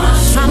trying to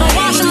wash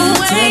away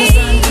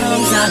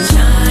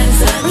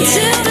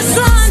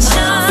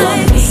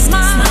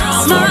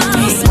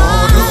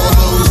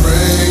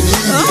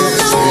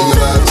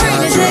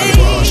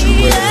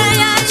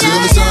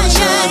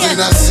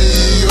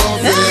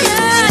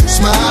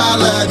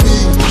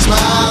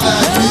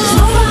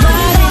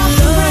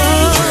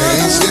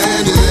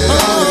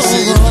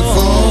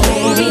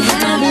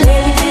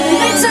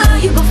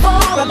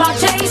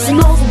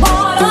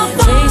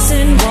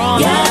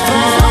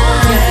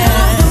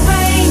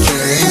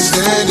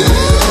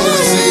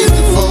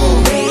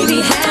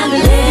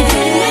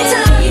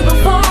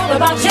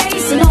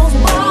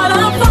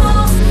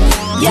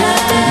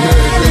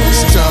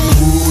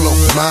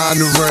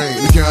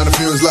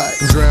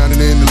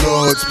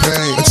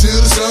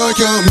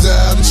comes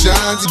out and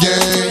shines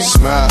again.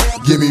 Smile,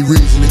 give me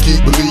reason to keep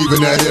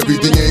believing that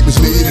everything ain't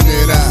misleading.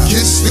 And I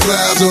kiss the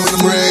clouds on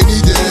them rainy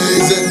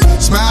days and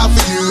smile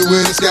for you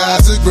when the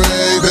skies are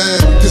gray,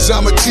 babe. Cause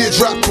I'm a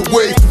teardrop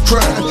away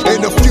from crying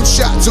and a few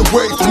shots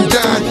away from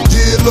dying.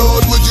 Dear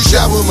Lord, would you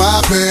shower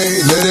my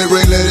pain? Let it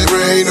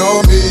rain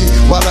on me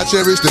while I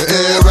cherish the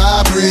air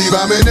I breathe.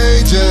 I'm an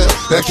angel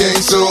that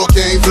can't soar,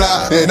 can't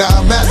fly, and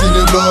I'm asking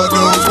the Lord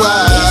knows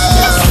why.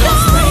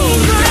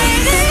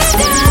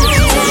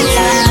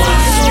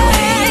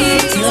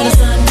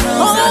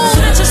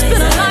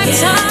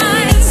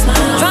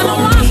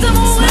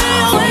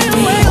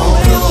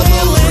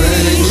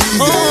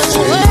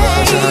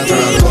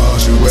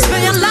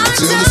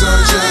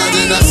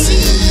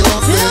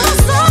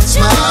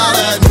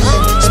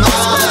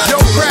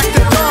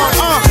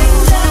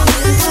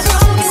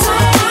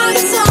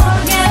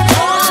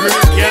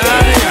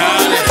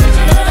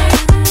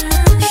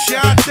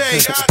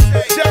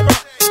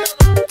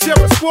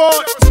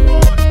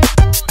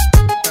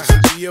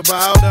 Be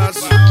about us,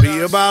 be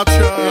about you.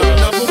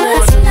 Number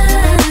one.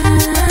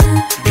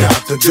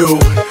 Got to do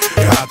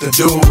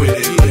with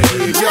it.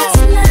 Yeah.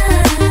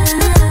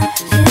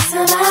 It's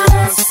about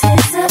us,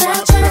 it's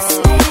about trust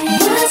me.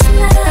 What's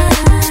love?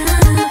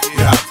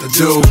 Got to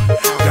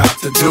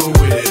do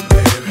with it,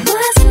 baby.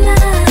 What's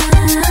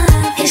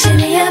love? It should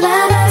be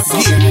about us,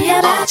 it should be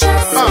about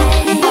trust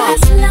me.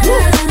 What's love?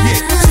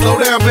 Yeah, slow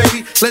down, baby.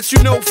 Let you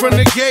know from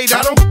the gate,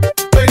 I don't.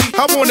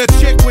 I want a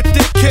chick with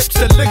thick hips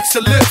that licks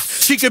her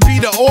lips. She could be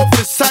the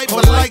office type,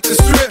 but like the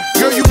strip.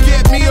 Girl, you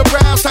get me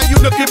aroused, how you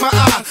look in my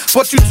eye.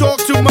 But you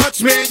talk too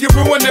much, man, you're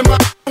ruining my.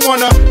 I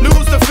wanna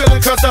lose the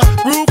feeling, cause the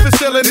roof is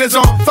ceiling is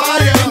on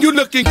fire. And you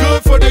looking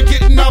good for the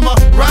getting, I'm a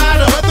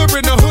rider.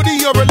 Whether in a hoodie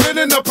or a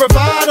linen, a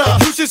provider.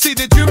 You should see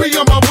the jury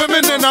on my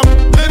women, and I'm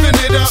living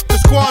it up. The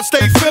squad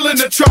stay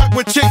filling the truck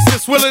with chicks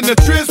that's willing to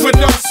trizz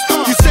with us.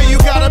 You say you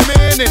got a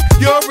man and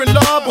you're in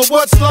love, but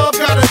what's love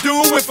gotta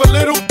do with a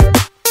little?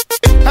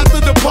 After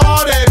the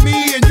party,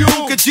 me and you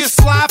could just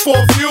slide for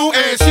a few,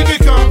 and she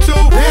could come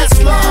too.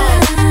 That's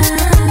love.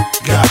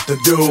 Got to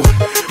do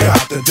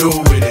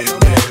with it,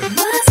 man.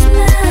 What's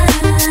love?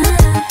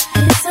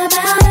 It's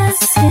about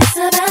us, it's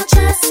about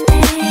trust me.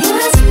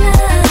 What's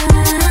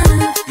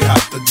love?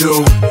 Got to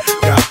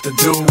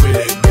do with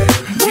it, man.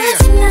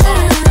 What's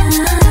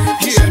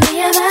love? It should be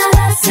about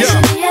us, it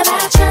should be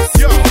about trust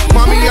me.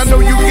 Mommy, I know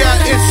you got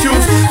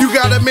issues. You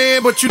got a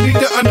man, but you need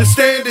to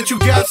understand that you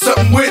got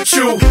something with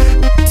you.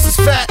 This is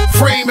fat,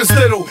 frame is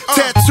little.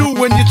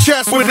 Tattoo in your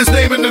chest with his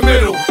name in the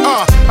middle.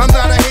 I'm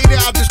not a hater,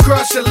 I'll just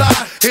crush a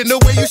lot. In the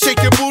way you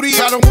shake your booty,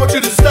 I don't want you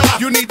to stop.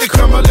 You need to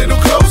come a little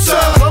closer.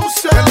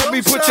 And let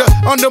me put you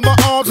under my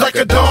arms like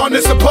a dawn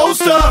is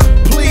supposed to.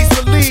 Please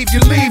believe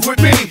you leave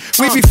with me.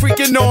 We be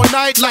freaking all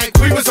night like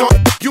we was on.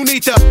 You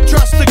need to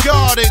trust the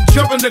God and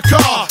jump in the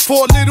car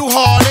for a little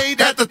heartache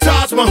at the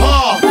Taj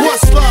Mahal.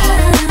 What's love?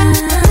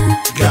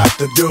 Got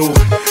to do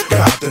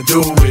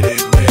with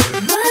it,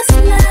 man. What's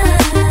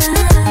love?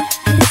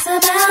 It's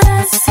about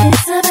us,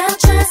 it's about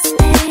trust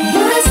me.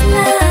 What's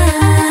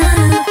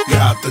love?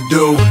 Got to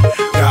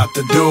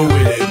do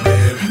with it,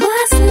 man.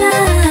 What's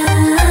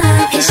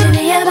love? It should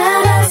be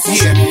about us, it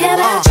should be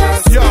about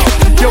trust me.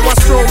 Yo, I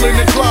stroll in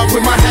the club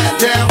with my hat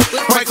down,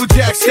 Michael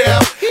Jackson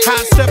style,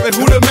 high stepping,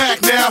 who the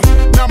Mac now?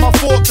 Not my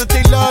fault that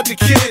they love the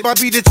kid. Might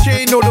be the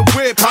chain or the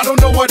whip, I don't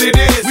know what it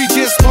is. We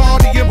just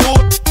partying,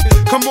 bull.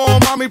 Come on,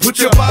 mommy, put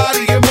your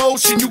body in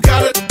motion. You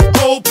got it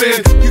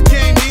open. You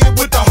came here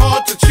with the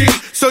heart to cheat,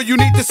 so you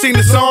need to sing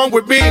the song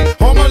with me.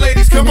 All my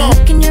ladies, come on.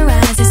 Look in your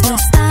eyes, there's no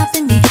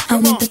stopping me. I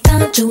want the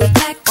time to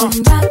attack,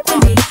 come rock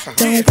with me.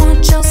 Don't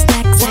want your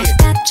stacks, I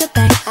got your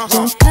back.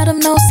 Don't cut them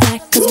no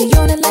slack, cause we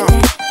on it like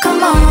that.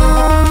 Come on,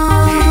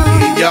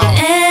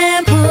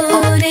 and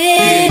put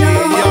it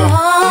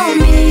on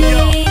me.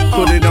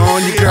 Put it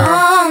on you, girl.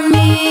 On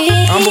me.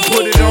 I'ma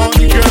put it on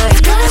you, girl.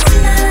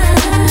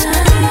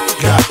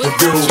 Got to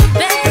do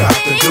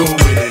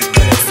with it,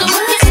 man. So if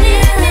you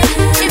need me,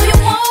 if you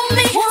want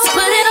me, so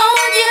put it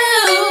on you.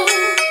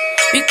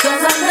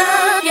 Because I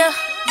love you,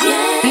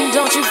 yeah. And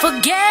don't you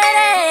forget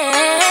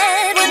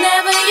it.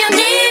 Whenever you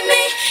need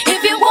me,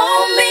 if you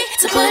want me,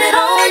 to put it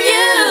on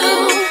you.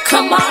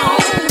 Come on.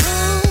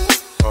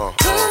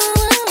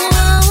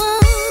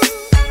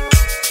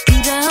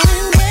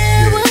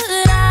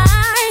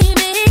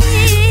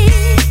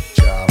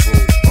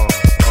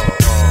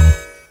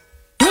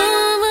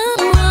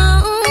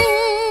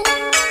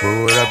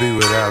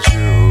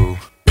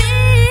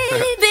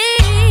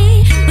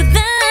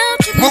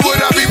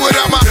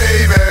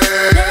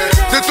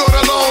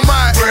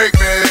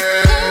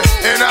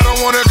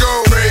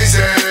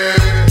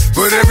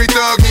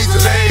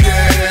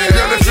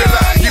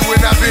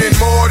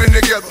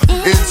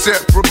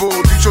 Inseparable,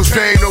 you chose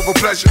pain over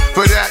pleasure.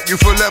 For that, you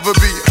forever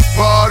be a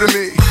part of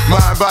me.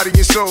 Mind, body,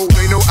 and soul,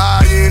 ain't no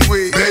I in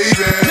we.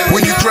 Baby,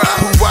 when you cry,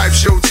 who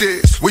wipes your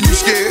tears? When you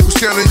scared, who's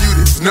telling you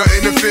this?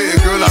 Nothing to fear,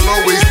 girl, I'll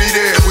always be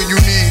there. When you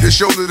need a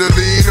shoulder to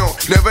lean on,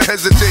 never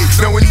hesitate,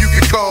 knowing you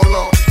can call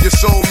on your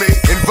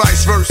soulmate and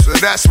vice versa.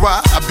 that's why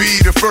I be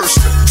the first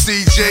to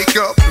see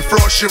Jacob and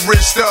frost your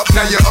wrist up.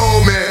 Now you're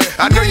old man,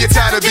 I know you're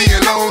tired of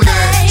being lonely.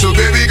 So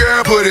baby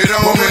girl, put it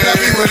on. What would I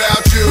be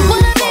without you?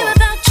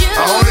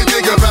 I only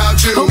think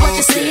about you. What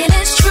you're saying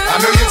is true. I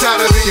know you're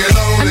tired of being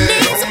lonely.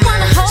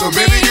 So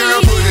baby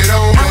girl, put it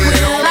on.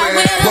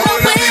 What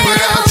would I be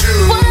without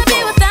you?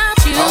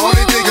 I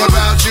only think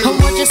about you.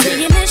 What you're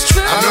saying is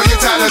true. I know you're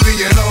tired of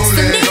being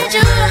lonely.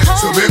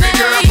 So baby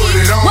girl, put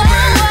it on,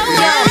 man.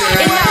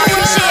 And I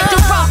appreciate the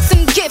rocks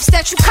and gifts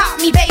that you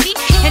caught me, baby.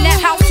 And that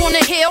house on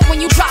the hill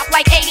when you drop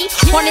like 80.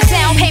 On the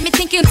down payment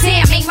thinking,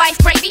 damn, ain't life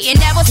gravy. And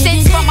ever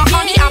since from my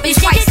honey, I've been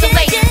twice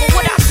elated. But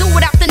what I do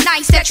without the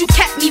nights that you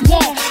kept me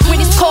warm. When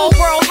this cold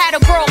world had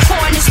a girl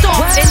pouring the storm.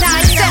 And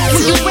I accept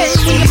when you wish,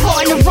 when you're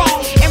pouring the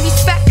wrong. And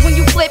respect when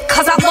you flip,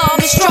 cause our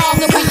love is strong.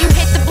 And when you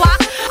hit the block,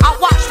 I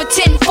watch for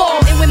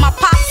 10-4. And when my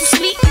pops was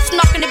asleep, he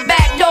snuck in the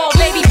back door.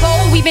 Baby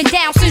boy, we've been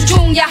down since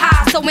junior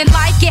high. So when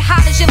life get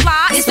hot as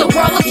July, it's the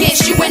world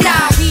against you and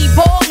I. We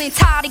ballin',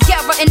 tied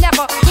together and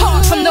never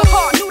hard from the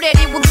heart. Knew that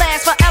it would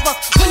last forever.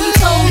 When you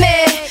told me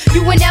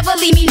you would never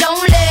leave me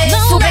lonely.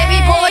 So baby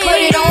boy, put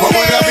it on. What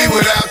would I be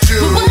without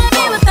you?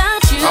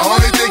 I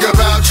only think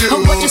about you.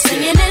 What you're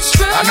saying is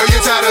true. I know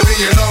you're tired of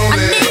being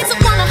lonely.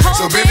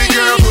 So baby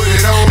girl, put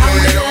it on.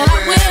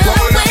 What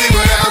would I be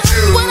without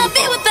you?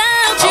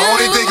 I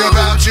only think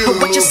about you.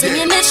 What you're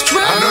saying is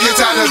true. I know you're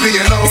tired of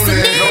being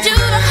lonely.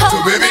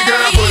 So baby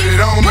girl, put it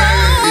on, man.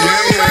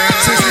 Yeah,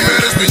 yeah. Since we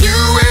met, it's been you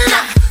and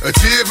I. A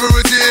tear for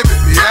a tear,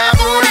 baby, eye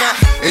for an eye.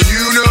 And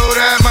you know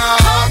that my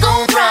heart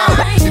gon' cry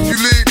if you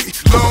leave me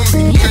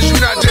lonely. Cause you're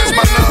not just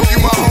my love, you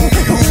my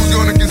homie. Who's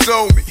gonna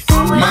console me?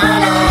 My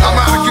love, I'm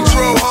out of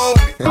control,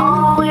 homie.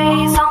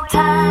 Always on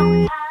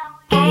time.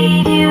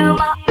 Gave you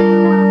my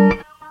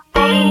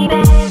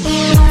baby.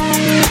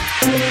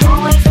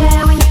 Always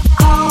there when you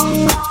call.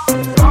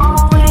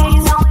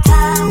 Always on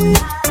time.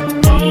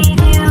 Gave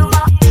you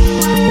my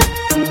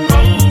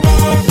baby.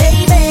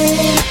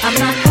 I'm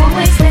not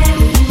always there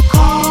when you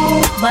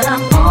call, but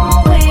I'm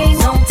always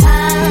on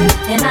time.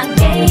 And I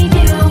gave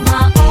you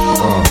my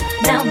all.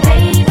 Now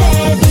baby,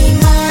 be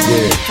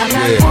mine. I'm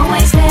not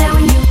always there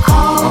when you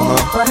call,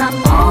 but I'm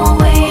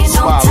always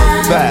on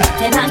time.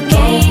 And I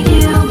gave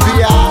you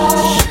my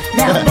all.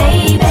 Now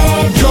baby,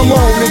 come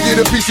on and get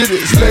a piece of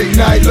this late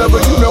night lover.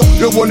 You know,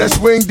 the one that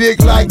swing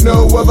dick like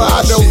no other.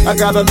 I know I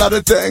got a lot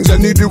of things I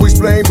need to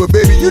explain, but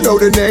baby, you know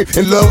the name,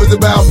 and love is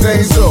about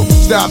pain. So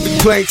stop the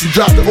complaints and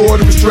drop the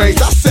order of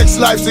restraints. Our sex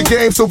life's a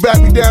game, so back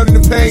me down in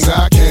the pain.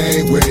 I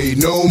can't wait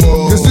no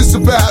more. Cause it's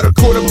about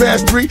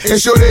 3:15, and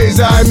sure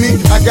days I me.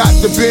 I got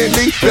the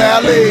Bentley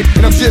Ballet,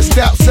 and I'm just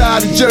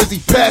outside of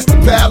Jersey, past the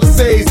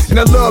Palisades. And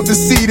I love to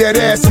see that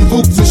ass in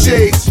boots and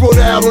shades. Throw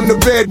out on the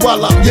bed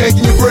while I'm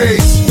yanking your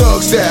braids.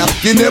 Thug style,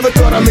 you never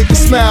thought I'd make you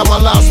smile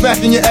while I'm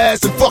smacking your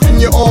ass and fucking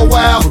you all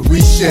wild. But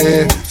we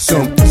share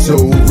something so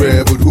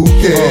rare, but who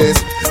cares?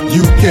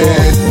 You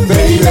care,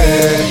 baby.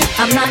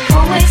 I'm not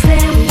always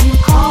there when you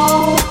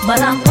call,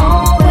 but I'm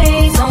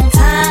always on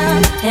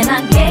time. And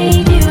I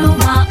gave you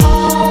my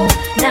all.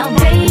 Now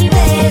baby,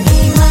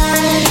 be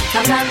mine.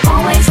 I'm not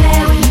always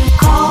there when you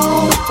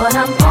call, but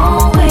I'm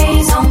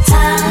always on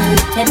time.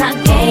 And I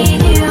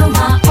gave you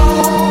my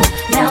all.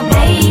 Now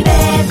baby,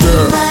 be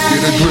mine.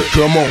 Get a grip,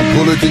 come on,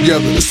 pull it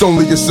together. It's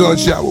only a sun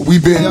shower. We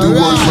been through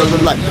worse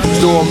weather like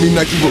stormy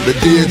night. You wrote a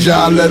dear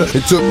job letter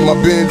and took my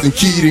Benz and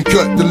keyed and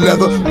cut the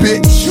leather.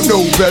 Bitch, you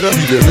know better.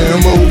 You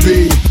live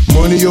MOB.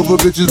 Money over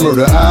bitches,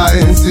 murder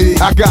INC.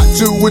 I got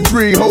 2 or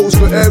 3 hoes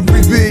for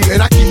every B, and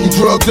I keep you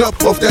drugged up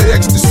off that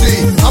ecstasy.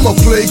 I'm a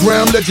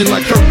playground legend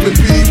like Kirkland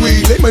Pee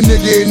Wee. They my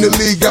nigga in the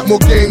league, got more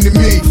game than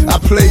me.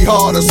 I play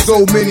harder,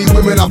 so many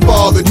women I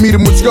fathered. Meet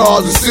them with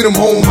scars and send them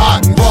home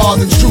hot and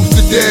bothered. Truth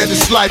to dare,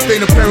 this life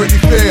ain't apparently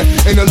fair.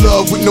 Ain't a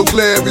love with no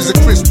glare is a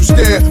crystal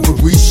stare.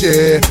 But we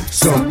share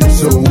something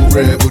so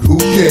rare, but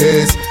who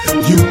cares?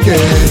 You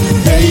can,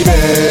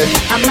 baby.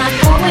 I'm not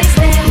always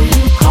there when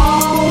you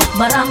call,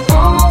 but I'm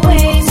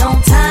always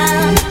on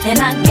time. And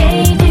I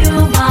gave you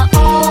my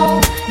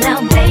all.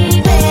 Now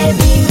baby,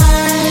 be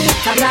mine.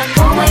 I'm not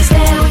always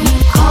there when you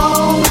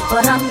call,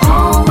 but I'm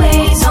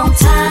always on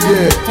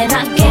time. And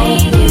I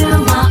gave you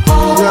my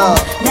all.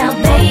 Now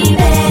baby,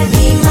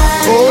 be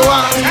mine. Oh,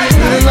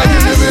 feeling like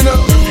you're living a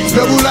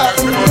double life,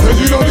 cause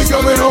you don't be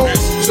coming home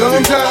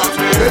sometimes,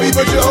 baby,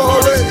 but you're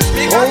always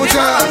on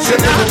time.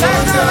 Check it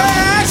one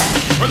time.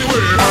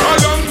 Anyway, a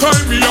long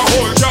time me a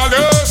whole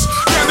chalice.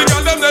 Can the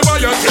girl them never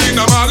yet clean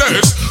a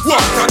malice? What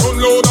can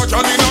unload a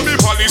can in a me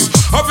palace?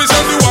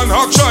 Officer the one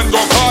action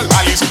go call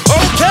Alice.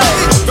 Okay,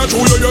 the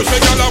true you say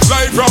girl a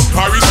fly from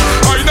Paris.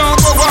 I now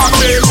go walk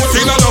me put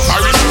in a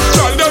Paris.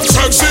 Girl them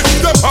sexy,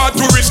 the hard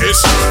to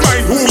resist.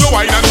 Mind who you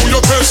wine and who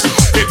you kiss.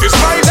 It is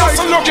my life,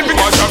 so lucky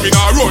because I'm in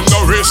a run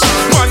no risk.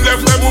 Man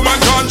left the woman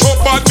can't talk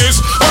about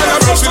this. I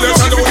am merciless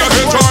and don't get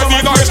enjoy the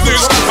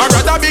niceness. I'd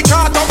rather be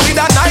caught up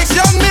with a nice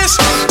young miss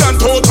than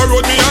total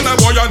road me and a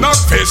boy a knock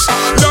fist.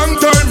 Long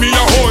time me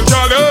a whole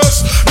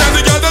jealous. Then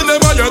the girl they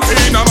never yet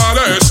in a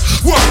malice.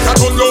 What that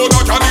unload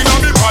a can in a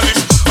me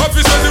palace.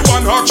 Officer the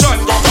one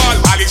action go call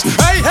Alice.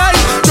 Hey hey,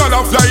 girl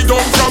a fly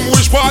down from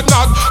which part now?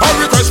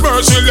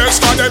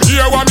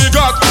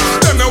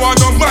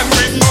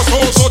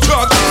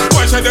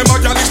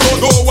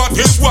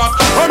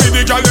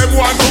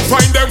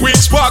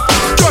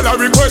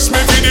 request me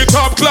be the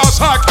top class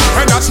hack,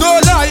 and that's no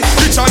lie,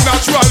 it's a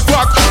natural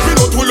fact. Me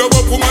no to love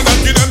up woman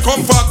and give them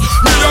comfort.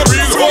 Me a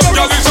real home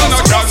girl is and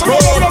I can't go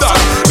up that.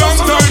 Long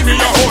time me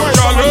a home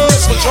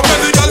girl-less, and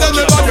the girl that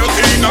never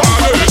get in a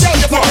malice.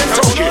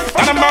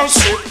 And a mouse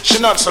say, she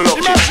not so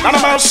lucky. And a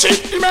mouse say,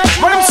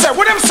 what them say,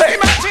 what them say?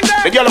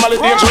 The girl am a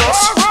little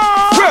dangerous.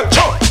 Well,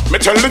 Joe, me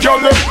tell the girl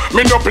them,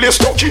 me no play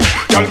stocky.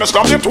 Girl, me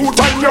slam you 2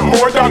 times, you're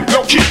more than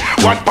lucky.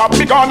 One pop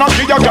me gonna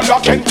give a girl a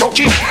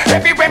Kentucky.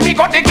 Everywhere me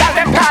go, the girl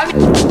them call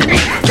me.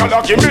 Girl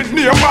a give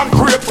me name and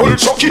grateful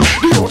chucky.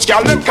 The youths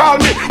girl them call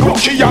me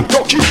Lucky and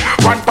Ducky.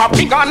 One pop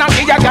me gonna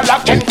give a girl a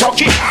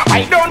Kentucky.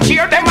 I don't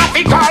hear them have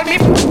to call me.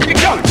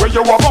 Girl, where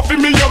you have up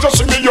in me, you just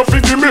see me, you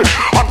figure me.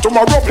 And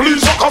tomorrow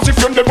please, cause if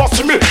you never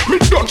see me, me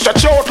don't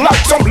stretch out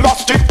like some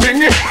plastic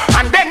thingy.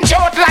 And then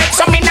shout like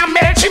some in a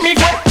melty me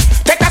go.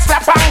 Take a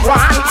slap and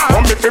one.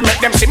 If you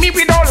make them see me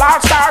with all our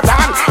stars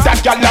on.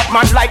 That girl love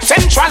man like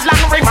Central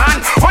and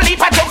Rayman. Only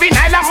for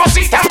juvenile and must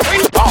eat and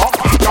drink.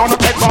 Down the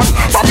pet man,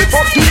 from the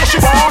first day she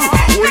born.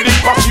 Only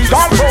for she's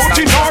all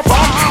protein or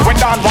farm. When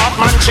down want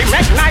man, she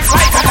make nice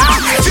like a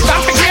lamb. She's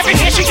not the craving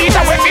here, she eat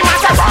away from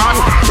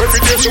macaron. Every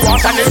day she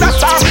wants and it's a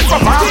star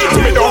for fun.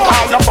 Me don't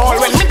call the ball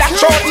when me that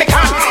short me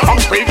can. I'm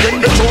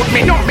speaking the truth,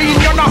 me no mean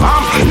you no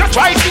harm. No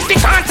try 50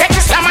 can't take the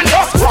slam and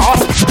just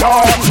run.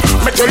 Down,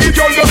 me tell you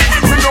girl,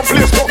 me no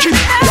play stocky.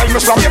 Tell me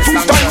slam you 2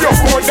 times, you're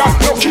more than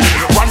lucky.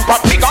 One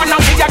pop me gonna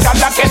be a girl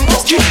a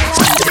Kentucky.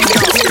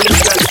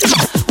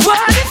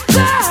 What if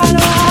God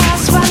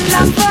was one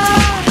lover?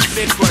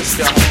 Big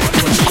question.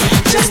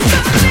 Just a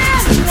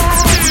man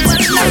like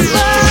one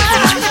lover.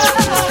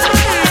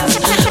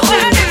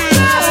 What if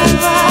God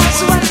was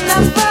one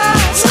lover?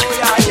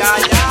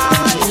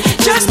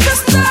 Just a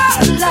star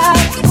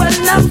like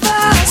one of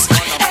us.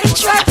 Ain't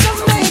try to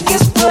make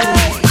us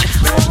break.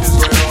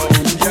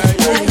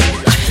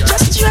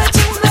 Just try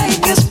to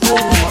make us break.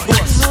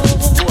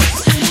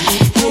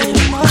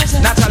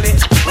 Natalie,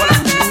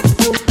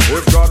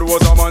 if God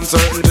was a man,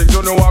 certain things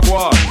you know I go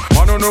on.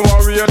 I don't know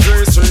how we a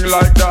string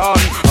like that.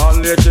 All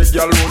naked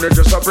girl who need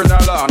just up in the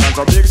land. And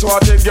some big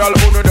swatty girl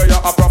who know they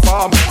are a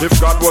perform. If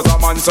God was a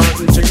man,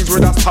 certain things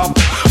would have stop.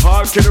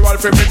 All kill the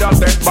wolf me that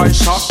dead by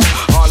shot.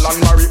 All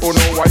unmarried who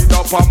know wind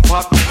up and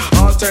pot.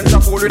 All tend to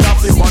pull it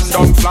off the man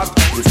down flat.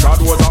 If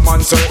God was a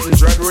man, certain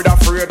dread would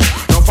afraid.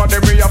 None for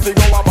them we have to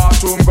go a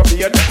bathroom go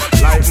bed.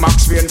 Like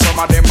Max Wayne, some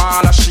of them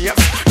all a shape.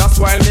 That's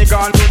why me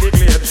gone to the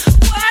glade.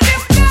 What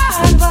if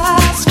God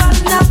was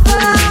one of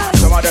us?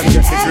 Some of them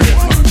get the grade,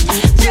 man.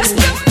 Just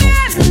a man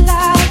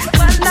like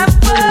one of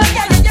us.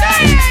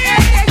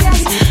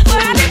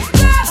 What if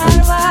God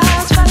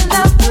was one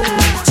of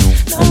us?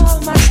 No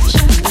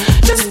master,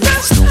 just a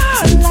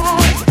star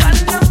like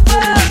one of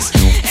us.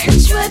 And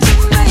try to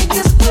make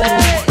us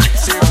break.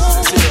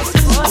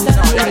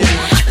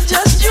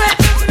 Just try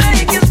to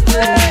make us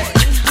break.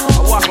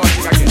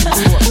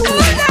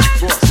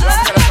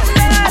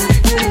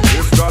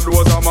 If God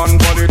was a man,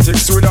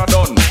 politics would have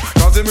done.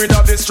 Cause him would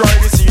have destroyed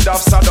the seed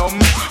of Saddam.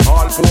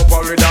 All Pope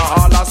with a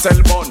all a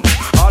cell bun.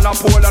 All a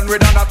Poland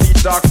with a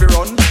teeth dark fi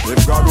run.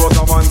 If God was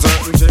a man,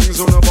 certain things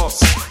on the bus.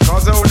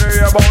 Cause they only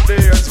hear about the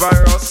AIDS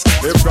virus.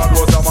 If God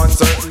was a man,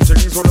 certain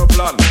things on the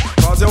plan.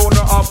 Cause they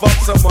only have up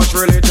so much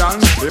religion.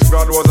 If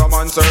God was a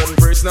man, certain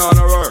priest on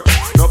the work.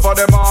 Enough of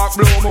them ark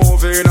blue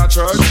movie in a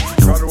church.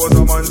 God was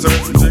a man,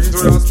 certain things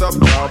would have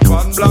stopped.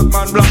 One black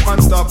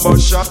man stop but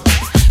shot.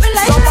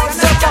 someone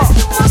step up.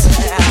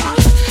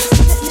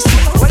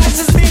 Well, this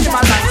is me in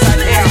my life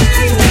right here.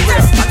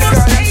 And the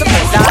girl them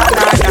suppose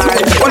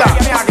hold on,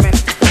 give me argument.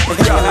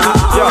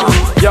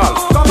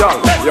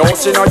 Yo,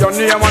 see now your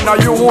name and now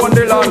you own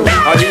the land.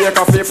 I hear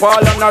coffee Paul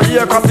and I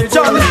hear coffee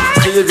John.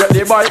 Steve get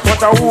the bike, but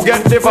who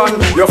get the van?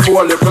 You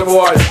fool little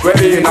boy,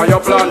 we in on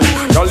your plan.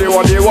 Y'all you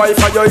want the wife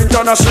and you're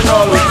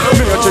international.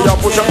 Me to you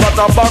push up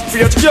at a back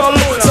page, girl.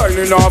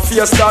 Signing off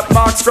face that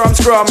marks from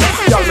scrum.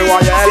 Y'all me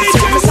why you help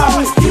me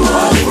song. You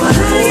are the one.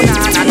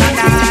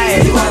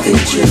 You are the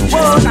truth.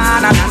 Oh na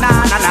na na na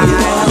na na. You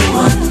are the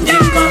one. You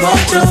come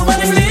out to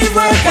when you leave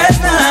work at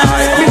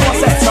night. Me know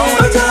say so.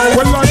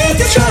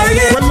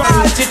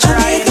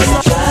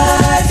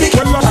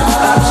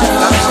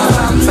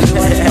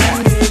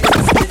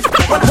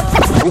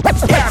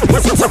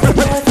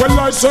 Well,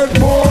 I said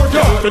more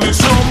girl, in the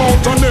slow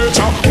mountain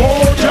nature,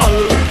 more girl,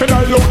 and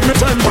I look me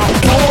temper,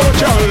 more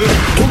girl,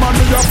 woman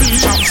me a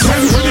feature,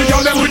 send with the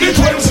girl them with the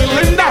 12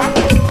 cylinder.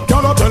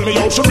 Y'all tell me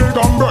how she big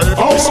and brave,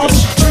 how much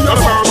she a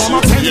first, I'm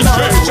a 10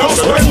 night,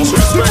 just when you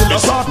respect the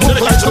start, move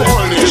like the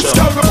whole nation.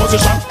 Tell the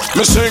position,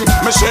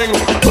 me sing,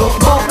 boop,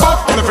 boop, boop,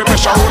 and if you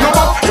pressure on the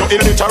book, you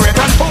illiterate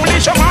and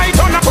foolish, you might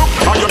on a book,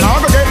 and you not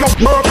gonna get no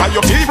work, and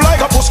you thief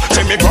like a puss,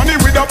 send me granny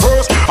with a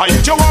purse, I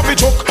eat you off the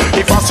choke,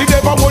 if I see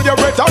them, I hold your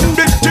breath and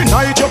big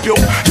tonight, you puke,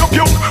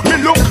 me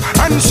look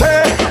and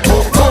say,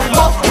 boop, boop,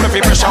 boop, and if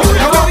you pressure on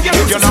the book,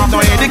 if you not no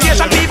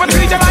education, people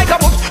treat you like a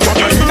book,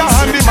 you in a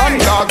handyman,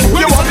 dog,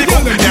 you want the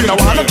book, you don't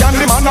want a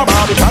candy man, a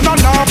barbie, and a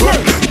nap.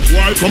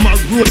 Why come a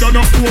road and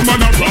a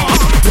woman a pass?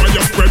 Why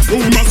you spread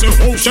rumors say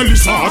how Shelly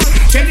sauce.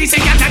 Shelly say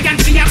you can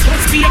see a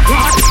could be a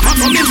part. I'm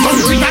from this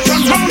country that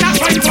run round and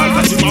fight for.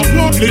 Cause him a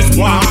worthless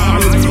one.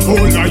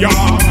 Oh liar,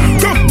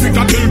 come pick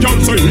a kill gun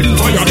so him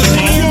fire. Him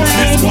a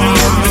worthless one.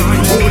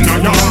 Oh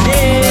liar,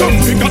 come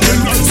pick a kill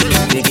gun so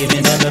him. They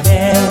giving them the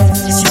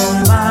best.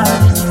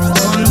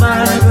 On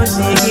my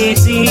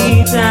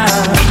cosita.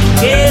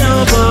 Que no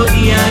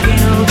podía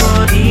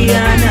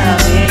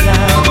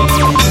navegar.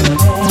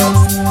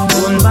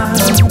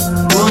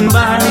 Un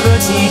barco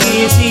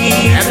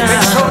chiquitita.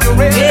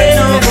 Que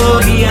no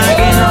podía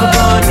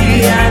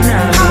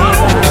navegar.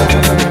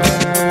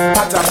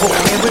 Patagon,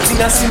 everything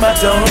I see my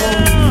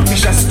dome.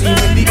 Fish are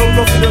steaming the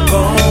over for the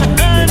bone.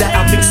 Then I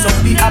mix up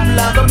the apple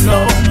and the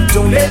plum.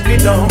 Don't let me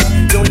down,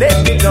 don't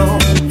let me down.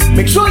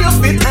 Make sure you're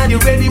fit and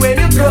you're ready when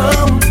you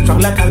come. Strong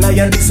like a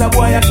lion, this a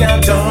boy I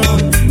can't down.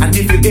 And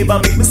if you ever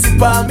make me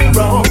sip on me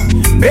wrong,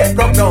 bed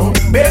broke down,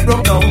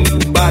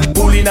 bad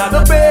bullying at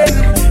the bed.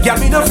 Yeah,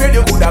 me no afraid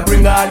you coulda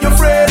bring all your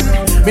friends.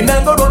 Me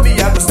not go run me,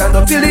 I go stand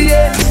up till the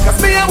end.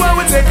 Cause me and one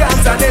we take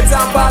alternate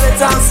and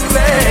pallet and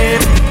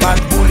cement.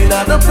 Bad bullying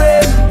at the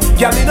bed.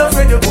 Yeah, me no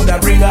afraid you coulda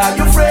bring all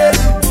your friends.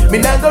 Me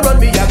not go run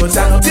me, I go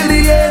stand up till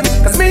the end.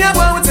 Cause me and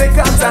one we take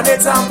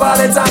alternate and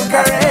pallet and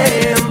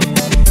carry.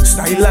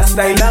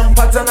 Style and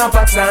pattern a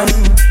pattern.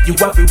 You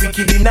have to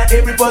wicked in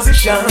every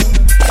position.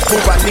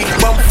 Move a lick,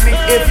 bump flick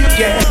if you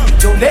can.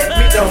 Don't let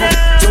me down,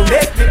 don't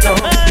let me down.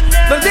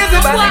 Don't let me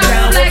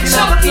down. Like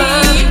Shoppy,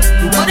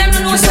 but them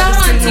know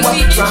someone to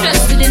be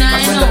interested in.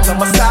 I know.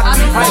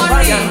 I'm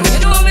worried.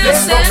 You know what I'm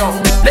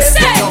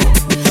saying?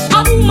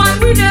 A woman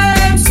with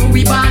them, so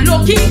we born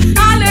lucky.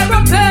 All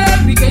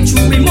aeroplane, we get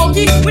through we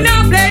monkey. We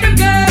not play the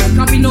game,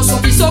 cause we no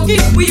sucky.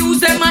 We use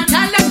them and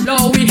tell them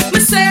blowy. Me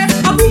say,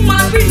 a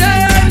woman with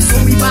them, so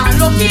we born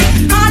lucky.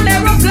 All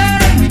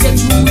aeroplane, we get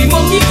through we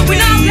monkey. We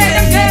not play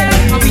the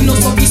game, cause we no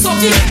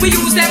sucky. We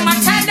use them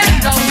and tell them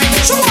blowy.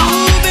 True,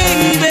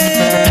 baby.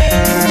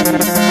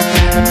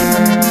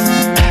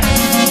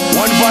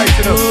 One voice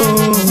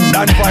enough,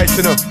 that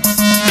voice enough.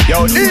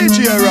 Yo,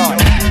 DJ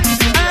right.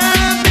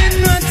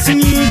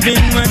 You've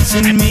been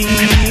watching me.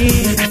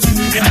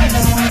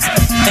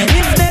 And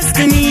if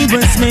destiny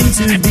was meant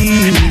to be,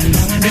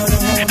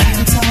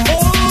 oh,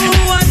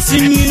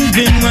 watching you've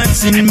been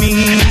watching me.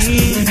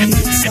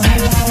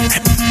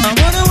 I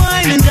wanna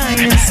wine and dine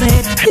and say,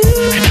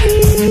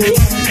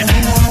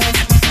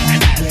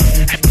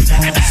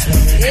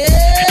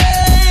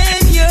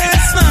 and your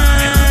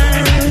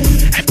smile,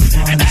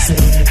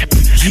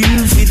 you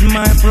fit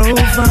my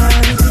profile.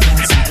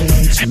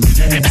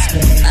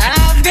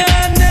 I've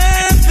got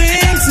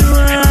nothing to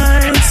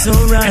hide, so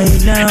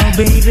right now,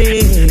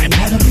 baby,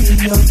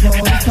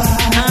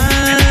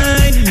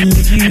 I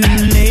need you,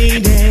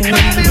 lady,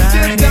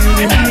 riding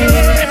with me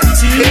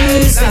to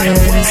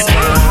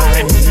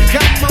satisfy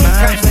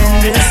my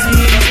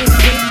fantasy.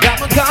 Got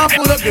my car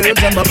full of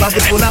girls and my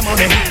pocket full of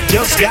money.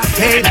 Just got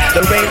paid,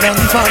 there ain't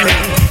nothing funny.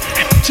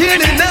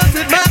 Chilling out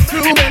with my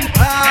crew and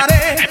party.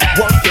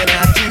 What can I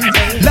do?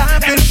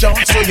 Life is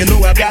short, so you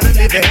know I gotta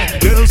live it.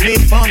 Girls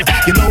need fun,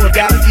 you know I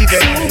gotta give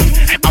it.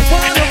 I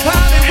wanna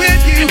party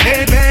with you,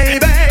 hey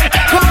baby.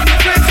 Call your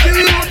friends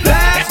too,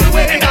 that's the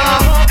way. I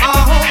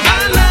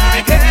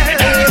like it.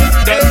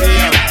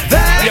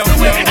 That's the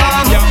way.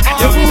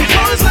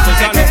 Boys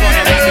like it.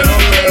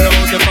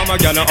 I'm a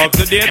gal up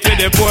to date with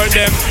the poor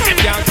them.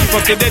 Can't keep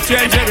up to the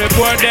trends and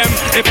report them.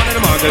 If I'm the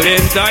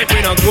modeling type,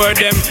 we not court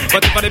them.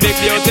 But if I'm the big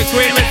beauty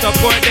queen, we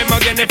support them.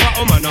 Again, if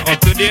I'm not up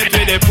to date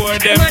with the poor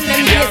them. Can't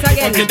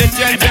keep up to the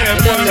trends and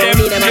report them.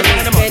 If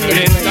I'm the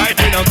modeling type,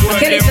 we not court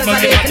them.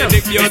 But if I'm the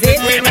big beauty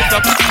queen, we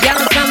support them.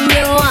 Young from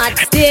you hot,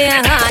 stay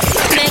hot.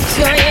 Make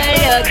sure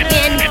you're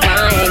looking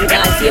fine.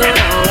 Cause you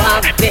know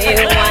I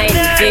feel wine.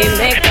 To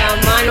make a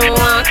man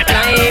walk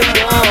like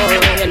one.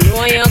 You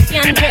know you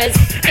can dress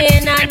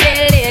in a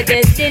the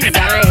latest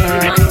design.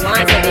 Man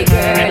wants the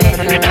girl in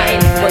the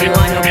mind, but you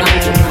want to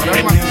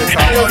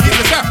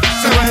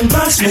so when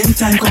bashment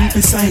time come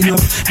to sign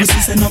up, we see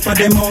send up of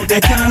them out,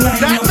 they can't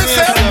line up.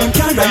 Them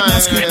can't write no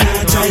script,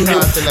 no join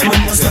up.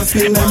 Man must have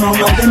feel them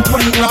out, what them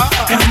point up.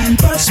 And when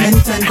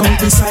bashment time come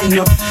to sign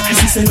up, we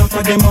see send up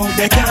of them out,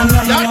 they can't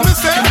line up.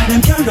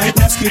 Them can't write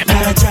no script,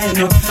 no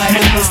join up.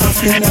 Man must have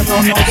feel them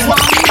out, what them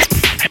point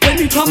up. When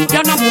he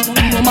champion a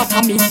woman, no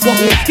matter me. The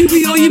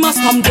way he must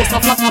come just a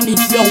flatter me.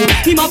 Yo,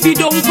 he must be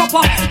down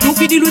proper. No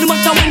fi deal with the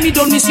matter when me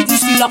done me sit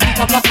still a put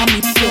a flatter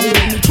me. Yo,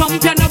 when he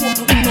champion a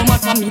woman, no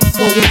matter me.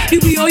 Yo, the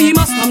way he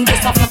must come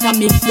just a flatter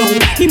me. Yo,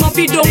 he must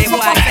be down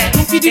proper.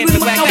 No fi deal with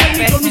the matter when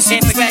me done me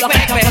sit still a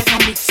put a flatter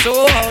me.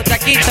 So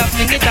take it up,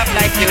 fling it up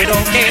like you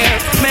don't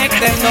care. Make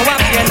them know I'm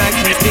your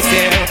niceness this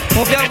year.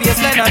 Move your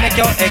waistline and make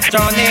your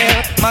extra near.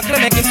 Macro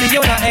make him see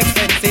you not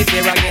expensive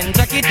here again.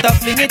 Take it up,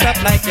 fling it up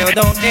like you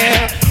don't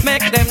care.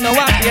 Make them know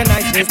I'm your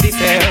niceness this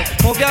year.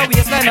 Move your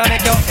waistline and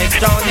make your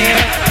extra near.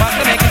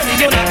 Macro make him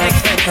see you not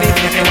expensive.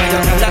 Make you want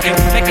you love him.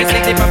 Make him see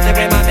the from the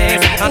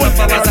reminisce. And up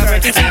for us and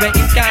break him see where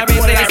he carry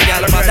this.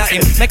 Y'all mother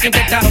him. Make him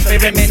take that up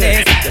every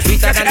minute.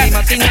 Sweeter than him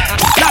a thing.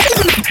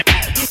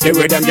 The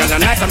way them girls are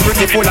nice and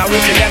pretty, full of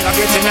witty, them are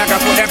getting like I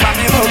put them on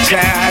the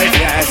bookshelf,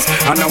 yes.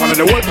 And now one of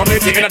the whole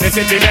community in the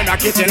city, them are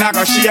kitchen, I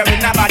go share with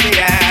nobody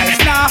else.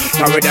 Nah,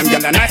 the way them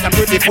girls are nice and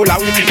pretty, full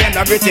of witty, them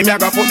are gritty, me I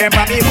go put them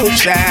on the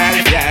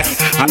bookshelf, yes.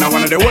 And now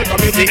one of the whole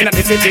community in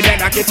the city, them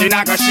are kitchen,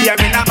 I go share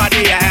with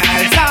nobody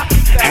else. Nah,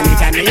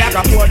 anytime me I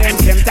go pour them,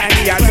 same time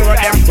me I throw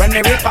them. When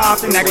me rip off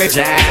the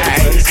negligence,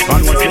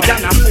 and once you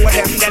done I pour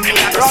them, then me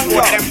I go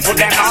pour them, put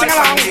them all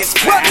on this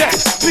track.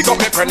 Pick up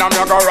me friend and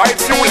me go write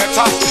few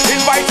letters.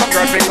 Invite some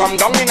girls to come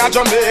down in a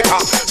Jamaica.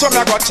 So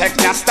me go check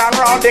me stand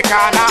round the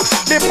corner.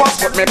 The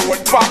passport me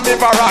put from me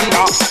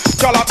veranda.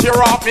 Y'all a tear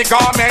off me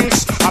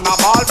garments and a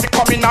ball fi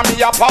come in a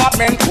me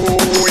apartment.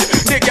 Ooh,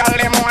 the girl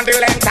them on the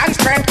length and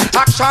strength.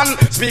 Action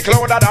speak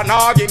louder than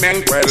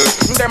argument. Well,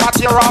 them a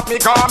tear off me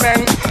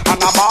garment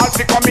and a ball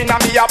fi come in a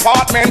me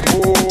apartment.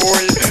 Ooh,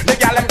 the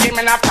girl them give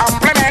me a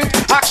compliment.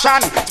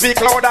 Action speak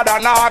louder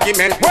than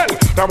argument. Well,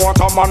 they want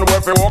a man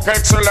with a work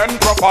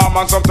excellent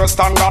performance up to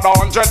standard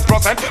 100%.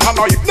 I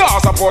know if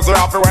not suppose you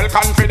have to well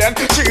confident.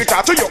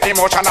 Cheater to your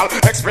emotional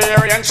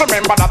experience.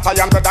 Remember that I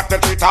am the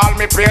doctor treat all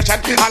me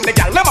patient. And the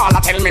girl them all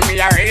tell me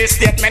a real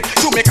statement.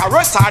 To make a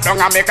rest hard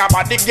down and make a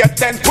body get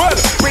tense. Well,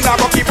 we not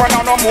go keep on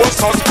no more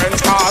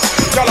suspense. Cause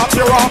y'all have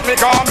to off me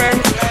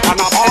garment and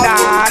a ball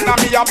in a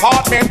me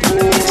apartment.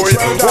 Boy,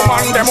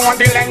 woman them on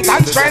the length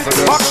and strength.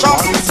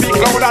 Action speak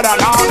louder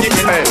than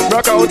argument.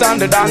 Rock out on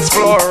the dance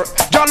floor.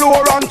 Y'all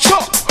run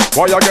chuck.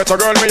 Why you get a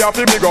girl me have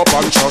to big up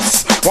and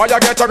trust? Why you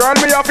get a girl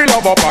me have to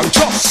love up and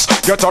trust?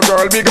 Get a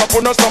girl big up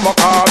on no stomach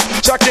heart.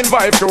 Checking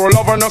vibe to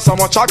love her no so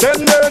much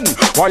again then.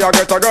 Why you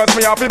get a girl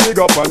me have to big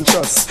up and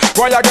trust?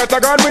 Why you get a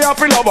girl me have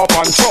to love up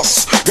and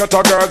trust? Get a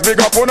girl big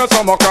up on no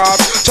stomach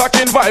heart.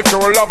 Checking vibe to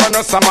love her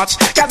no so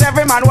much. Cause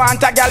every man want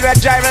a girl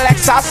with drive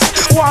Lexus.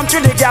 Want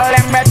you the girl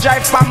them with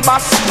drive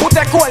Pambas. Who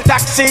take old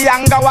taxi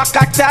and go a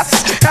cactus.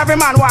 Every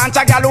man want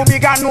a girl who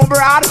big and no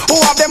broad. Who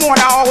have them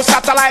own a house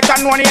satellite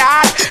and one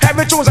yard.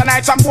 Every Tuesday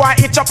night some boy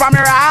itch up on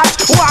me rat.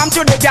 Want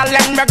you the girl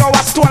them me go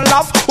a stone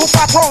love. Who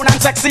fat round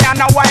and sexy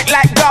and a white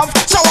like dove.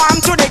 So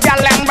want you the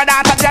girl them but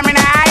dance a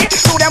Gemini.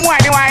 To them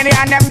whiny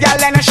and them girl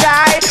them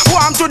shy.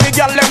 Want you the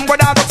girl them but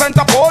dance a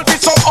center pole.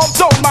 It's so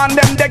uptown man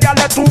them the girl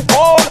they too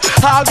cold.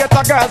 I'll get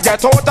a girl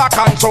get out of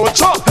control.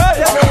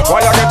 Hey,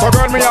 why you get a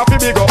girl me have to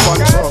big up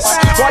and trust?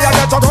 Why you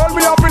get a girl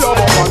me have to love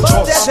up and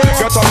trust?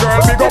 Get a girl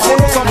big up on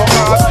the summer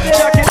class.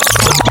 Check it.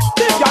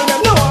 Y'all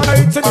them know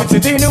it's a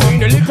Dino in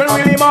the little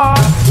Willie man.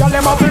 Y'all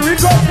them have to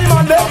request him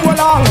and them go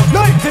long.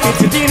 No it's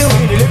a Dino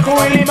in the little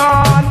Willie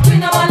man. We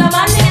know all the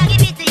man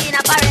give it in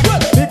a barrel.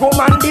 Big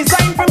woman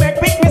design for make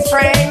big me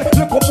strain.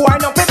 Look up why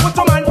no people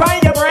to man by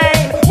your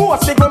brain.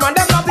 Most big woman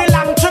them love the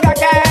long sugar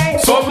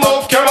cane. Some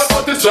love carrot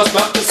but it's just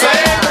not the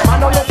same. Man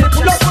know you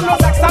people love to no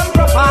sex and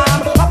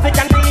perform.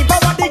 African deliver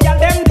what the girl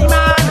them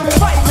demand.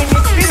 5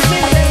 minutes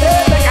business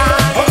then they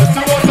can. But this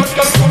is what the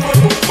girl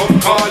come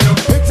call you.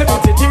 It's a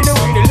Dino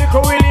in the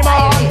little Willie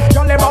man.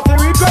 Y'all them have to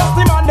request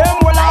him and them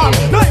go long.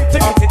 No it's a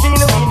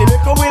Dino in the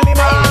little Willie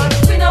man.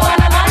 We know what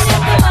a man you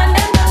come and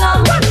them go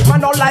long. Man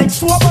no like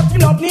soap but you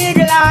love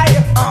nigga eye.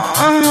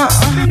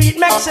 Beat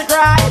makes you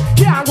cry.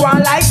 Can't go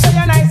on like say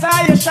you're nice or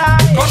you shy.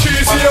 Cause she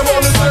see you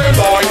on the same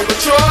boy you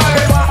try.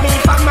 Want me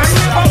for man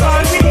never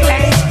gone really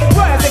late.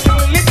 Words they can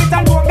live it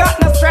and don't got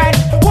no strength.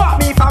 Want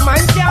me for man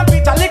can't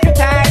beat a little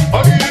time.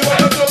 I give you what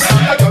you just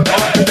like a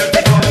dog.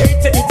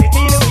 It's a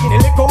Dino in the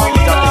little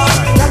Willie man.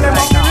 Now them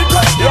have to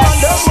request you and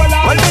them go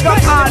long. When we got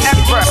all them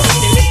breasts in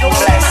the little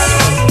bless.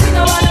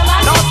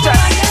 No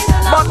stress.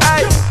 But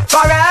hey,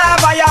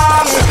 forever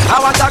young. I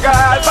want a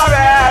girl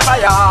forever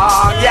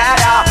young. Yeah,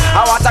 yeah.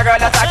 I want a girl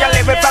that I can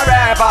live with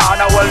forever.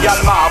 And a whole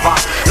girl mama.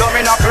 Love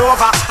me no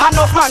clover.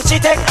 Enough man she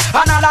take.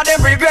 And all of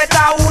them regret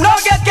her. Who no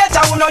get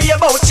who no hear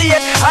about cheat.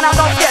 And I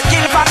don't get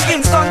killed from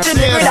Kingston to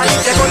the grid. And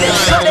if they go live,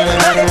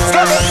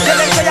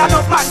 they say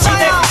enough man she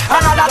take.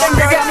 And all of them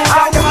regret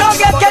her. Who no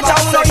get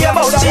who no hear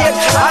about cheat.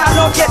 And I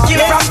don't get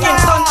killed from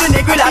Kingston to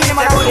the grid. And if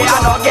they go live, I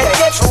don't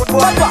get shoot.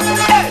 But what?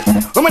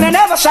 Women are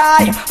never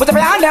shy. Put it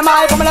behind them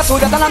eye. Women are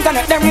sweet as an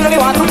antenna. Them really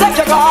want to take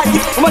your guy.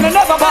 Women are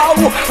never bow.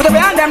 Put it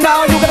behind them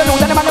now. You gotta know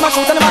that them and them are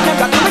shoot and them and them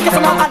got to make it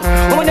from your hand.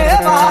 Women are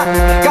never hard.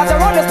 Cause they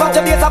run this bunch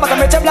of days. But I'm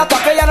rich and black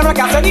up. And I'm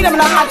can't need them in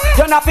the hand.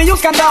 You're not for you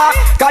can talk.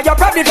 Cause you're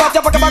probably got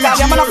your fucking bag.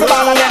 You're man off the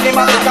ball. And then they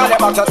must call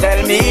them out. So tell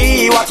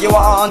me what you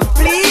want.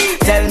 Please.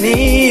 Tell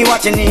me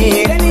what you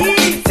need.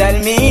 Tell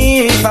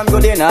me if I'm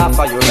good enough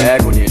for you.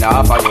 Good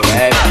enough for you.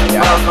 Tell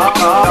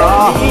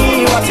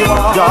me what you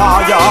want.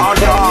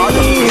 Tell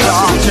me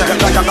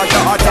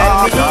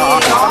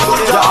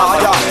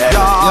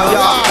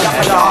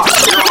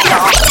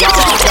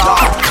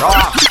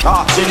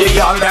See the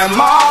girl them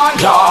man,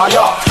 yeah,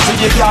 yeah. See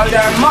the girl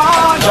them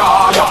man,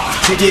 yeah, yeah.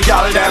 See the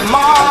girl them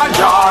man,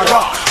 yeah,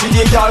 yeah. See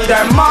the girl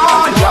them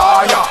man,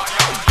 yeah, yeah.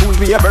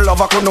 baby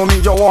lover, could know me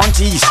you want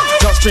tease.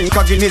 Just drink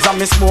a Guinness and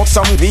me smoke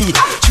some weed.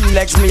 3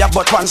 legs me have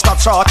but one stop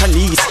short and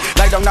knees.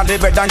 Lie down on the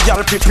bed and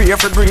y'all prepare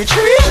for breach.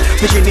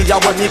 Bikini ya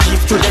when me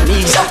keep to the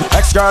knees.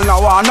 Ex-girl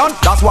now want none,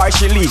 that's why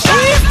she leaves.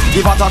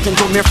 Give her talking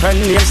to me friend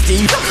named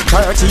Steve.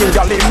 13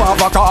 y'all him have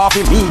a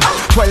coffee me.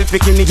 12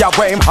 bikini ya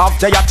when him have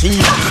their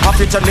teeth. Have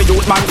to tell the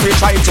youth man fi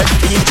try take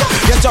beat.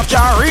 Yes you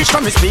can't reach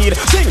from his speed.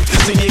 Sing,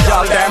 see the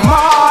girl them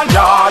man,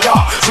 yeah,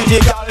 yeah. See the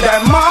girl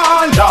them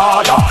man,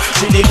 yeah, yeah.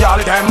 See the girl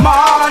them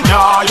man,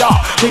 yeah, yeah.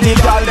 See the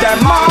girl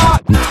them man,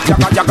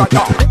 yaga yaga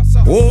yaga.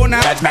 Oh, now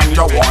that man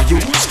you want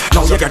use.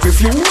 Now you get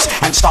refused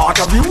and start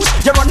abuse.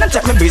 You run and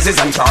check me business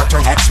and start to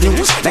X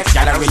news. Next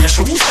gal wear your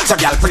shoes, so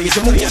gal please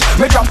you move.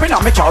 Me jump in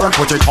on me car and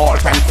put it all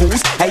pen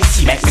cruise. Hey,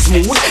 see make me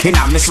smooth in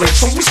on me sweat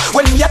shoes.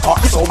 When me a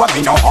talk this over,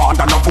 me no hard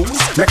on no booze.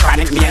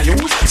 Mechanic me a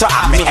use, so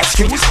have me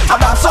excuse. I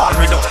dance all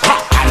we do,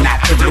 and not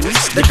the blues.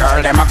 The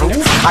girl them a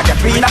groove, I get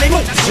green and they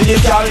move. See the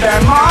girl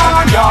them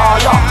on,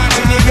 yeah, yeah.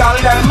 See the girl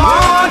them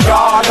on,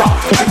 yeah, yeah.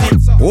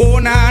 Oh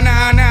na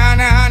na na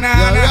na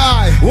na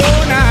na. Oh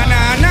na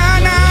na na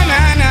na na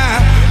na.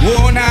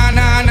 Oh na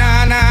na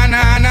na na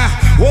na na.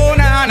 Oh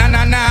na na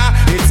na na.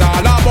 It's all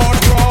about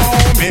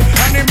grow me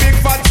and the big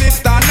fat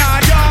sister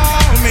now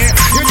young me.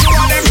 You do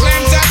all them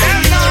claims that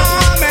them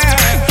know me.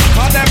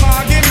 All them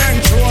argument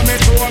throw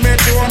me.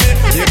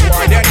 The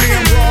boy that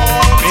name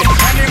grow me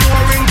and the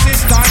growing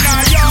sister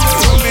now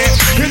young me.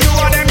 You do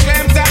all them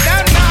claims that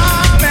them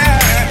know me.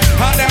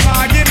 All them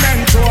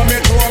argument throw me.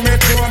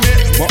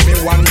 But me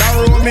wonder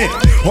who me.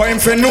 How him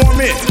fi know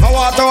me? I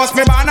want to host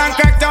me man and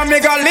crack down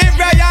me go live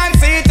where you and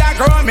see it and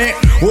grow me.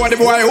 Who the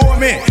boy owe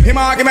me? Him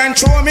argument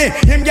show me.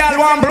 Him gal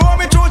want blow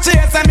me through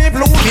chase and me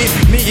blew me.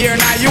 Me here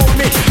now you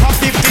me. I'm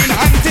 15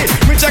 auntie.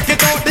 Me check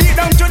it out deep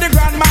down to the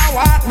grandma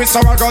what me.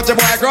 So I got the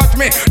boy got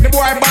me. The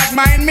boy bad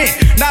mind me.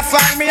 That's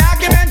why me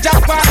argument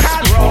just for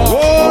hard road.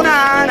 Oh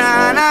na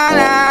na na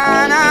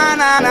na na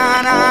na na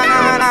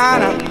na na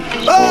na.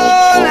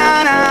 Oh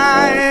na na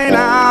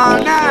na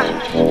na.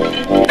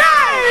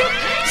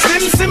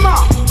 Simma,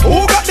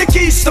 who got the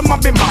keys to my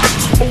bimmer?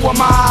 Who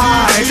am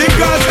I? The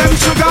girls them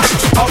sugar.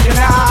 How can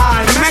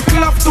I make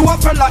love to a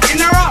fella in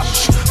a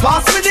rush?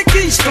 Pass me the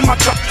keys to my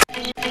truck.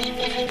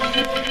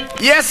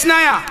 Yes,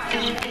 Naya.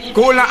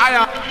 Cool na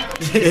aya.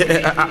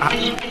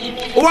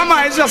 Who am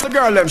I? It's just a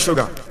girl them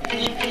sugar.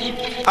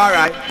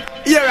 Alright,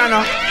 here I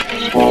know.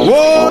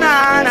 Oh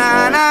na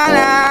na na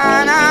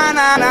na na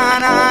na na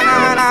na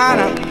na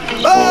na.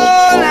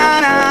 Oh na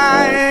na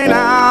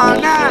na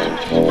na.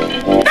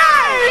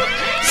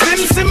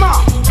 Simma,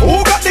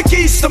 who got the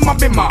keys to my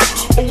bimmer?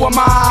 Who am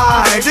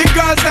I? The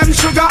girls them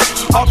sugar.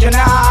 How can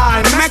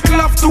I make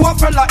love to a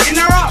fella in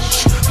a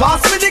rush?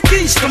 Pass me the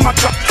keys to my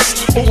truck.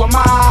 Who am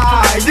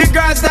I? The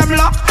girls them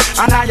love.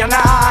 And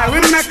I, we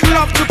make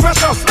love to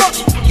precious.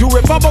 You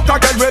ever buck a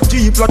girl with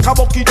deep like a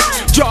bucket?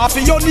 Drop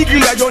your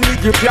niggle like your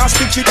niggle can't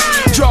stitch it.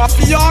 Drop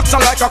your oxen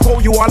like a cow,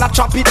 you wanna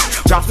chop it.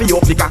 Drop your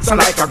pickaxe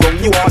like a gun,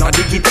 you wanna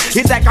dig it.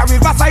 It's like a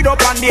riverside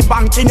up on the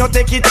bank and you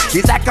take it.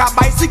 It's like a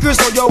bicycle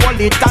so you hold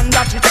it and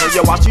dash it. So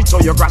you watch it,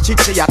 so you crash it.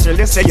 She a tell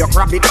you say you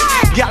grab it.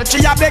 Girl, she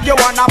a beg you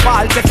wanna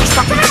ball, take it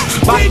stop it.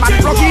 Bad man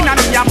plug in and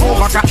me a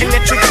move like a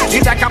electric.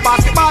 It's like a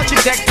basketball,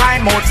 she take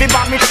time out to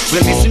bomb it.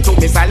 Well listen to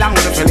me silent,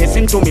 well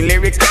listen to me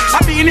lyrics.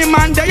 I be in the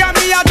man there and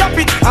me a drop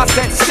it. I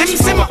said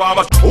sim.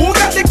 Who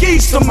got the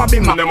keys to my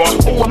bimmer?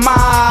 Who am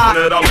I?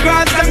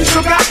 Girls them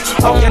sugar.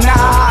 How can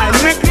I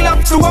make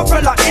love to a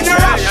fella in a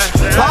rush?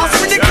 Pass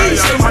me the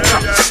keys to my truck.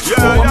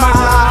 Who am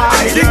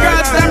I? The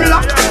girls them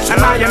lock.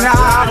 And I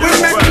we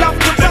make love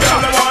to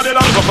pressure.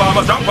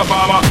 Strong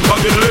performer,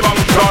 but in the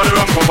bank, call the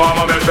wrong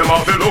performer. Make them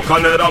off the look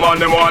and the man,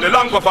 them want the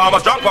long performer,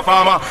 strong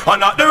performer, and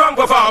not the wrong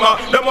performer.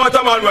 Them want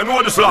a man when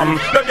know the slam.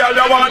 Them girl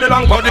they want the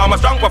long performer,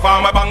 strong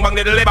performer, bang bang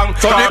the bang.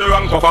 So the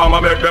wrong performer,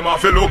 make them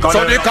off the look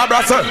and the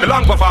cabra say the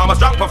long performer,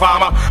 strong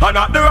performer, and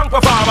not the wrong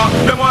performer.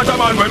 Them want a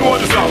man when know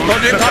the slam. So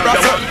the cabra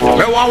say,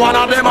 me want one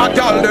of them a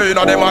girl, they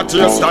know them a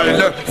taste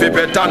style, flip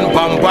it and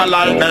pamper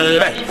like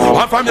me.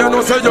 And from you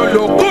know say you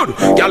look good,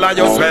 girl and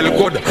you smell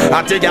good.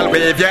 And the girl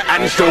wave your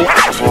hand show.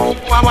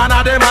 One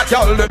of them a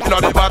girl, they know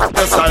the back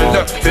the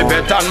style, flip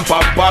it and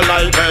pamper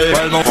like me.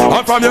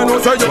 And from you know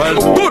say you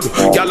look good,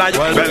 girl and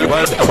you smell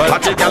good.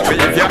 And the girl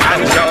wave your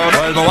hand show.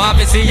 Well, me want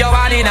to see you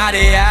all in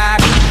the air.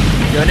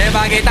 You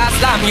never get a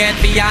slam yet,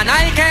 for and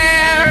I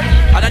care.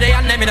 Other day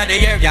and them in the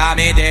year, yeah,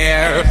 me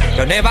there.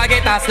 You never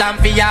get a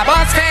slam for your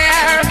bus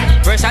fare.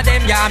 Fresh of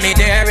them, yeah, me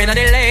there. In the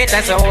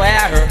latest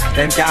wear.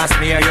 Them can't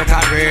smear your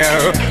career.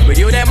 With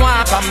you, them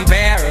want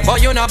compare.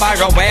 But you no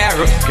borrow wear.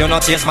 You no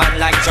chase man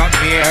like Chuck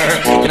here.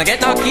 You no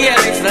get no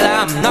careless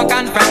slam. No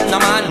confront no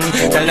man.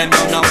 Tell them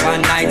you no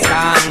one night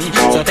stand.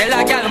 So tell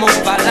a girl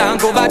move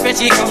along. Go back where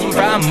she come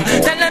from.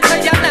 Tell them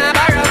say you never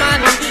borrow man.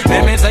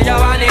 Let me say you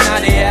want in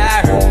the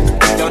air.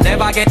 You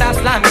never get a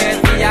slam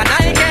yet, me and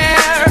I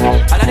care.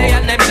 All of the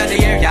and them in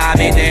the air, yeah,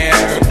 me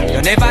there.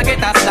 You never get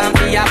a slam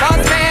for your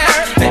bus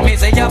fare. Let me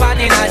say you're one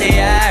in the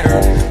air.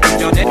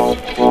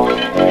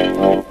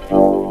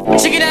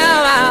 Check it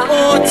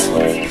out,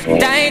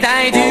 die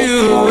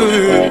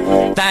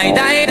do,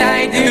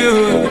 die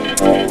do.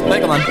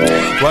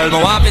 man. Well, me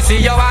want to see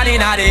you one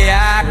in the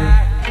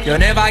air. You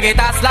never get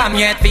a slam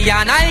yet, for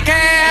ya, and I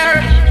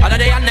care.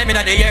 Another day and them in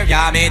the year,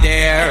 yeah, me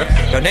there.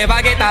 You never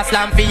get a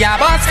slam for ya,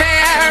 bus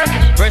fair.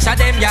 Fresh of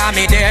them, yeah,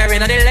 me there.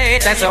 In the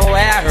latest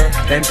wear,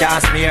 them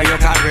can't smear your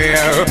career.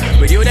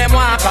 With you, them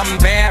want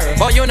compare,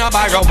 but you no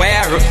borrow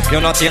wear. You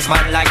no chase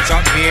man like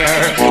Chuck Beer.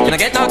 You no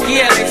get no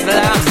careless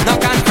slam, no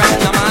confront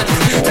no man.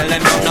 Tell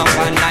them you no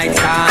one night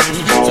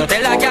stand. So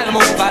tell a girl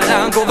move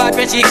along, go back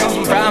where she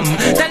come from.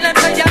 Tell them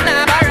say you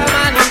not borrow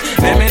man.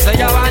 Let me say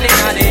you want in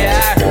the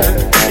air.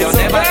 You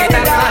never get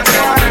a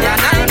slam, you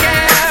not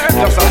care.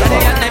 Another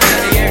day and them in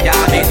the year,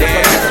 yeah, me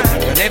there.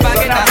 You never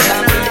get a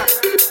slam.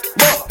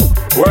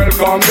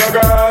 Welcome the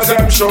girls,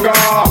 them sugar.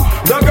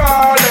 The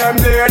girl, them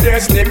need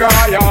this nigga,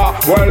 yeah.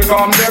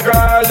 Welcome the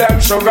girl, them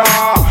sugar.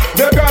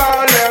 The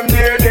girl, them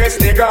need this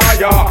nigga,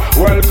 yeah.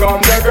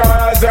 Welcome the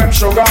girls, them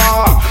sugar.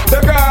 The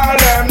girl,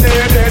 them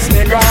need this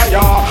nigga,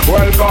 yeah.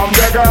 Welcome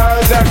the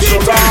girls, them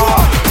sugar.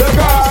 The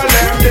girl,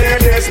 them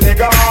need this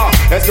nigga.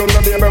 Excuse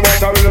me, baby,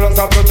 what I really just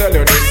have to tell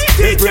you this.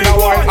 It's been a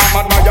while,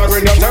 I'm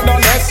admiring your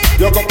tenderness.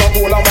 Your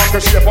Coca-Cola walk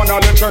the shape on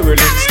all the cherry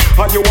lips.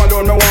 And you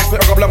alone, no one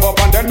pick up, love up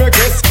and then make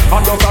kiss.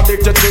 I'm just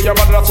addicted to you,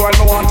 but that's why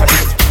I want to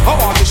eat. I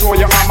want to show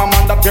you I'm a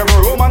man that very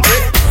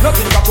romantic.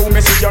 Nothing got to me,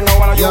 see you know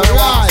when I you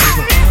want.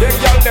 The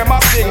girl, them a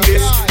sing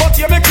this, but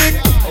you make it.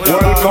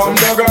 Welcome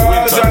the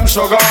girls and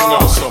sugar.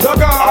 The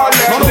girl,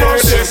 them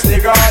need this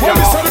nigga, yeah.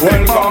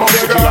 Welcome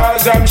the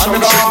girls and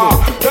sugar.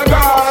 The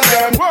girl,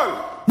 them,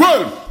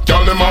 well.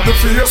 Tell them of the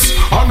face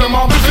and them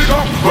of the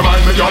figure.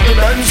 Remind me of the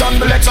Benz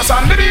and the Lexus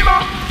and the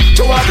Beamer.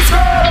 To all this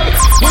girl,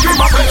 we give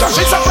my pleasure.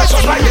 She's a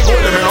precious like the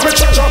gold in my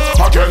treasure.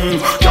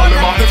 Again, tell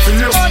them of the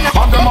face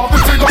and them of the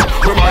figure.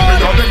 Remind me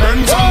of the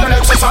Benz and the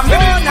Lexus and the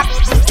Beamer.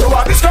 To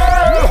all this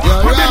girl,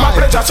 we give my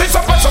pleasure. She's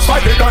a precious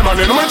like the diamond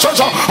in my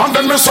treasure. And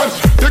then me say,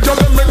 the girl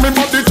them make me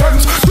body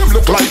tense. Them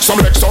look like some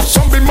Lexus,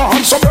 some be my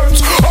hands, some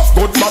Benz. Of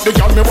good body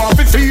girl, me want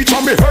the feet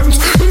on me hands.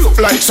 They look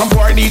like some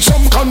boy need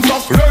some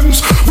contact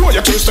lens. Boy,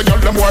 you kiss the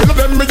girl them while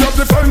then me just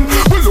defend.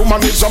 Well,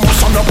 woman is a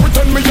must and I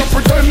pretend me a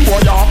pretend. Boy,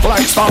 you act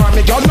like star and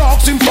me girl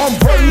knocks him from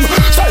friend.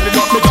 Styling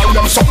up me girl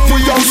them something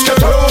we all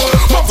scatter.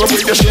 Muggle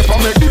with the shape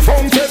and make the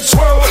phone get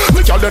swell.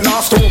 Me girl them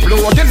not stop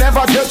blow, you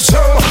never get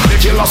sell. The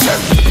killer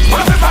said,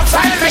 what the fuck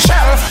style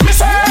Michelle? Me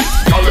say,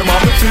 girl them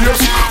have the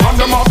face and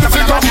them have the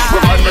figure.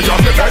 Remind me of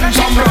the Benz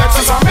and the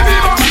Lexus and the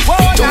Beamer.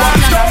 To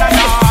one girl,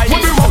 when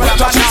we move it,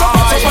 she's a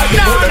precious like the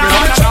gold in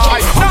my treasure.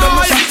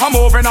 I'm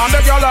moving on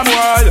the girl I'm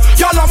wild.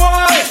 Girl I'm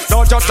wild.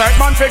 Don't just take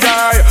man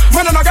figure.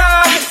 Man and a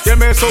guy, give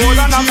me soul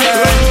and I'm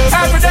fair.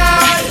 Every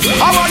day,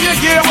 I want you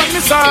here with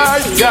me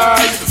side. Yeah,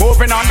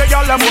 moving on the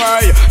girl I'm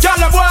wild. Girl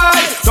I'm wild.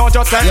 Don't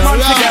just take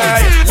man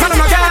figure. Man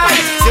and a guy,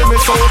 give me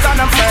soul and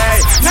I'm fair.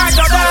 Night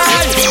or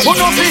day, who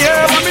don't be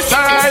here with me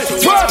side.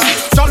 Well,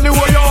 tell me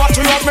where you are.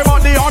 You have me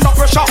body under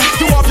pressure.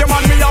 You have your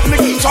man, me have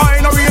me. So I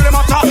don't really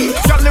matter.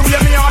 Tell me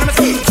where me on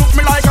me. Took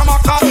me like a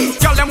maca.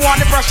 Tell them want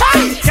the pressure.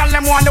 Tell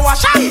them want the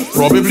washer.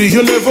 Probably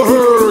you never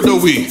heard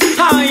of we.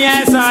 Oh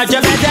yes, I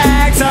just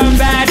attack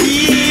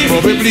somebody.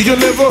 Probably you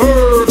never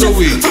heard of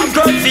we. From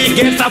country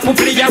gets up to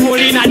play a role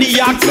in the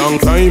yacht. Long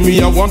time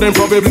me I want them,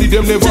 probably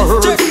them never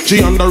heard. She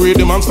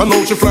underrated the monster,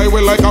 now she fly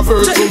well like a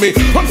bird to me.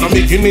 And I'm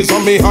making this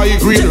on me high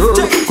grade her.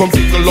 Come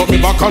people love me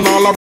back and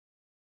all.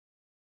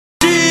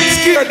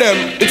 Scare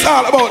them, it's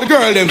all about the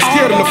girl them.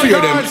 Scare them to fear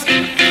them.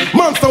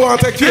 Monster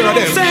want to take care of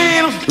them.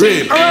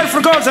 Real. Alright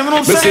for girls, I'm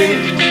not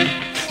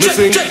saying.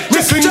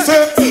 Missing,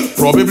 say.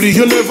 Probably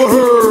you never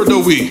heard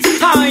of we.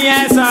 Oh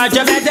yes, I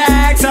just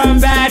attack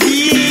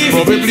somebody.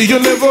 Probably you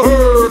never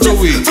heard of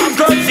we. From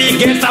country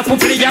gets up to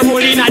play a role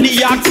in the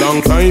yacht.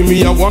 Long time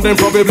me I want them,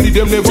 probably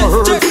them never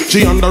heard.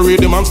 She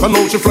underrated the monster,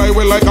 now she fly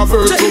well like a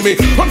bird to me.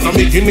 And I'm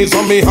making this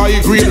on me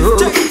high grade her.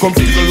 Come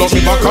people love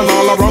me back and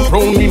all around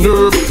round me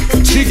nerve.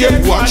 She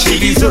get what she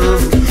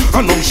deserve.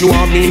 I know she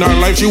want me in her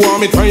life, she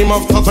want me time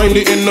after time.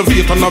 The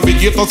innovator,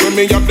 navigator, say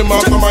me have the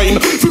mastermind.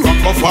 Fi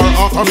rock up her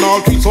heart and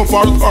all peace of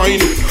her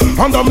spine.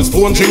 And I'm a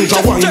stone ginger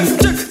wine.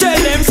 Tell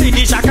them see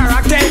the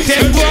shakara tell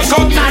them work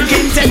out and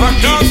get them.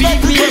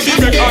 Defeat me,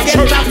 they get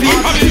happy.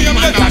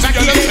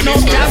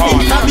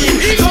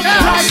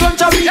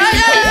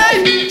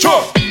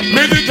 Sure,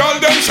 me the girl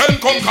them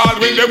send come call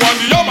when they want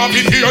the yama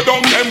be here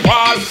down them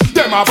wall.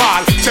 Them a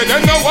ball, say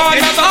them no one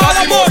has a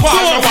body more wall.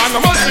 No one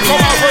must come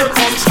a work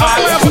from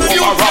style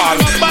overall.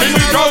 Me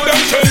the girl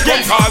them send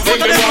come call when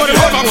they want the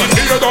yama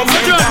be here down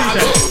them wall.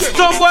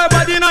 Some boy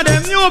body in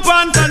them new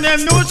pants and them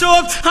new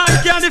shoes. I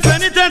can't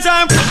defend it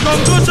anytime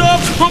come to shop.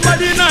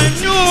 Somebody in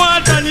new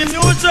hat and a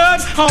new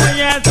shirt. Oh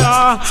yes,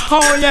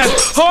 oh yes.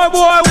 Oh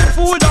boy with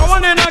food I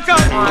want in a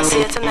cup. I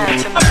see it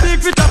tonight. A big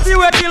fit up you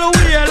where till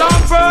we a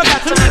long fur.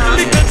 That's a little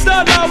liquid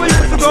start now we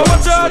used to go to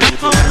church.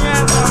 Oh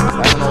yes.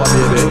 I don't know what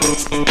baby.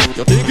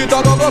 You think it a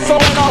go so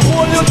when I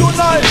hold you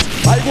tonight.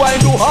 I go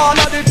and do all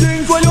of the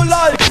things where you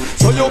like.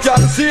 So you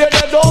can see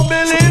they don't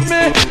believe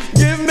me.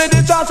 Give me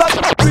the chance of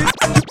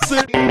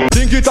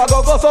think it a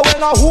go so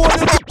when I hold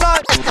you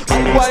tonight. I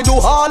go and do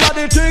all of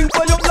the things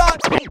where you like.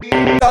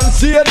 Can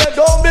see they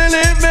don't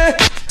believe me.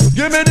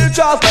 Give me the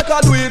chance, make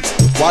I do it.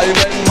 Why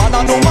when man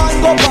and woman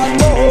go and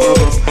go,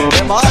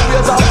 them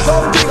always have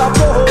something to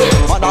go.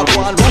 Man and go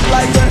and run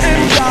like the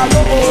India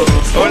logo.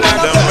 Oh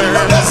Lord of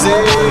mercy.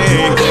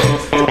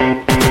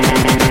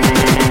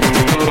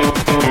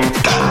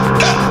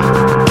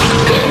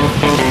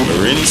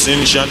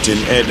 Rinsing shot in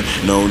head,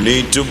 no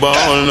need to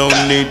ball, no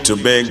need to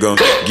beg.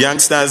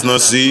 Gangsters no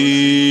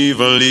see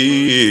even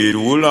lead.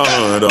 Oh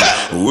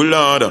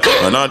Lord,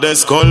 another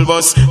skull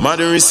bus,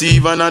 mother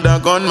receive another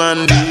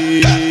gunman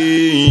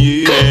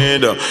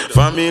dead.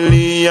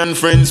 Family and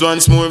friends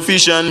once more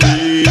fish and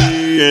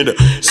bread.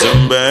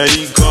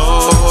 Somebody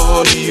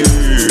call the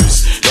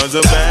herbs, cause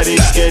the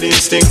body's getting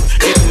stink.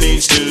 It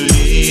needs to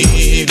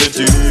leave the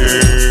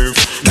turf.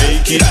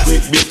 Make it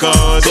quick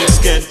because it's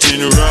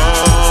getting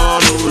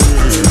run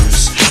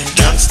worse.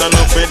 Can't stand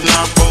up with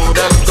no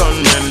powder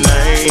gunmen,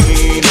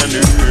 9 and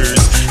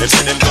nurse. They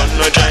say them gun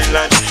no giant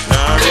lad,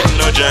 nah it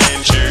no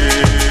giant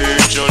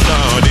church. Oh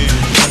lordy,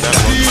 and that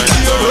gunman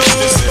gun,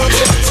 they say it's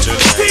Richard.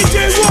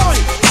 DJ Roy,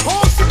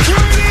 hold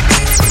security.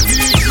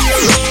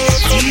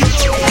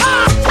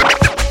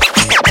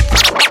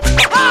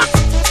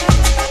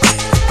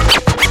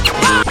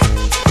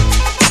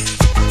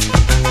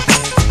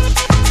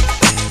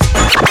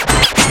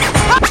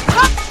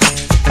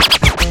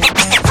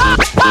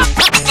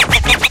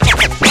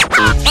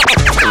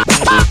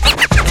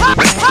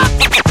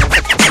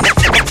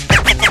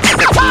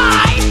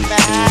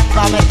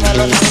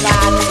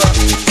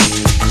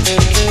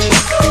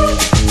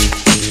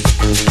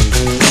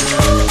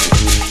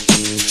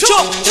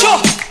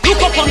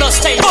 Look up on the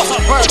stage, it's a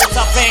bird, it's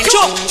a thing.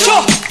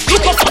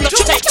 Look up on the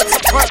stage, it's a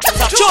bird,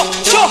 it's a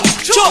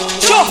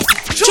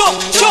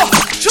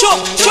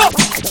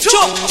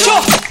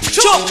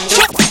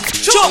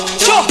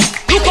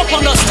Look up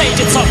on the stage,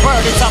 it's a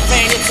bird, it's a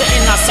thing. It's an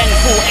innocent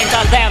fool, ain't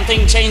a damn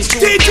thing changed to.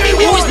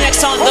 Who's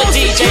next on the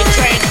DJ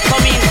train?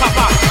 Come in,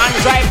 Papa, and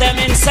drive them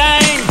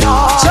insane.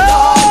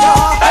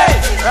 Hey,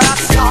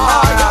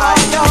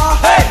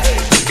 hey,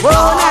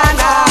 whoa,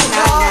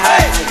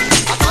 hey,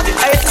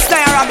 it's a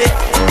snare of it.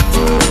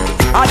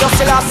 I just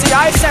still see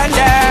I send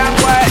them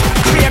well.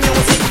 Free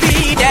music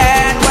feed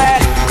them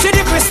well. See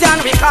the Christian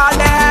we call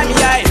them,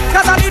 yeah.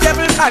 Cause the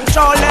devil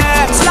control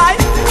them. Slide.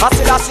 I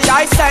still see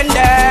I send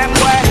them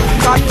well.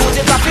 Cause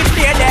music I fit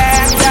play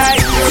them, yeah.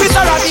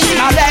 Mr.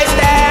 Rabin I raise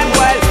them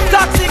well.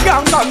 Taxi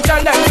gang come tell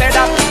them say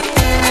that.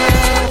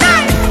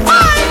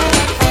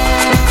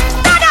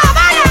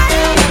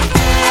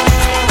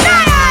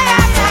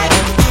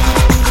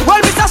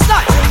 Well, Mr.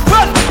 Slide.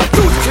 Well,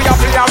 music we are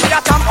free and we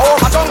are tam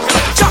over jungle.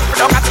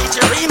 Look at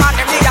teacher, man,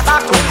 them need a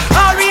talk to.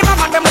 All real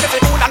man, them with the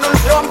food and none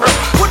slumber.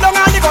 Put down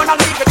all the gun and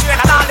leave the train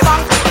and all the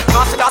bank.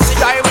 Master the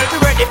guy will be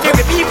ready for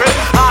the people.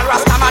 All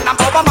Rasta man and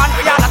Bubba man,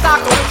 we all a talk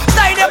to.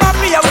 Stay them up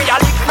here, we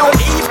are living out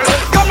the evil.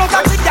 Come on,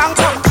 taxi gang,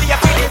 come play a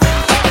film.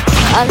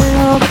 I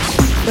love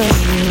you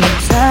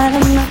inside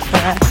of my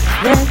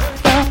private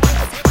thoughts.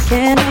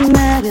 Can't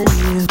imagine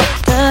you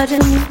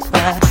touching my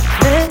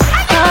private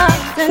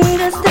heart. And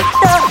just to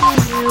talk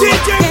to you,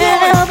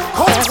 can't help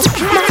but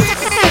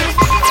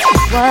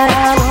what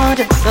I want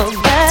you so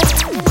bad.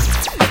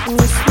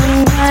 This one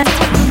night,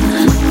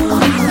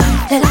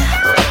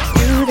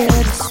 you there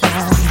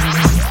beside me.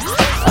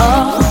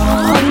 All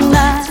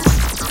night,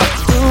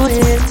 do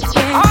it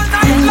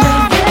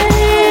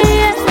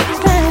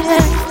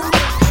again.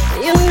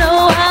 You know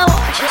I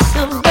want you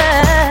so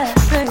bad,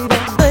 baby.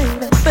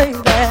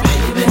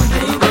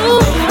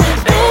 Ooh,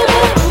 baby,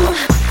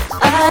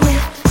 I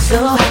get so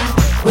hot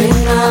when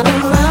I'm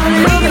around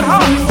you.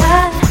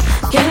 I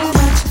can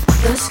touch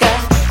the sky.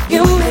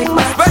 You make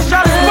my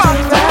special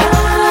right.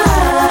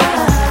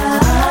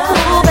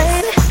 Oh,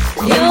 baby,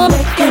 you're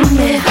making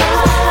me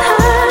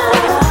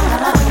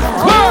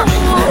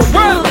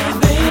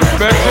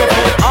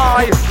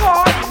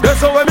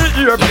That's how when me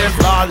airplane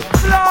fly.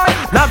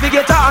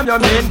 Navigator, I'm your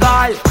main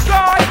guy.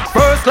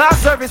 First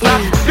class service, now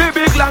the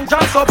big long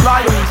jump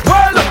supply.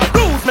 Well,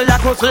 cruise me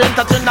like cruise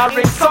entertain a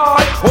ring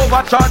side.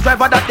 Overcharge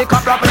driver that the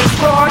cop rap is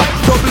fraud.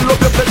 Double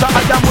up your pleasure,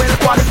 I am well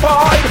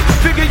qualified.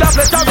 Figure your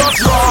pleasure,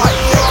 that's right.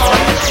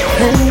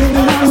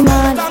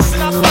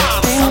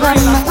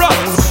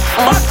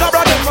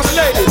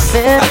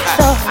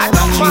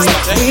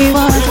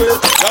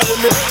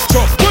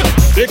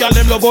 Big and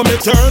them love when me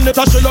turn it,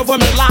 and she love when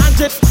me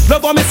launch it.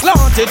 Love when me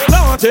slant it,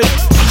 flaunt it.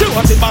 She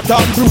want it back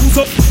down, bruise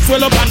up,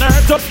 swell up and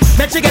hurt up.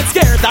 Make she get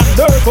scared and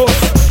nervous.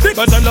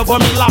 Because them love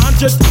when me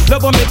launch it,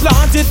 love when me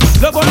plant it,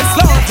 love when me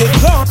slant it,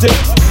 flaunt it.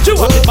 She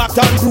want it back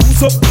down, bruise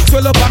up,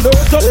 swell up and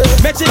hurt up.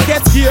 Make she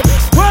get scared.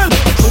 Well,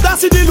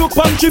 that's the look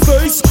on she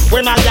face.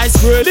 When I eyes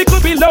swirl, it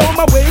could be low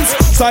my waist.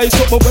 Size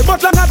up my way, but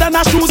longer than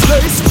a shoe's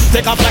lace.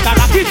 Take off like a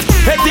rocket,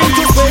 head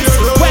into space.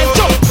 Well,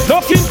 jump,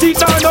 looking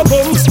teeth are no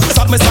bums.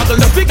 Stop me saddle,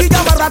 the figure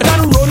a rat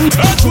and run.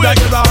 Should I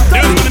get out?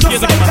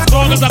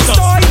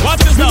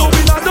 Watch this now.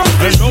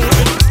 Hey,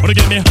 wanna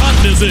get me hot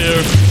this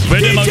year?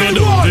 Where them a gonna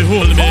do? They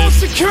hold me.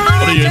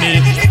 Wanna get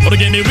me? Wanna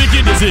get me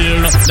wicked this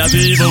year? That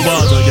evil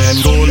water can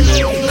hold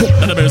me.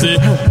 And the mercy.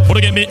 Put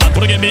again me,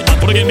 put again me,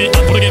 put again me,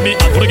 put again me,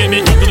 put again me,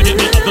 put again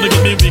me, put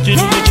again me, wicked,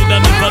 wicked,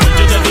 and if I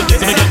just have to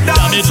get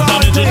damage,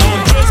 damage, and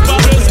don't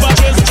trespass, trespass,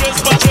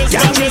 trespass,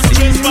 trespass,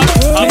 trespass.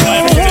 I'm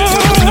fine with it.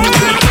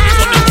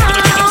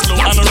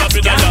 Slow and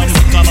rapid, I am.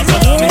 Mama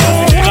said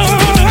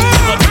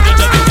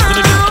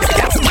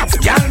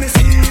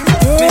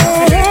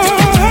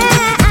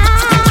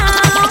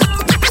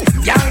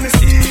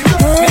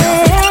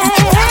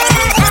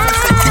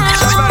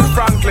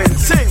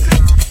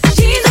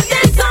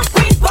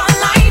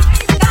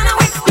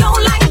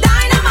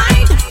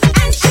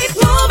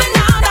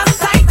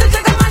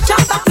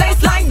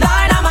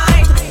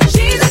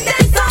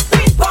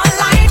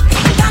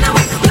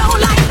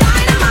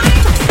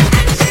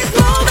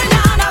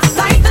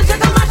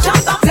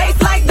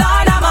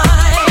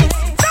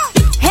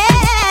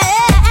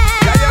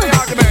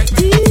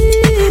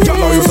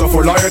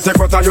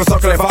I'm you so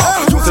clever.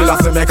 You still have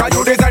to make a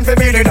you design for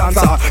me the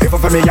dancer. If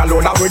for me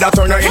alone, I would have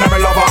turned you in a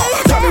me lover.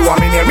 Tell me what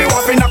me near me,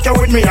 want me knock you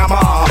with me hammer.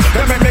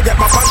 Then make me get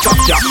my pants up,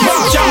 yeah.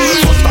 First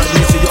time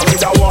me see you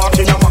with a walk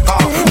in a maca.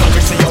 Now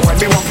me see you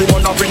when me want me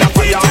run up in a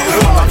fire.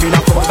 I'm up in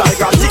a front like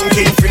a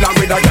thinking filler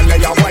with a girl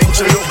ya wine.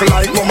 She look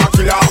like mama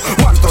killer.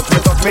 One touch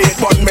me, it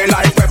burn me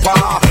like pepper.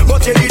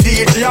 But you the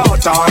DJ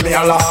out on me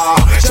a la.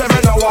 She me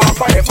no want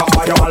forever,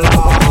 you a la.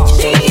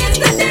 She is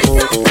the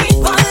dancer queen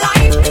for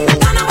life.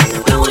 Gonna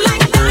wake blue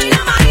like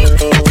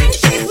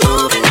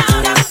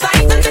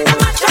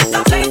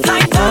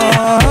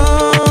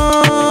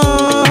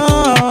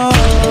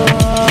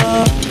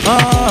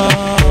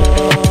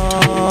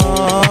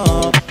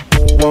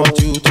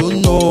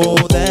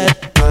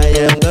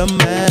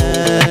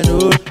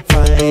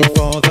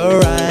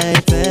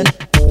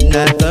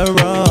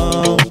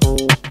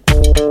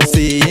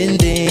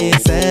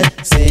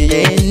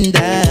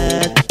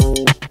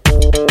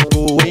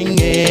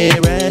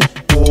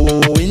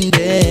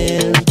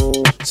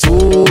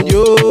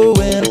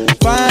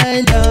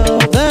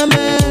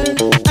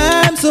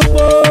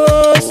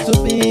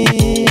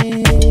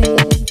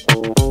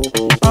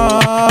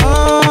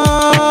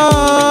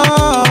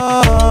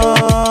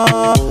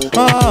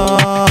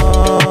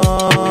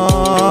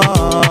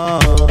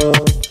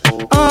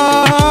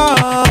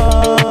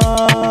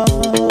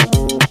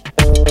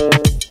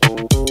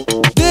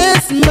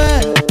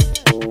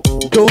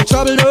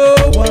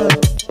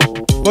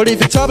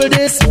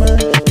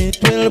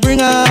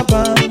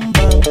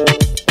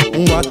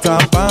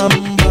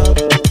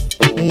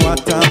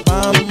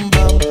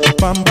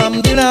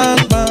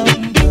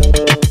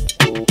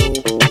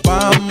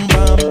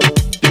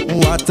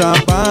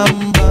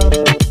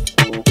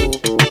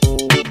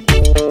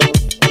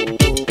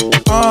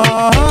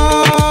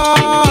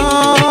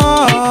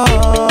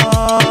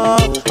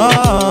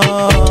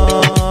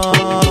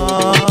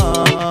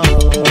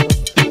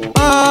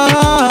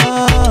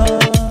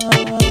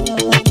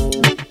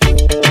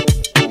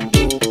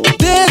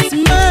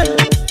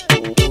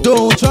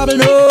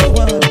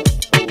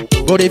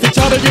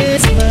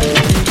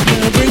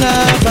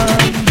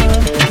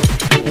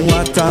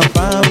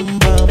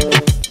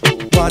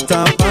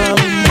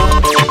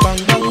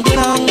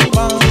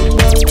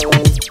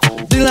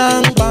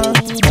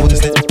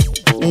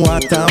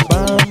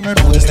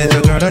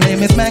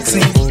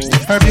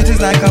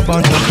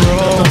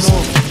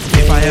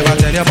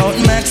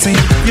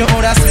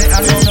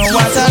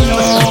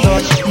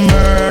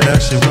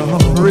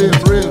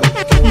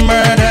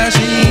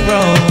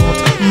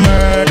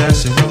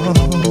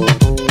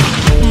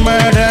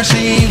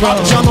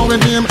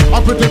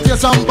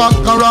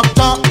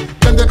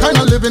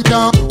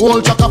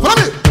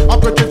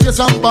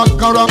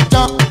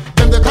character.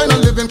 Them the kind of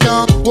living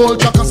can hold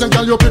Jack and say,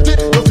 girl, you pretty.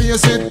 You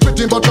face it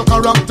pretty, but your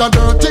character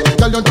dirty.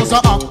 Girl, you just a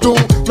act too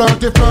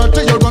flirty,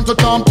 flirty. You run to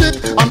Tom Dick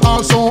and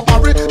also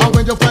hurry. And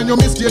when you find your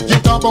mistake, you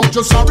talk about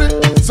you sorry,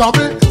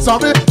 sorry,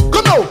 sorry.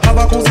 Come now. Have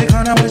a cozy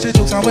kind of when she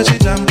jokes and when she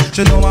jam.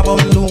 She know about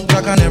the look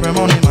Jack and every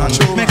morning man.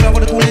 Make love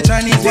with the coolie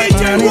Chinese, white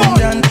man and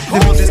Indian. The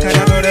music kind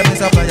of girl, them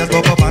is a players go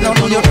up and down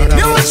on your girl.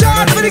 You a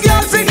shot for the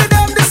girls, sing to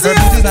them this year.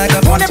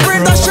 When they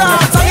bring the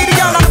shots, I need the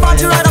girl on the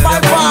party right by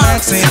far.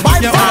 By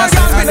far,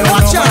 girls be the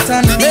watcher.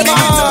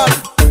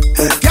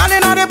 Girl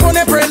inna the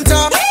pony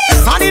printer,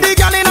 I need the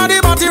girl inna the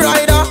body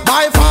rider.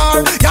 By far,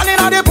 girl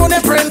inna the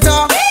pony printer,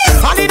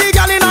 I need the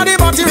girl inna the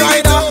body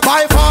rider.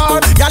 By far,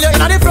 girl you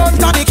inna the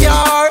front of the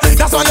car.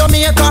 That's why you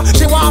meet her,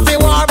 she want fi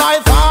war. By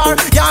far,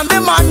 girl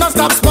the man no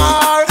stop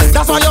spar.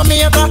 That's why you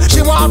meet her, she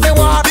want fi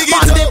war.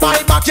 Pan the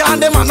bike back, girl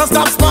the man no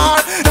stop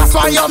spar. That's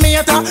why you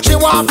meet her, she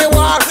want fi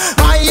war.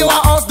 Buy you a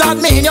house, that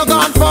mean you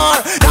gone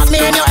far. That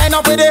mean you end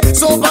up with the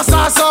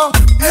superstar. So,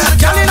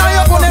 girl inna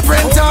your pony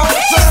printer,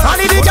 I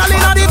need the girl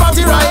inna the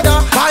body rider.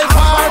 By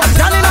far,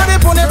 girl inna the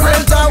pony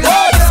printer.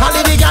 I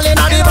need the girl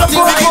inna the body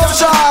rider.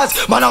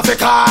 Man have to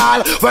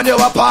call when you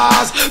a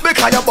pass,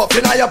 because you buff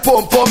inna your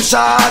pum pum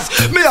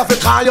shots. Me have to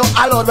call you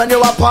alone when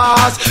you a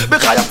pass,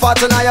 because you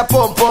fat inna your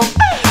pum pum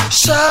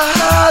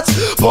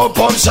shots. Pum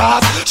pum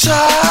shots,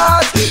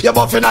 shots. You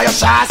buff inna your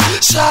shots,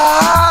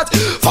 shots.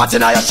 Fat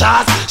inna your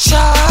shots,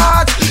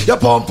 shots. Your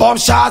pum pum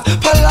shots,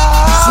 pala.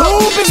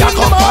 You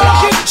come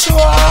pala,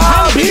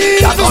 shots.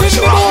 You come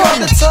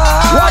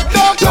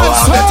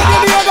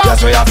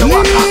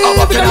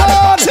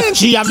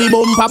She have the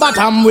bumper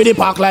bottom with the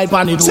park light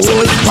on it.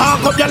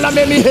 Park up, y'all,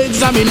 make me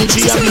examine it.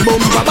 She have the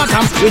bumper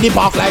bottom with the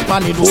park light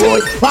on it.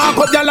 Park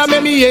up, y'all,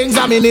 make me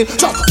examine it.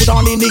 So put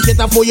on the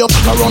indicator for your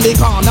push around the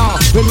corner.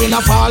 When we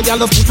not fall, y'all,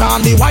 put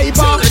on the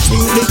wiper.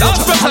 Swing the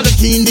clutch and the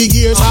key in the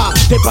gears.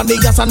 Step on the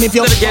gas and if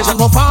you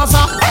go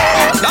faster.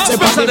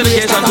 Special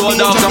dedication to all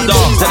dogs of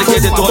dogs.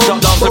 Dedicated to all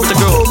top dogs of the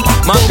crew.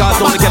 Man called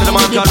Tony Kelly, the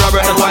man called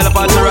Robert, that's why the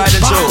party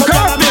riding show.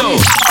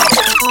 Curfew!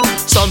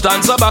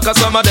 Sometimes I back,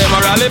 some of them a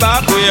rally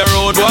back. We a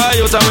road boy,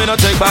 you and we no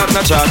take back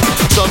no chat.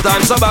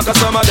 Sometimes I back,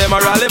 some of them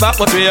a rally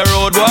back. But we a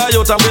road boy,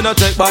 you and we no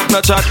take back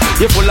no chat.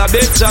 You full of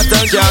big chat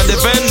and can't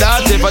defend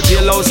that. If a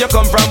jailhouse you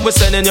come from, we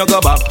sending you go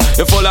back.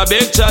 You full of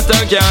big chat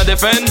and can't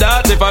defend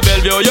that. If a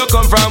Bellevue you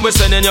come from, we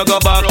sending you go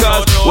back.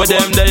 Cause with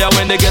them there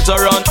when they get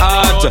around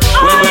hot.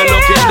 When we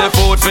looking the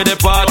food for the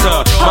pot.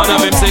 Man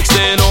have him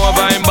 16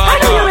 over him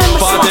back.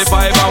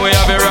 45 and we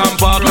have a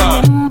rampacker.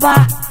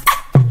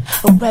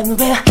 When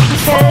we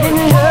fell in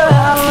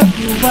love,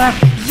 you were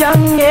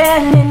young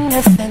and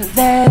innocent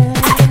then.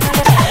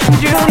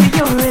 Do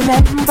you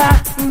remember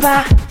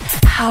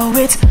how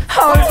it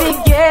all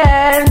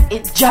began?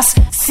 It just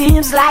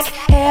seems like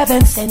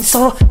heaven sent,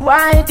 so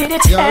why did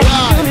it end?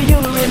 Do you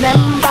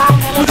remember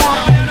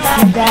that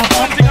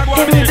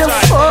in the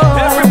fall?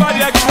 Everybody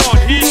I come on,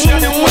 he share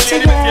the whole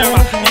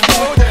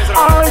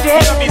all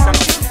day.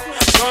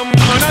 Some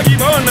man a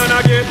give on and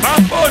I get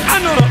back on.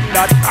 I know nothing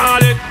that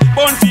call it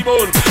bouncy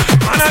bone.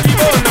 Man a give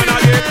on and I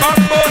get back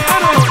on.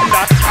 I know nothing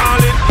that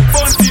call it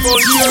bouncy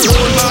bone. Here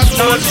roll back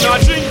dance,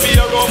 not drink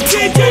beer rum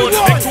true bone.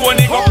 Make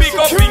Tony go pick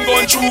up him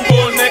gun true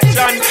bone. Make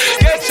John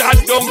get shot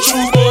down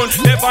true bone.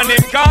 Never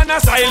name can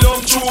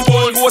asylum true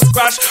bone. Go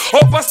crash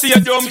up a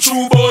stadium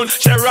true bone.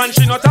 Sharon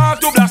she not have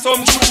to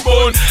blossom true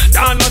bone.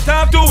 Dan not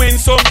have to win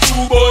some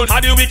true bone. How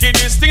the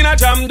wickedest thing a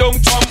jam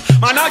down chum.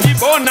 Man a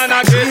give on and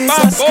I get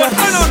back on.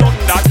 I know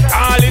nothing that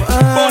call it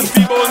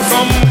bouncy bone.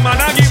 Some man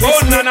a give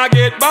on and I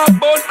get back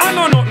bone. I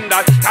know nothing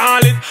that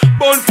call it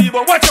bouncy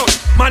bone. Watch out,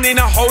 man in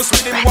a house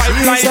with him white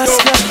light up.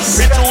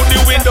 Reach through the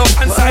window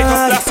and sight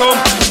of blossom.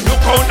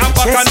 Look out and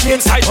back and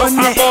inside of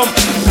a bomb.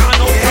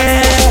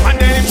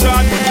 And then him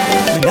shot.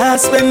 When I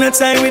spend no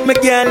time with my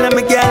girl and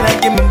my girl I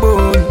give me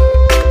bone.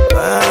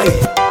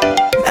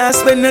 I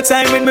spend no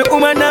time with my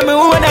woman and my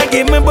woman I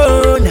give me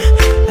bone.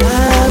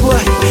 Ah boy.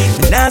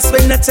 When I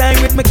spend no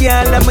time with my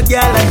girl and my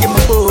girl I give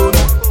me bone.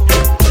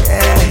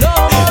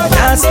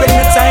 I spend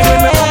no time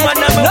with my woman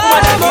and my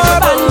woman I give me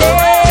bone.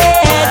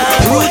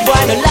 Rude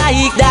boy don't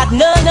like that,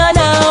 no.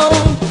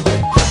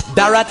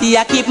 Dorothy,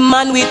 I keep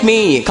man with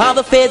me. Call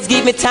the feds,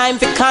 give me time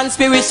for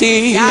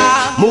conspiracy.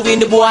 Moving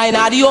the boy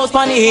now the house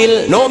on the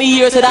hill. Know me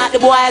here so that the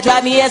boy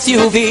drive me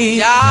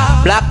SUV.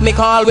 Black me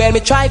call when me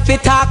try to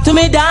talk to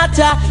me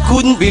daughter.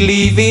 Couldn't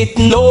believe it,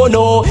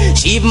 no.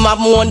 She even have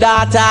my own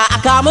daughter. I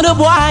come to the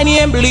boy and he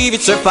ain't believe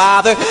it's her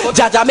father.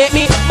 Jaja make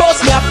me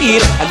bust me a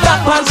feel and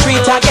back on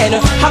street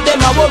again. Have them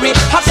a worry,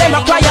 have them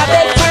a cry a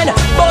dead friend.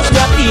 Bust me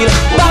a feel,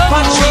 back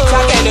on street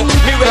again.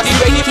 Me ready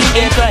for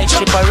in Christ,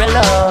 she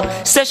parallel.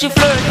 Says she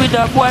flirt with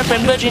her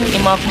boyfriend, virgin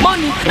him of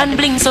money and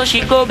bling, so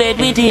she go bed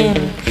with him.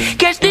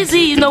 Catch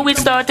disease, now it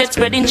started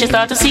spreading. She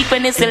start to seek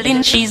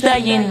penicillin, she's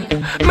dying.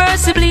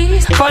 Mercy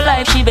please, for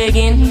life she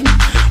begging.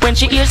 When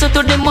she hears her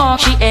to the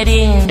mark, she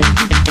heading.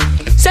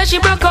 Says she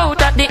broke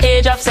out at the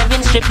age of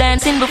 7, strip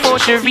dancing before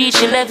she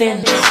reached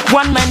 11.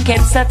 One man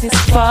can't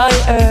satisfy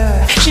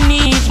her, she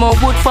needs more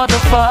wood for the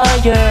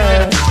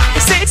fire.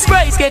 Sex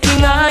price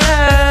getting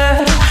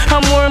higher,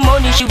 and more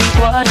money she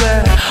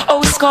require.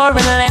 Oh, score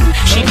and length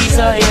she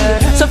desire.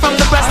 So from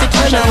the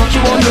prostitution she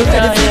won't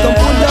retire.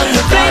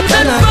 Flames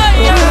and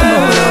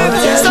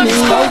fire, some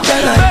smoke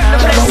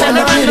and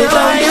burn the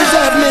fire.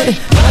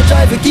 I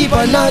try to keep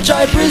on, I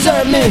try to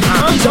preserve me.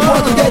 He's a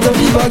want to get a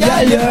fever,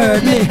 girl, you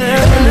heard me. In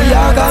the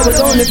York, I was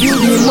only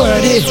beauty and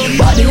worthy.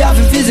 Body half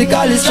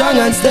physically strong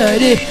and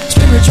sturdy.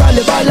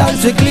 Spiritually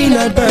balanced, we clean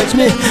and purge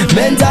me.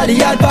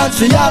 Mentally advanced,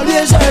 we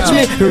always search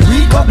me.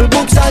 Read couple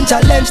books and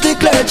challenge the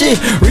clergy.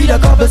 Read a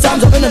couple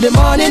psalms up in the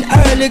morning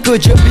early.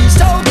 Could you be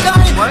so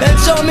kind and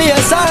show me a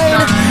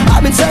sign?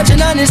 I've been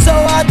searching and it's so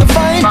hard to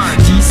find.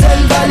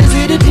 Decent valleys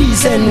with a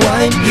decent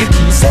wine.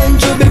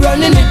 Decent should be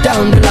running it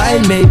down the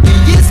line. Maybe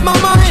it's my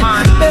mind,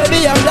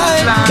 maybe I'm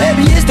lying.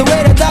 Maybe it's the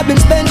way that I've been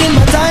spending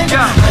my time.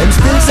 I'm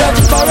still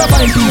searching for a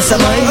fine peace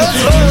of mind.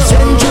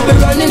 Decent should be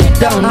running it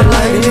down the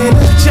line.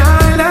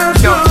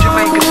 Yo,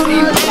 Jamaica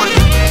Steve.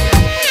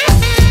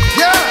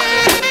 Yeah.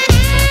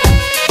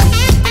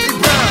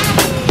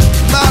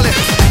 Molly.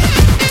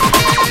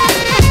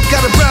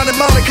 Got a Brown and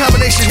Molly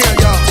combination here,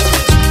 y'all.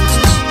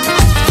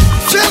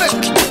 Feel it.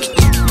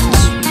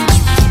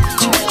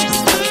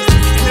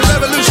 The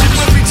revolution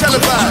will be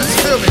televised.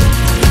 Feel me?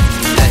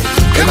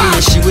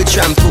 Hey, she would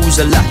trampoos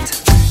a lot.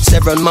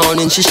 Every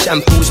morning she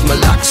shampoos my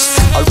locks.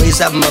 Always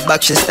have my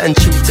back, she stand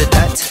true to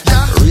that.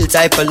 Real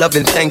type of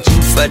loving, thank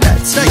you for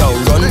that. Yo,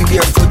 run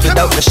barefoot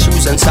without no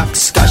shoes and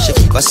socks. Cause she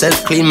keep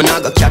herself clean, man, I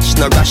got catch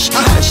no rush.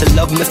 And she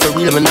love me for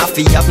real, man, I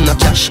feel have no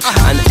cash.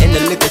 And any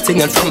little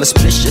thing and from a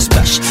splish, just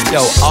splash.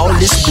 Yo, all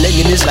this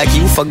blinging is like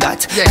you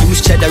forgot.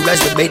 Use cheddar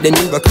as the bait, then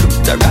you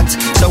recruit a rat.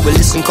 So we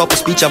listen couple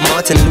speech of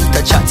Martin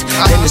Luther chat.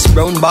 Dennis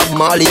Brown, Bob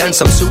Marley and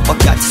some super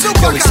cats.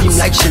 Yo, it seem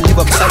like she live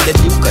upside the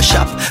Duke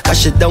shop. Cause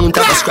she don't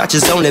have a scratch,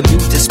 it's only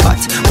beauty spot.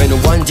 When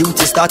one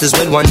duty start is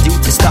when one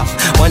duty stop.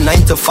 1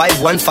 9 to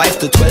 5, 1 5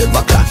 to 12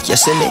 o'clock, you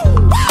see me?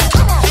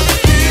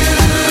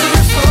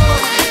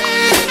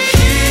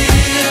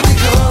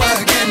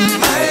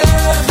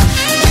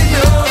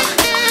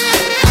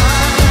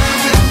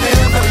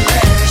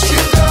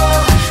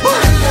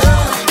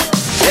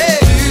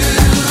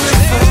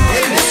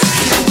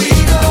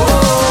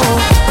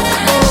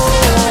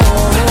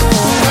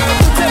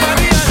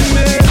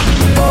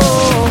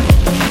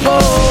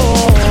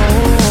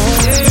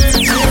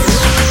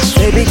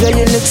 Baby girl,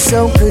 you look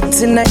so good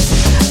tonight,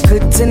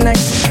 good tonight,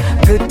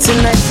 good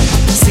tonight.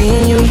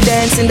 Seeing you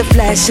dance in the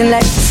flashing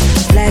lights,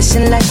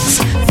 flashing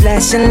lights,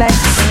 flashing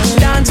lights.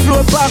 Dance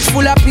floor box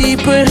full of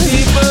people,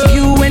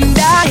 you and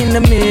I in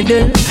the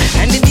middle,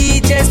 and the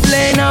DJ's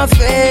playing our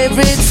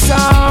favorite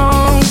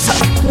songs.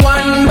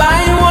 One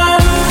by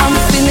one, I'm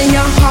feeling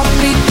your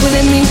heartbeat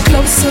pulling me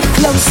closer,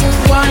 closer.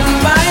 One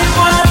by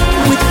one,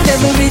 with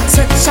every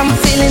touch I'm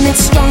feeling it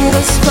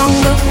stronger,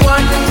 stronger.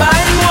 One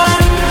by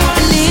one,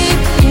 believe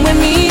with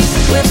me,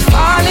 we're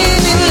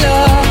falling in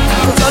love.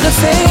 Cause all the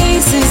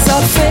faces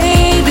are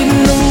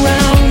fading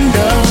around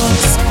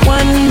us.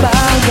 One by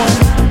one,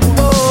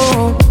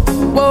 oh,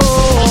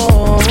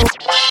 oh.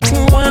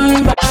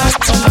 One by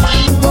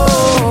one,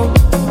 oh,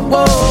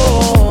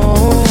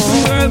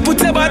 oh. Girl,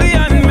 put your body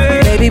on me.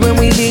 Baby, when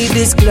we leave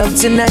this club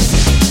tonight,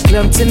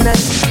 club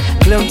tonight,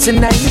 club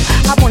tonight,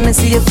 I wanna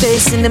see your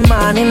face in the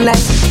morning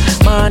light,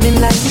 morning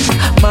light,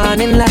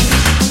 morning light.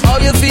 How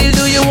you feel?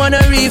 Do you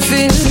wanna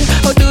refill?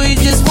 Or do you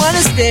just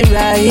wanna stay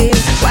right here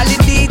while the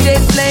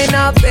DJ's playing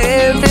our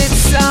favorite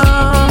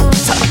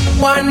songs?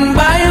 One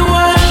by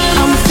one,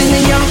 I'm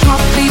feeling your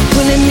heartbeat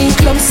pulling me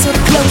closer,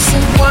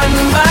 closer. One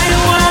by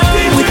one,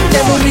 with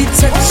every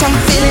touch I'm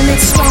feeling it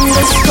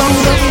stronger,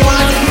 stronger.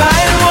 One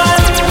by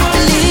one,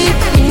 believe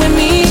with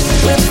me,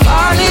 we're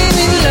falling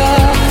in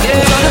love.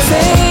 All the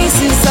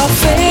faces are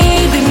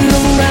fading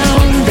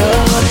around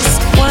us.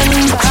 One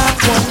by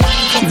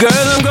one.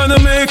 Girl, I'm gonna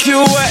make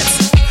you wet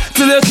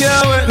till you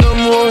can't wet no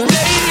more.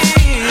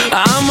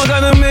 I'm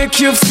gonna make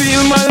you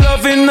feel my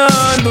loving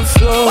on the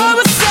floor.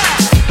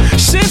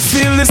 She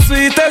feel the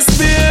sweetest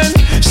pain.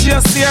 She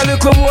a see a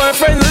little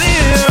boyfriend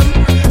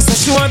Liam, so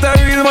she want a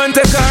real man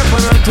take her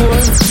on a tour.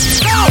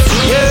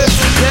 Yeah,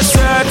 let's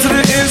ride to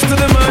the hills, to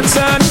the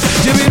mansion.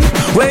 You been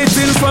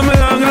waiting for me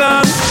long,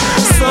 long.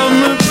 So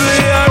me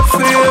play our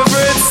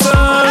favorite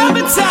song.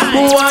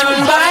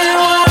 One by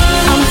one,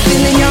 I'm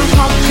feeling your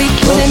heartbeat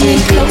pulling me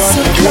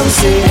closer,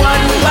 closer.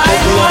 One by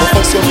one,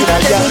 every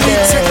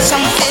touch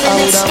I'm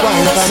feeling it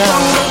stronger,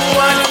 stronger.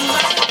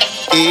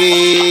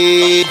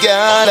 Hey,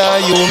 girl,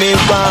 you me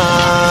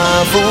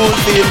want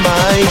fulfill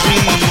my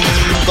dream.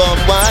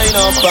 Come wine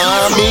up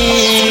on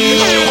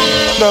me.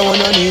 Now when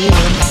I need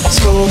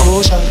slow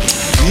motion,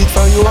 beat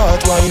for your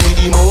heart, wine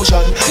with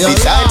emotion. The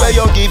time where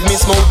you give me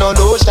smoke, no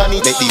lotion.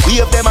 It make the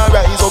wave them a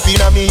rise up in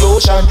a me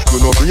ocean.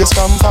 You know grace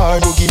come far,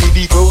 you give me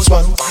the close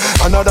one.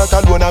 Another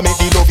alone I make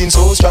the loving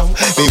so strong.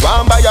 Me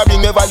want buy a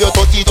ring, me value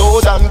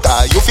 30,000.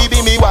 Cause you fi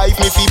be me wife,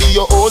 me fi be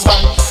your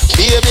husband.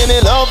 Baby, me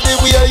love the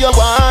way you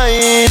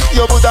whine.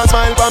 You put a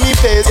smile on me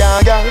face,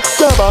 yeah, girl.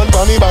 Grab on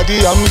for me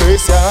body,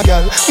 embrace, yeah,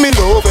 girl. Me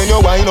love when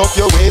you wind up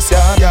your waist,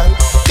 yeah, girl.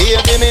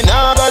 Baby, me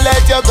nah go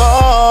let you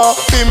go.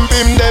 Pim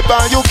pim dep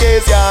on you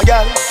case, yeah,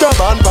 girl.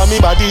 Grab on for me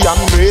body,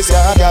 embrace,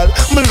 yeah, girl.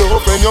 Me love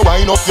when you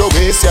wind up your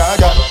waist, yeah,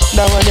 girl.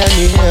 That one your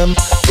name,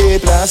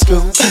 A+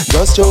 Crew.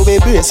 Just show me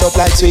brace up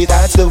like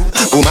sweethearts do.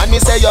 Woman,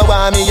 me say you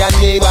want me and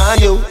me want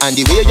you. And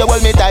the way you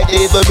hold me tight,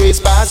 every breeze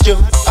past you.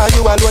 Are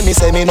you alone? Me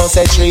say me no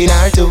say 3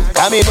 nor 2.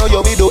 Cause me know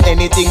you will do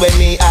anything when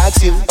me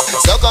ask you.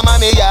 So come on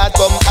me yard,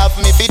 come have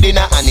me for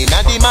dinner. And in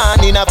the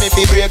morning have me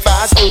for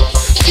breakfast too.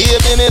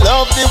 Baby, me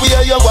love the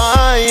way you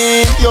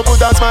whine. You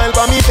put a smile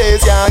on me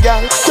face, yeah,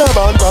 girl. Grab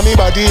on for me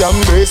body,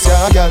 embrace,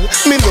 yeah, girl.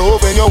 Me love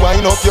when you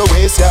wind up your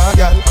waist, yeah,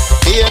 girl.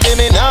 Baby,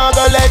 me nah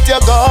go let you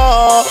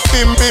go.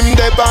 Pim pim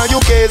dep on you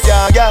case,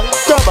 yeah, girl.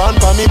 Grab on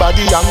for me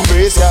body,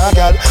 embrace, yeah,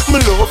 girl.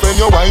 Me love when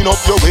you wind up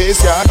your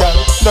waist, yeah, girl.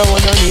 That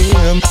one your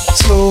name,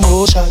 slow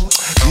motion.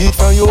 Beat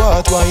for your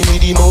heart, wine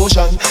with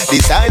emotion. The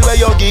style where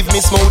you give me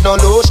smooth, no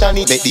lotion.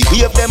 It make the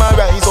wave them a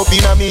rise up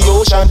in a me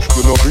ocean.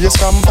 You know grace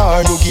come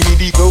far, you give me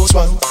the close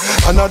one.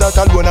 Another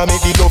alone I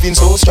make the loving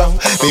so strong.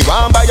 Me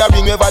want buy a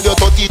ring, me value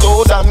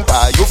 30,000.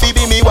 Cause you fi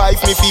be me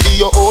wife, me fi be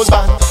your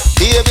husband.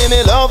 Baby,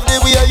 me love the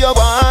way you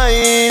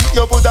whine.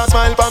 You put a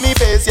smile on me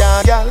face,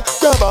 yeah, girl.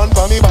 Grab on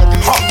for me body.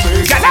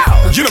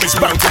 Hello, you know it's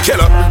bound to kill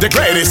her, the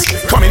greatest.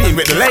 Coming in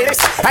with the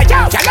latest. Hey,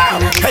 yo,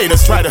 hello.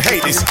 Haters try to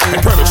hate this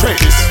and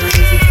perpetrate this.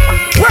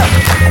 Well,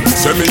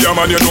 so Say me a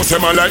man, you know say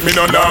man like me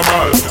no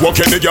normal.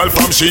 Walk any girl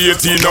from she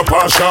 18 no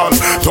partial.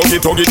 Tuggy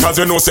cause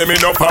you know say me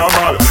no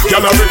formal.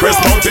 Girl a request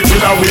Mountie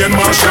Killer Wayne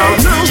Marshall.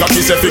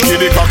 Jackie say fi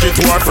kill the cocky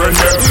to her friend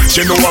them.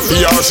 She know what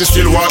PR, she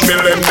still want me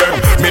lend them.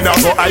 Me nah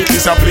go hype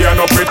this a play and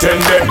no pretend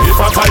them. If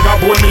a tiger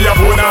bone me a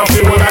bone off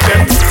the one of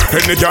them.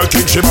 Any girl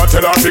think she might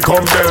tell her to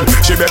come them.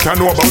 She better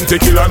know Bounty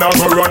Killer now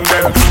go run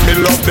them. Me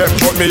love them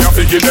but me have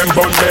to give them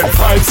bun them.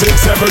 5,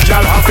 6, 7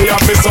 girl happy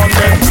me son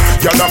them.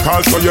 Girl a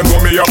call so you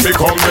know me have to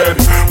come them.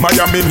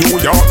 Miami, New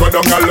York, go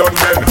down a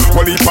London.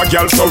 One heap of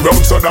girls so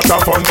round so that a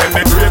fun them.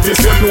 The greatest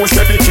you know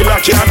say the killer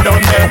can't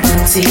done them.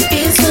 See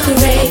it's the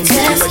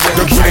greatest.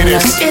 The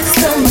greatest. It's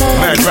the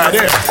most. Man right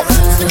there.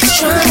 Just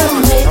trying to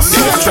make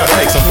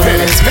some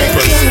papers.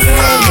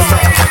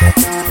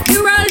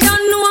 You all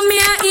don't know me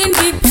a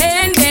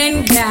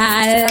independent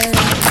girl.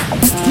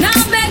 Now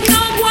beg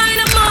no boy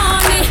no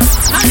money.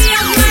 I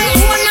have my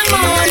own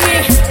money.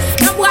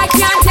 No boy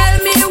can't tell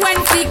me when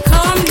to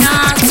come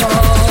now go.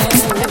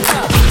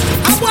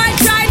 A boy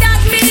try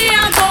that me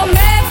I go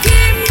make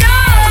him know.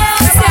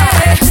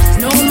 Say,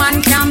 no man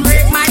can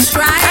break my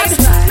stride.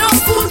 No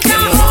food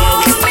can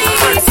hold me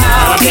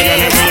down.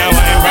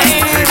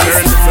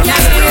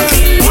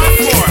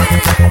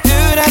 Do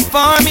that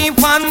for me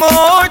one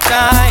more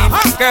time.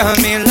 Girl,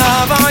 me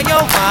love all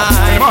your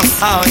wine.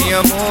 How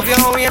you move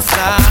your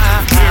waistline.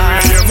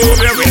 Do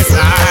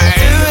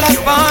that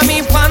for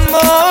me one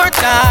more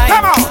time.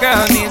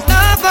 Girl, me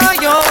love all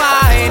your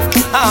wine.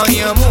 How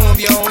you move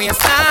your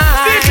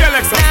waistline. DJ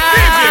Alexa,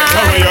 DJ.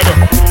 How are you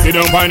doing? Sit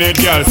down on it,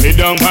 girl. Sit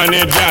down on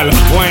it, girl.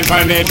 Wine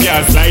on it,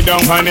 girl. Slide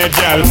down on it,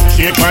 girl.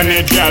 Shake on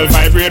it, girl.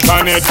 Vibrate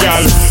on it,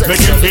 girl.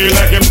 Make him feel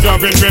like him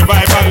jumping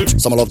revival.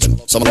 Some love them,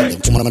 some love them.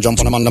 Come on, I'ma jump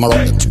on them and I'ma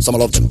rock them. Some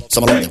love them,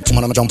 some love them. Come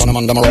on, I'ma jump on them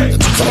and I'ma rock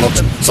them. Some love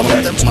them, some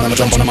love them. Come on, I'ma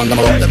jump on them and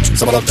I'ma rock them.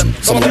 Some love them,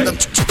 some love them.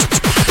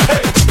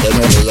 They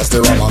know me as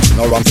the rama,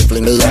 no ram to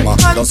fling the yama.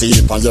 Don't see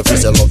it on your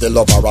face, you love the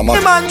love rama.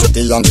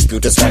 The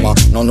undisputed scammer,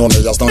 no know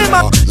me as no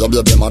yama. Your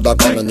baby mother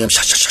calling him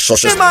shush.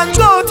 The man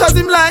go out as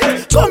him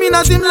like, come in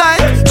as him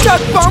like. Chat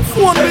on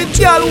phone with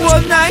y'all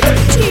all night.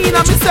 He in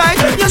on me side,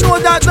 you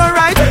know that's not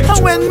right. And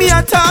when me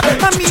attack,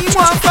 and me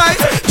want fight.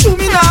 Chew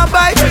me now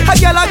bite, a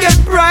girl I get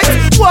bright.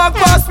 Walk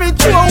past me,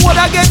 through a word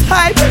I get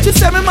hype. She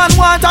say me man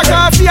want a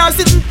coffee or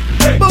sitting.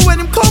 But when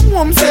him come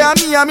home, say I'm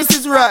me and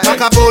Mrs. Right. Like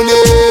a bunny,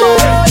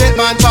 take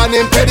man pan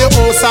him, pay the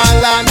house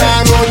and land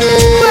and run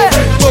it.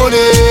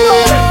 Bunny,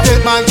 take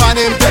man pan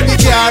him, pay the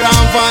car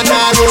and van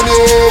and run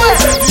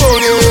it.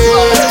 Bunny,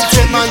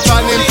 take man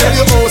pan him, pay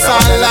the house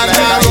and land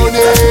and run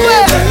it.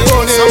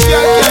 Bunny,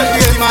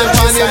 take man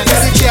pan him,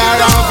 pay the car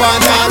and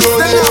van and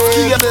run it.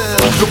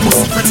 Your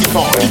pussy pretty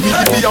far, give me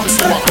the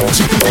Beyonce one.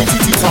 Jiggle the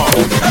titty tar,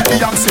 give me the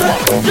Beyonce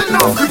one. You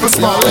know cripple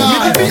smart, give me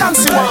the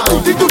Beyonce one.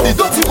 Do the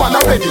dirty one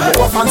already, you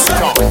a fancy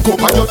car. Go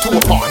by your toe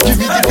part, give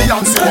me the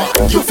Beyonce one.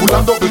 You full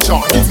and double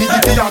char, give me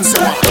the Beyonce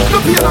one. No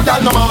pay no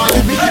gal no man,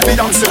 give me the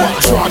Beyonce one.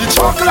 Draw the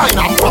chalk line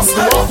and pass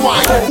the walk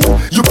wine.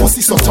 Your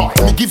pussy so tight,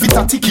 me give it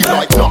a ticky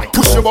like night.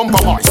 Push your bumper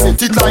high, set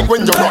it like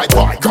when you ride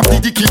by. Grab the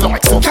dicky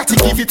like so, catty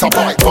give it a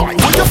bite.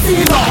 What you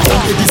feel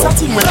like? It is a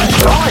thing when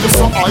you lie. You're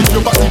so high,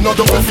 your body no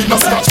double feel no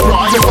scratch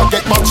cry. Never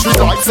get much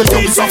relight, say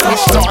you is a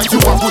flash die.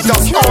 You a good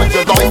as all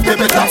your life,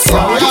 baby that's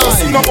right. You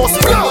pussy no bust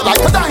blow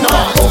like a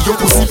dynamite. Your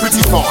pussy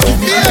pretty far, give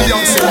me the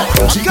Beyonce one.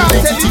 Jiggle the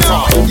titty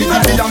tar, give me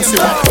the Beyonce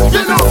one.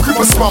 You know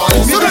cripple smart,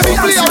 give me the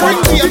Beyonce one.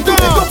 You do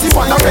the dirty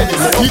one already.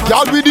 The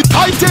girl with the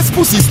tightest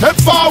pussy step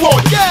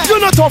forward.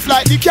 You not tough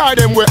like the car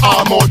them we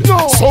armored.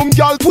 Some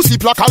girl pussy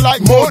placker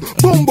like mud.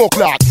 Bumbo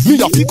clock, me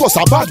a pick us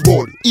a bad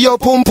ball.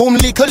 Your pum pum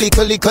lickle.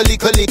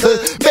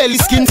 Belly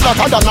skin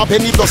flatter than a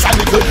penny plus a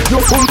nickel. Your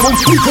pum pum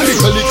lickle.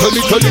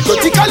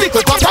 Tick a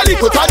lickle, cut a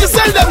lickle. Try to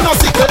sell them no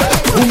sickle.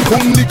 Pum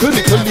pum lickle.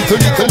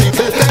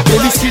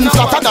 Belly skin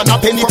flatter than a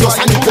penny plus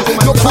a nickel.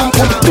 Your pum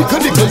pum lickle.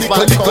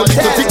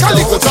 Tick a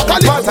lickle, cut a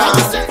lickle.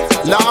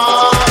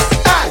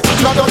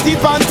 No dirty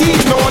panty,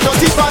 no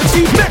dirty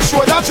panty. Make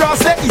sure that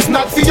dress is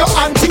not for your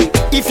auntie.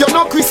 If you're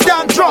not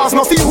Christian, draws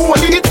nothing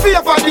holy. It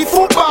favor the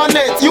football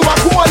net, you are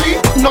holy.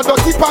 No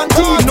dirty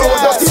panty, no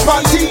dirty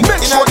panty.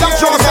 Make sure that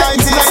dress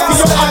is not for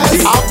your auntie.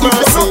 If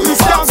you're not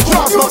Christian,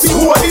 draws nothing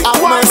holy.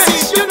 One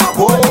you know,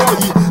 boy.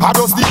 I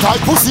just the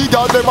type pussy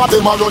girl, them a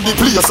run the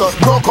place.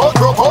 Broke out,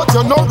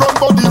 you no run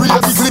for the race.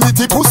 Big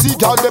limited pussy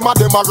girl, them a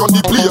run the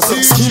place.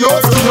 Skin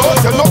out,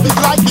 you no big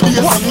like the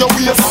base on your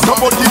waist.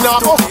 Nobody now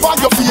up on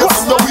your face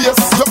on your waist.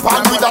 You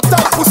pan with a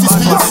tight pussy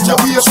space in your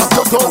waist.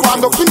 You don't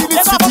want no clean it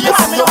fit in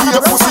your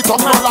waist. Pussy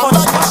come no long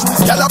like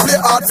this. Girl a play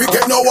hard, fi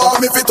get no warm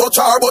if it touch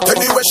her. But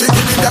anyway she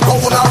give me the go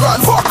on a run.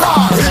 Fuck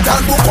her. It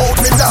can book out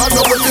me now,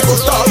 know when we go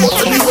start. But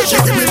anyway she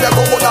give me the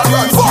go on a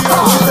run. Fuck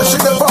her. She say she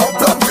never out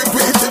plan with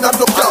waiting at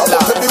the club.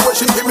 But anyway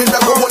she give me the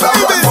go on a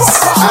run.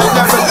 I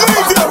never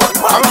leave you.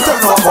 I'm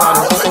telling you one.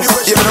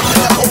 Give me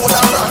the go on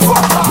a run.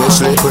 Me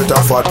sleep with a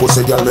fat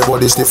pussy girl, me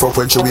body stiff up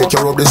when she wake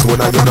you up this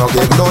morning. You no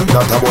get none.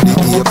 That a body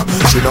ache.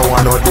 She no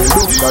want no the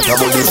look. That a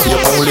body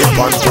fake. Only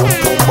pan pum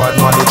bad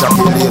man it a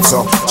kill it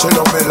so. She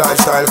love me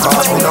lifestyle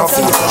cause me no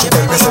fake. She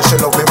tell me say she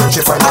love me when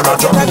she find me a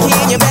job.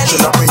 She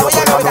love me up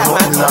when I do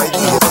nothing like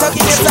me.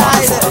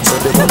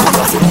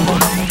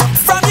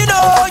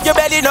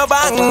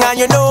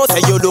 you know say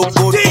you look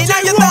good inna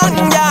your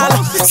tongue, girl.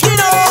 Skin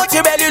out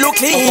your belly look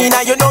clean,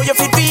 and you know you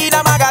fit feed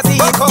a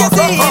magazine. You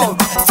see,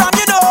 from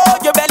you know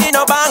your belly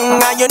no bang,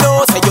 and you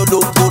know say you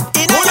look good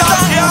inna your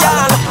tongue,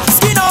 girl.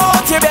 Skin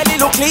out your belly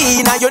look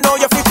clean, and you know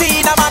you fit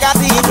feed a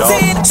magazine. Yo,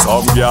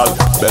 some girl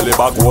belly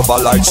back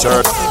over like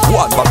shirt.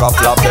 One bag of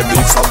flap, them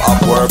need some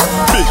up work.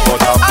 Big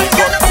butt and big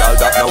butt, girl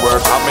that no work.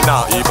 And me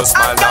not even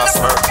smile, not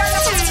smirk.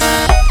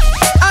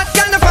 I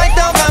can't fight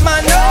over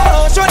man,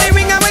 no. Show the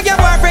ring and when your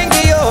boyfriend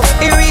give you,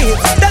 it real.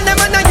 Tell them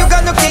man you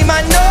gonna keep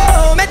man,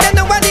 no. Make them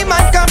know when the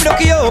man come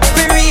look you,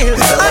 be real.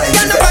 I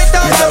can't fight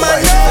over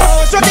man,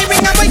 no. Show the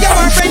ring and when your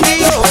boyfriend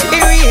give you,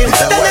 it real.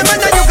 Tell them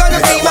man you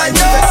gonna keep man,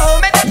 no.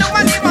 Make them know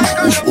when the man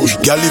come look you.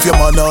 Girl, if your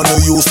man on no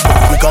use,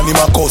 we can him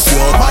a cuss you.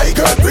 My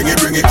girl, bring it,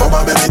 come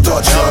and make me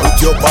touch you. Put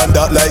your pan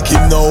that like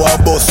him now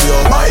and bust you.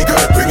 My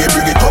girl, bring it,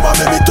 come and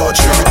make me touch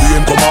you. The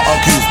him come and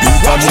accuse,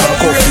 beat and him a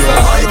cuff you.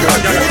 My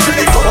girl, bring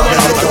it, come and make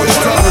me touch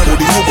you.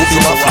 Put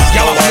him a flick,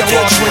 now and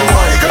touch you.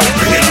 My girl,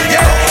 bring it,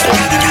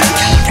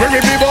 Bring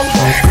it, bum,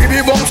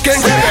 baby bum, skank.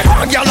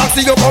 Girl, I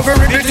see you cover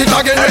it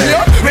again,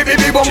 yeah. Baby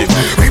bum,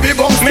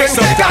 skank.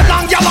 That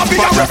long girl, I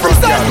be a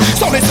represent.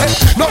 So me say,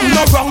 nothing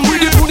no wrong with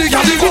the booty,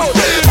 girl, the good.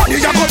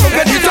 Money, you got to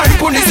get the time,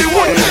 police the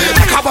wood.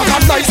 Make a bag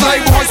of nice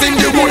like boys in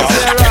the wood.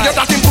 I tell you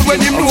that him good when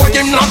him know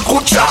him not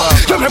good, yeah.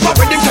 Remember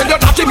when him tell you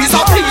that him is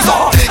a pleaser.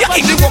 You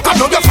in the work, I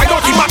know you find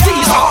out him a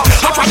teaser.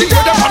 After the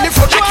year, them on the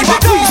front like him a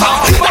tweezer.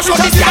 That's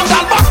what this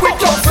scandal back with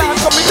your feet.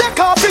 So me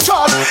take off the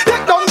jaws,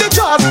 take down the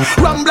jaws.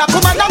 Run black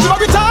woman and rub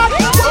it hard.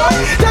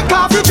 Take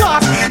off the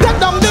jaws, take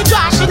down the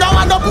jaws. You know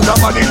I know put a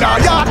man in a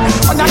yard.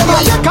 And I know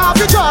take off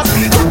the jaws,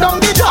 take down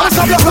the jaws.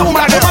 I'm black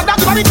woman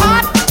and rub it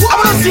hard. I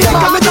wanna see a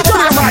man make a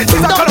play right.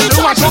 Take down the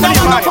jaws, you know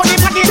I know put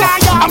it in a yard.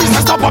 I'm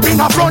Mr. Stop up in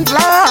the front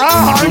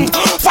line.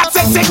 Fat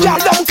sexy girl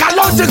don't call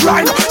out the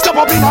grind.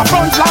 Stop up in the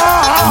front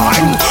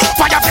line.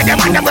 Fire for them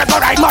and them red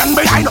right man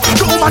behind.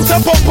 The woman say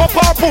pump up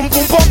her pum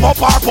pum pump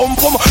up her pum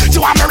pum. She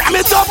want me ram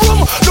it up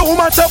room. The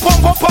woman say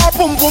pump up her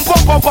pum pum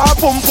pump up her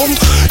pum pum.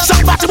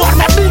 Shot back the board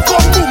make me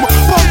come boom.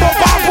 Pump up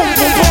her pum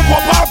pum pump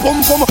up her pum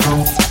pum.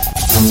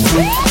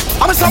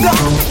 I'm a sabla.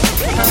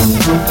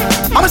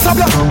 I'm a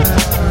sabla.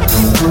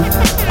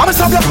 I'm a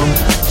sabla.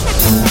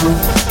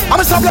 I'm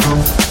a sabla.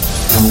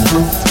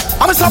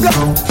 I'm a sabla.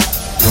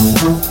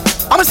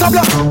 I'm a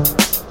sabla.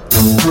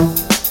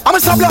 I'm a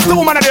sabla. The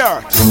woman are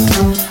there.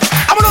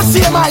 I'm gonna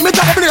see a man. Me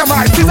talk about a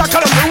man. She's a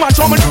color. The woman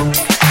show me.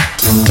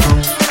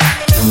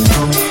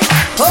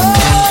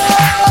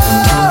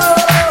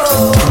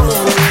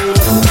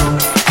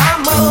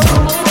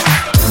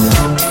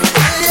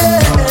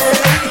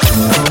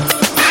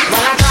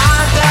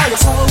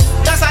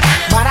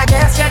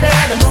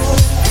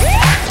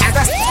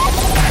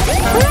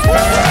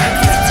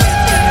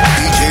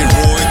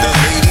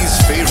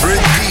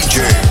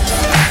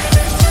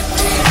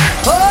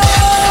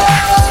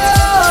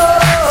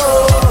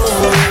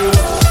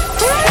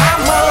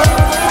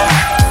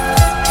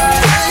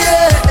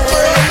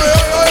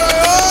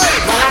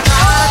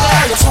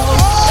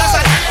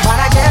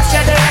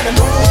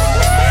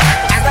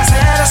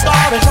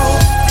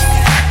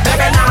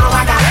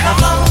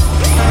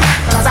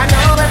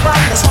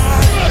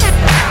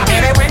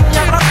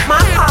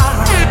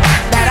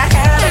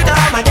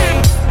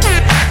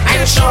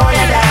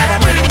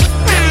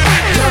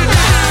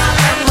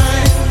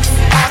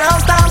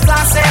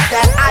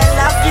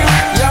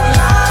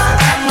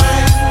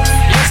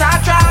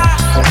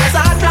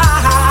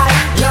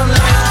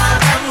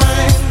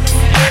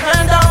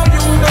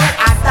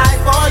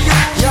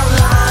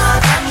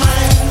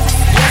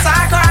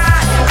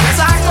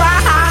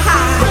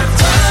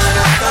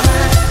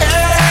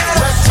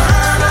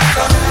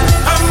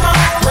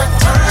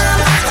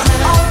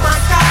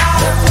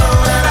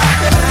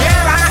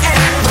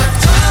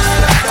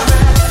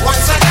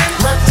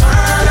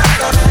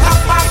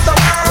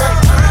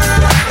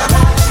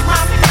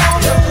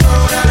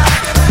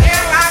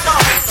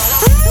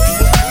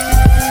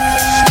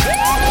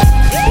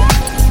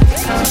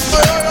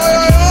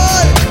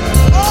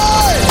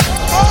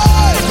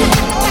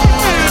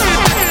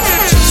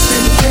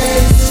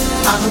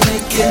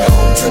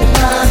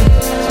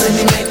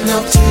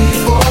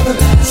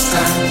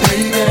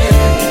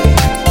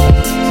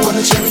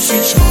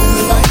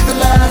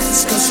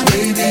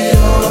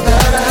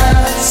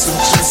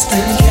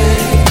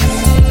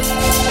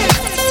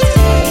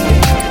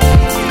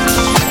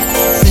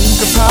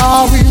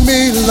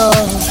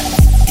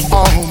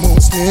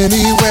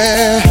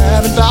 Anywhere,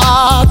 haven't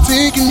I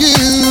taken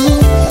you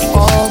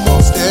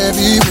almost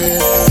everywhere?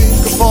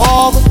 Think of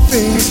all the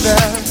things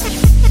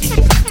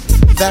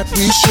that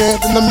we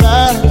shared in the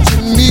matter to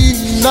me,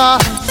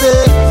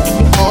 nothing.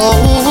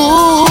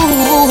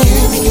 Oh,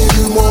 giving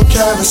you more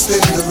carrots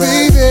than the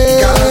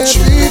baby. Got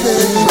you,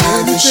 baby,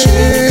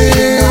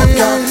 everything I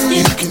got,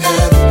 you can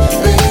have it,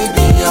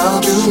 baby.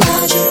 I'll do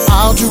magic.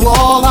 I'll do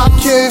all I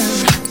can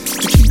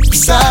to keep you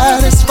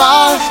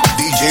satisfied.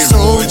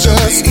 So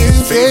just in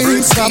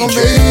case I don't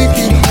make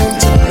it home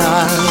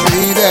tonight,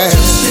 baby.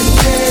 Just in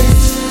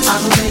case I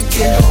don't make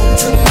it home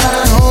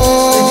tonight.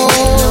 Oh,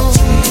 baby, waiting up to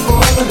you for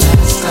the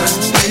last time.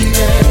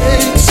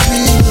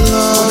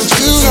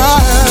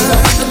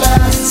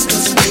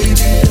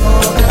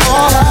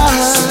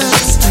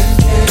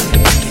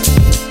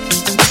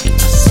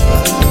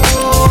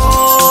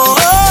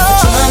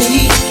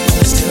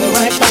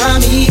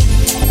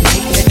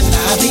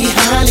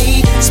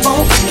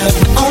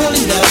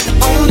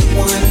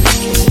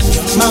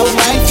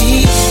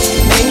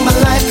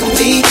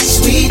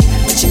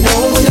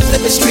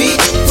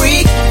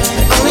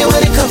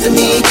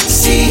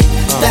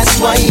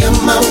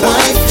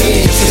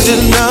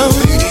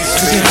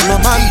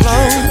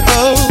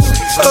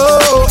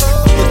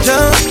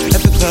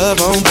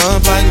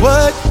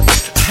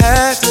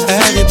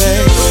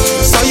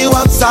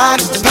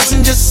 ride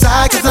passenger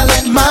side, cause I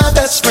let my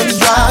best friend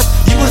drive.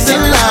 You was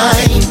in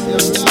line.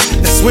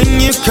 That's when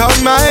you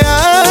caught my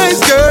eyes,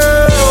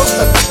 girl.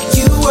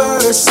 You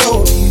were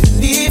so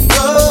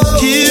beautiful.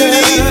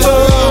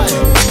 Beautiful.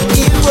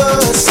 You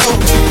were so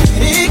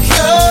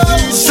critical.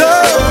 So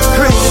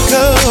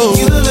critical.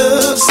 You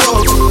look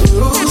so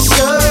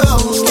crucial,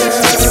 girl.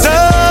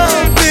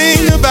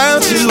 Something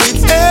about you,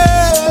 it's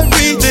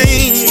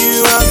everything.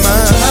 You are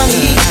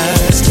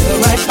mine. Still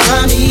right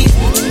by me.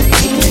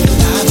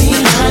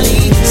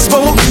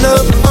 Spoken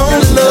love,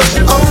 only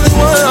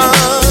one. No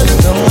more,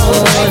 no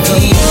more.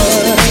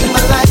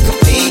 My life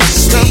could be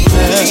sweet.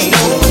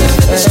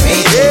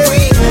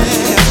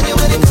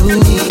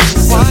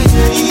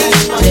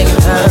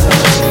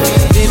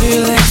 Baby,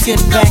 let's get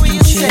back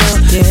and chill.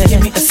 Yeah,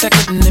 give me a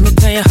second and let me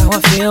tell you how I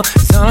feel.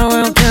 It's all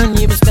around town,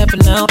 you've been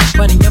stepping out.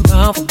 Running your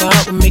mouth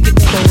about what make it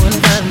think I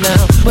wouldn't find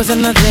out. Was I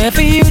not there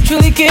for you,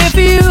 truly cared for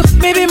you?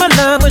 Maybe my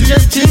love was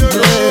just too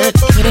good.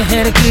 Could've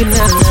had a good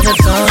night, another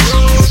song.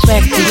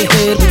 Back to your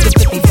head with the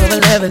 50 for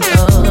 11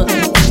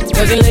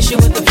 Cause it lets you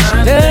with the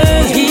fine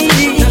thing.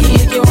 Nothing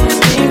make you wanna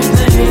scream his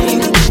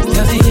name.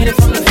 Cause he hit it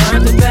from the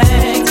front to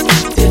back.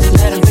 Just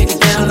let him break it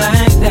down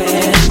like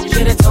that.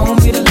 Should've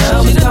told me the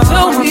love was gone.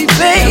 Told me,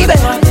 baby.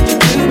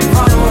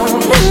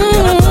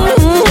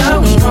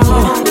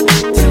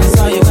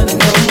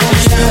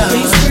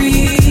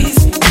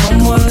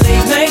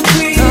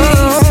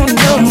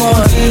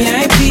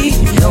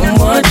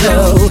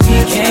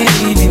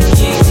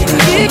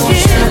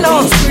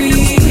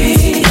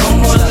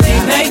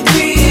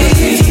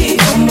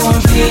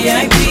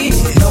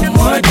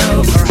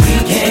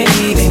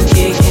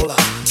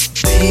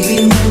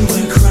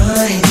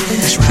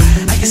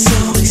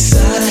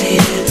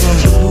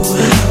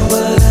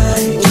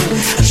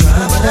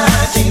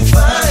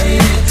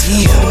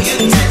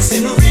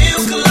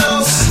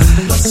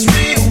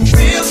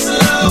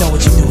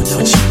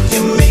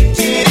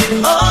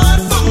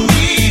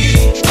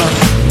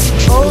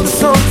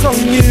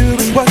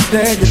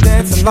 There you're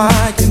dancing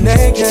like you're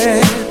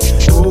naked.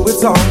 Oh,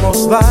 it's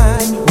almost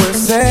like we're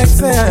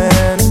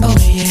sexing. Oh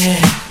yeah.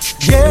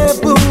 Yeah,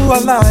 boo, I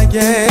like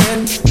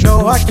it.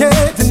 No, I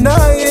can't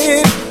deny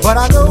it. But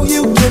I know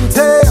you can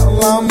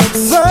tell I'm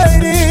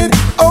excited.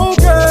 Oh,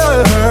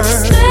 girl.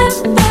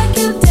 Step back,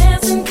 you're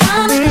dancing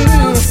kinda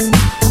close.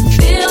 I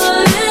feel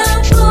a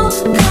little pull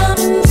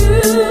coming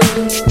through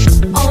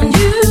on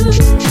you.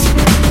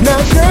 Now,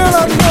 girl,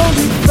 I know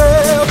you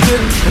felt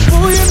it.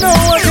 Boo, you know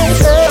I can't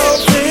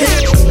help it.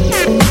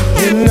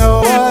 You know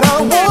what I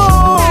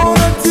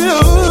wanna do.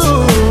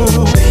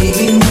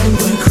 Baby, when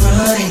we're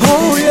crying.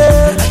 Oh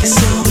yeah, I get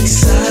so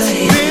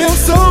excited. Feel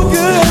so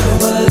good,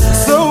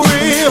 so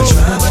real. I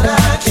try but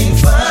I can't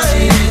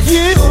find it.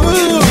 You,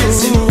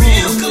 it's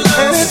real close,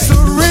 and it's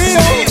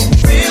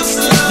real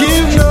slow. You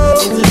know,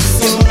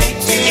 you're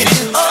making it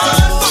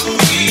hard for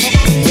me.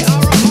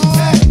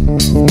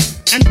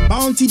 And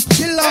Bounty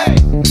Killer.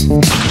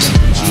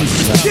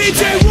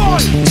 DJ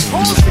One,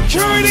 all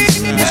security.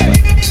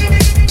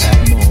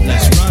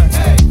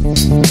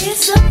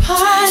 It's a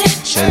party.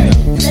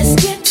 Let's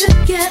get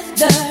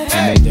together.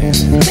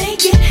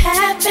 Make it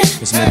happen.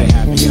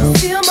 You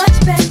feel much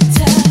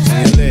better.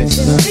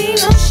 There'll be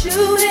no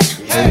shooting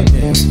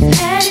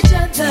at each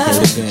other.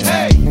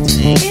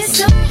 It's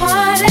a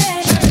party.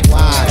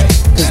 Why?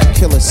 Cause the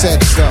killer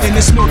said so. In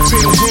the smoke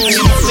filled room, in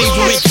my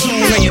favorite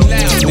tune, playing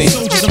loudly.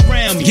 Soldiers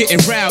around me,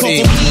 getting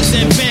rowdy.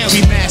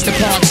 We master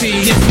party,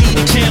 if need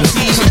the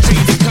county, country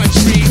to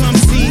country. Come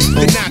see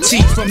the Nazi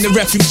from the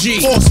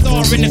refugee.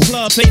 All-star in the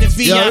club, play the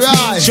VIP.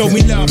 Right. Show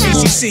me love,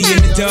 ACC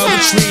in the double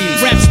tree.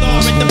 Rap star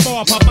at the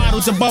bar, pop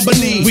bottles of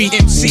bubbly. We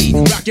MC,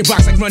 rock your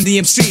box like Run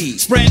DMC.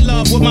 Spread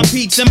love with my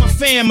peeps and my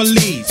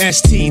family.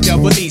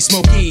 ST-double-E,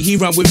 Smokey, he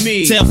run with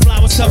me. Tell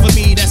Flowers cover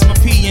me, that's my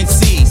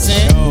PNC.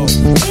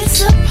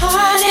 It's a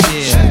party.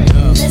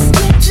 Let's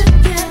get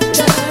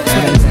together.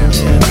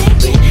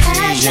 Make it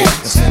happen.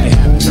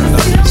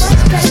 Feel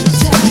much better.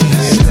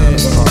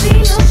 Be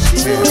no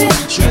shooting.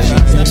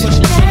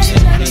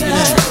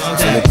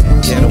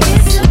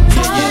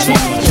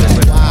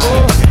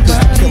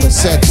 Killer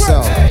said so.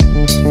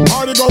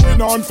 Party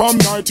going on from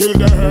night till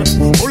day.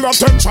 Full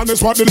attention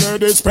is what the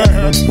ladies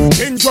pay.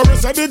 Things where we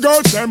say the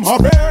girls them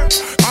happy,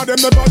 and them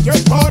never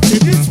get party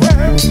this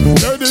way.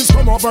 Ladies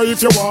come over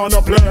if you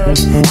wanna play.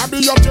 I be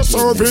at your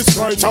service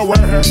right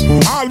away.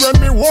 All when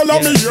me hold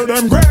on me hear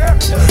them great.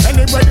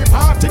 Anyway the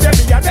party get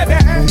me at the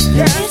day.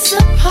 It's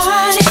a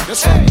party.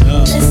 Let's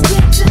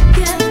get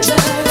together.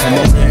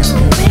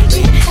 Make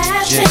it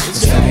happen.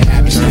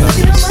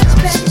 Feel much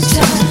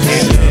better.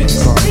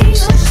 Be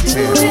no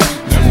shooting.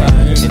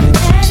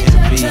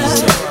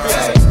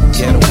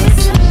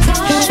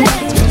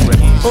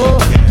 Oh,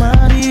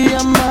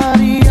 Maria,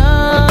 Maria.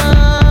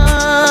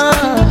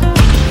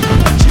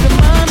 She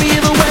remind me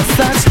of a West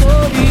Side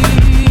Story.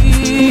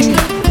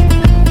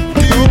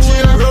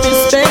 The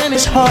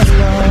Spanish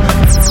heartland.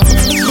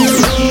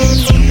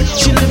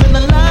 She living a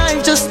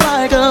life just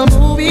like a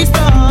movie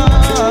star.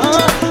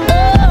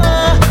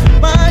 Oh,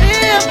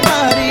 Maria,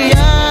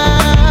 Maria.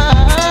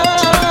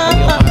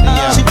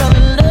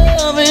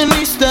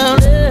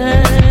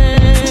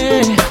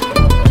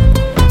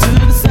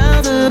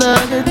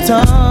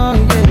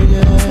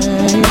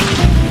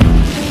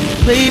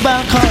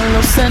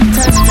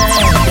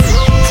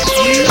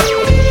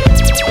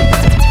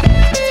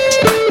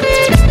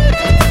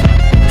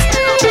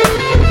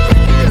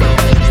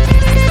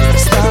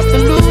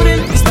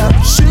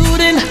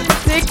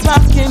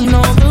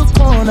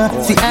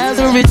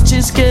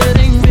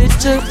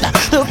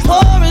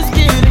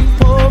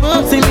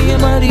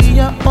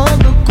 on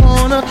the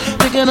corner,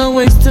 thinking of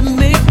ways to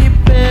make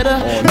it better.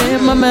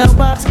 In my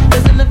mailbox,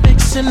 there's an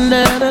eviction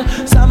letter.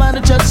 Somebody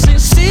just say,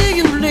 see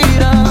you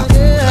later.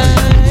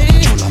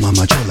 Yeah. Chola,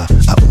 mama chola,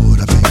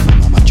 ahora vengo,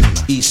 mama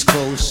chola. East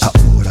Coast,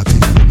 ahora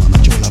vengo, mama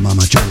chola,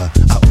 mama chola.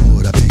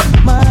 Ahora vengo,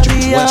 mama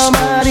chola. Maria,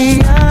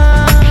 Maria,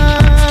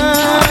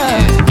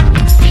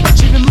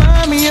 she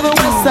remind me of a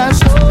West Side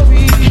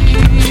Story.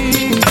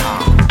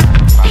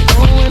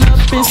 Growing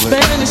up in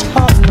Spanish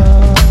Harlem.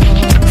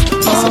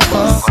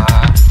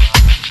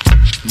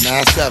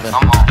 9-7.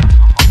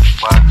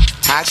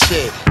 Hot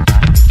shit.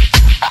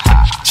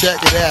 Check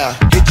it out.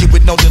 Hit you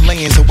with no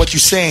delaying, so what you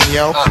saying,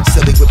 yo?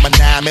 Silly with my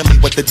 9 milli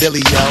with the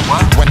dilly, yo.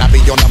 When I be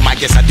on the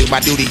mic, yes, I do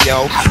my duty,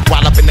 yo.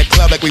 While up in the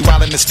club like we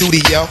while in the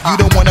studio. You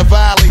don't wanna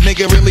violate,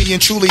 nigga, really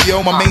and truly, yo.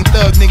 My main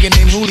thug, nigga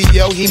named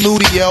Julio, he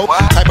moody, yo.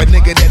 Type of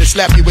nigga that'll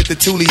slap you with the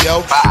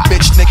tulio.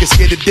 Bitch, nigga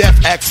scared to death,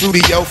 act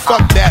fruity, yo.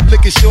 Fuck that,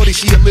 look at shorty,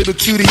 she a little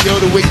cutie, yo.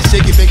 The way you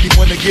shake it make me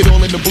wanna get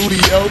all in the booty,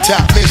 yo.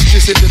 Top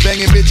mistress in the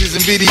banging bitches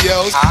and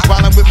videos.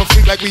 While I'm with my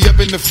freak like we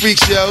up in the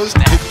freak shows.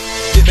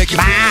 It make you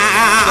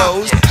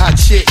clothes. Hot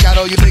shit,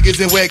 got all you niggas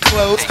in wet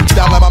clothes.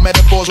 Style like my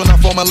metaphors when I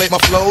formulate my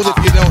flows. If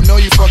you don't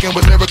know, you fucking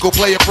with lyrical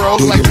player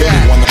pros like that.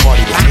 You wanna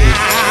party with me?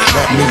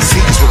 Let me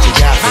see just what you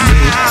got for me.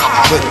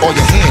 Put all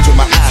your hands with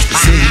my eyes to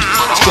see.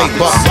 Straight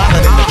buck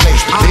violent in the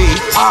place to be.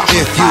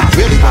 If you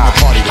really wanna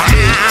party with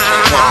me,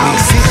 let me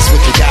see just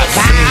what you got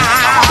for me.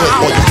 Put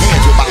all your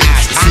hands with my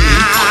eyes to see.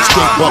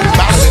 Straight buck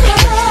violent in the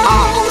place to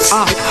be.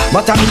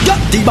 But I me got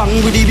the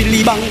bang with the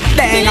billy bang.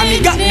 Dang, and me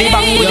got the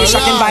bang with the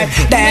shocking vibe.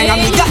 Dang,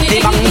 and me got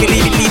the bang with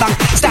the billy bang.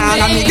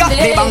 Stand, and me got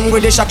the bang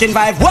with the shocking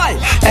vibe. Why?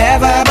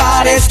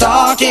 Everybody's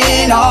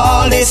talking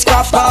all this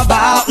crap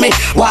about me.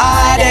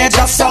 Why they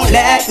just don't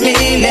let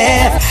me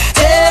live?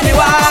 Tell me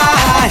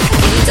why.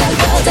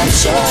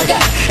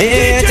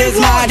 It is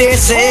my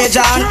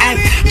decision and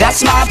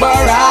that's my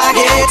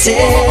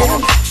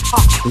prerogative.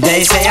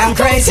 They say I'm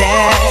crazy.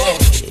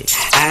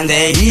 And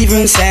they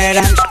even said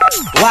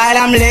while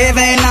I'm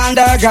living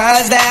under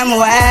girls them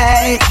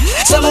way.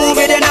 So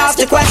moving and ask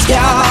the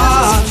question.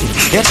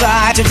 You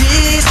try to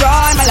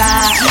destroy my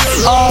life.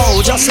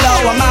 Oh, just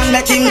slow a man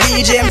making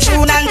DJ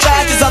tune and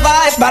try to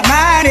survive. But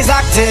mine is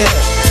active.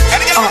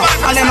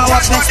 And them I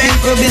watch next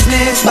people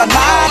business. But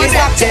mine is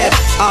active.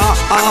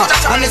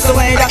 And it's the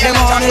way that them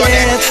want to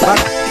live.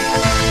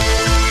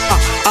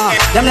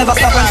 Them never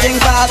stop and think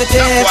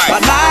positive.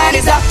 But mine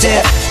is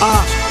active.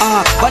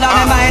 But on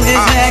my mind is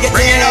negative.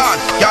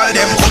 Y'all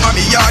them come on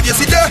me yard, you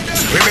see there.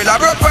 We will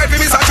have broke fight for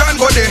Mr. John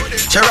Body.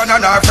 Sharon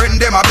and her friend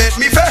them a bet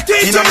me fair.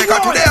 Me no make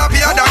her today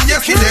happier than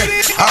yesterday.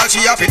 All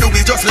she have to do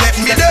is just let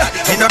me there.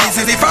 Me no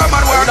business if a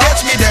man want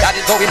catch me there. That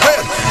is going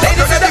well. They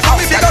don't know for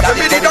me because the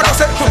minute that I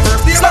said to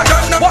first name I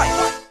John.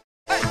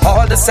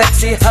 All the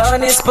sexy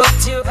honeys, put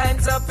your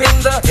hands up in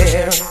the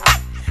air.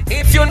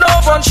 If you know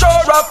one sure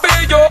I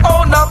feel your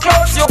own now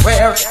clothes you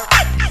wear.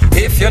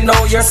 If you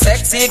know you're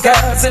sexy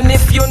girls and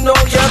if you know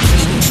you're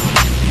clean,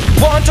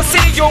 want to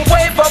see you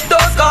wave up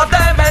those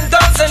goddamn and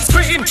dance and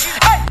scream.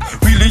 Hey!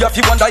 Really have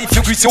you wonder if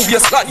you grease your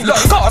waistline.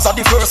 Cause of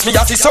the first me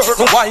as a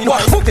certain wine.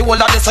 Move the whole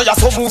of this so you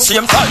so move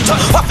same tight.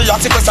 Have the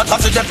ask the question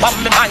cause it's on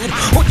my mind.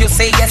 Would you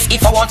say yes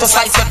if I want to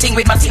slice your thing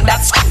with my thing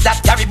that swings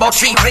that carry about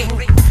 3 ring?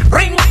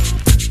 Ring,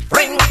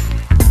 ring.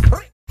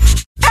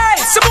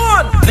 Hey,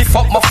 Simone! Lift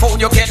up my phone,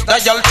 you get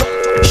dial to.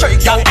 Shake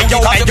down and you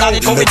got your body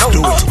going down.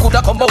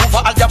 Coulda come over,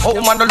 I'll have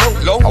home on the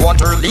low. I want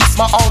to release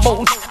my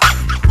hormone.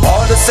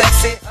 All the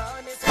sexy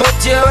honeys, put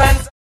your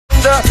hands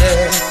in the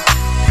air.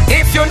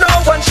 If you know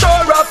one sure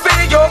I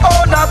feel your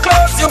own now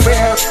clothes you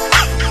wear.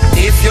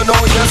 If you know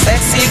you're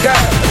sexy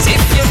girl,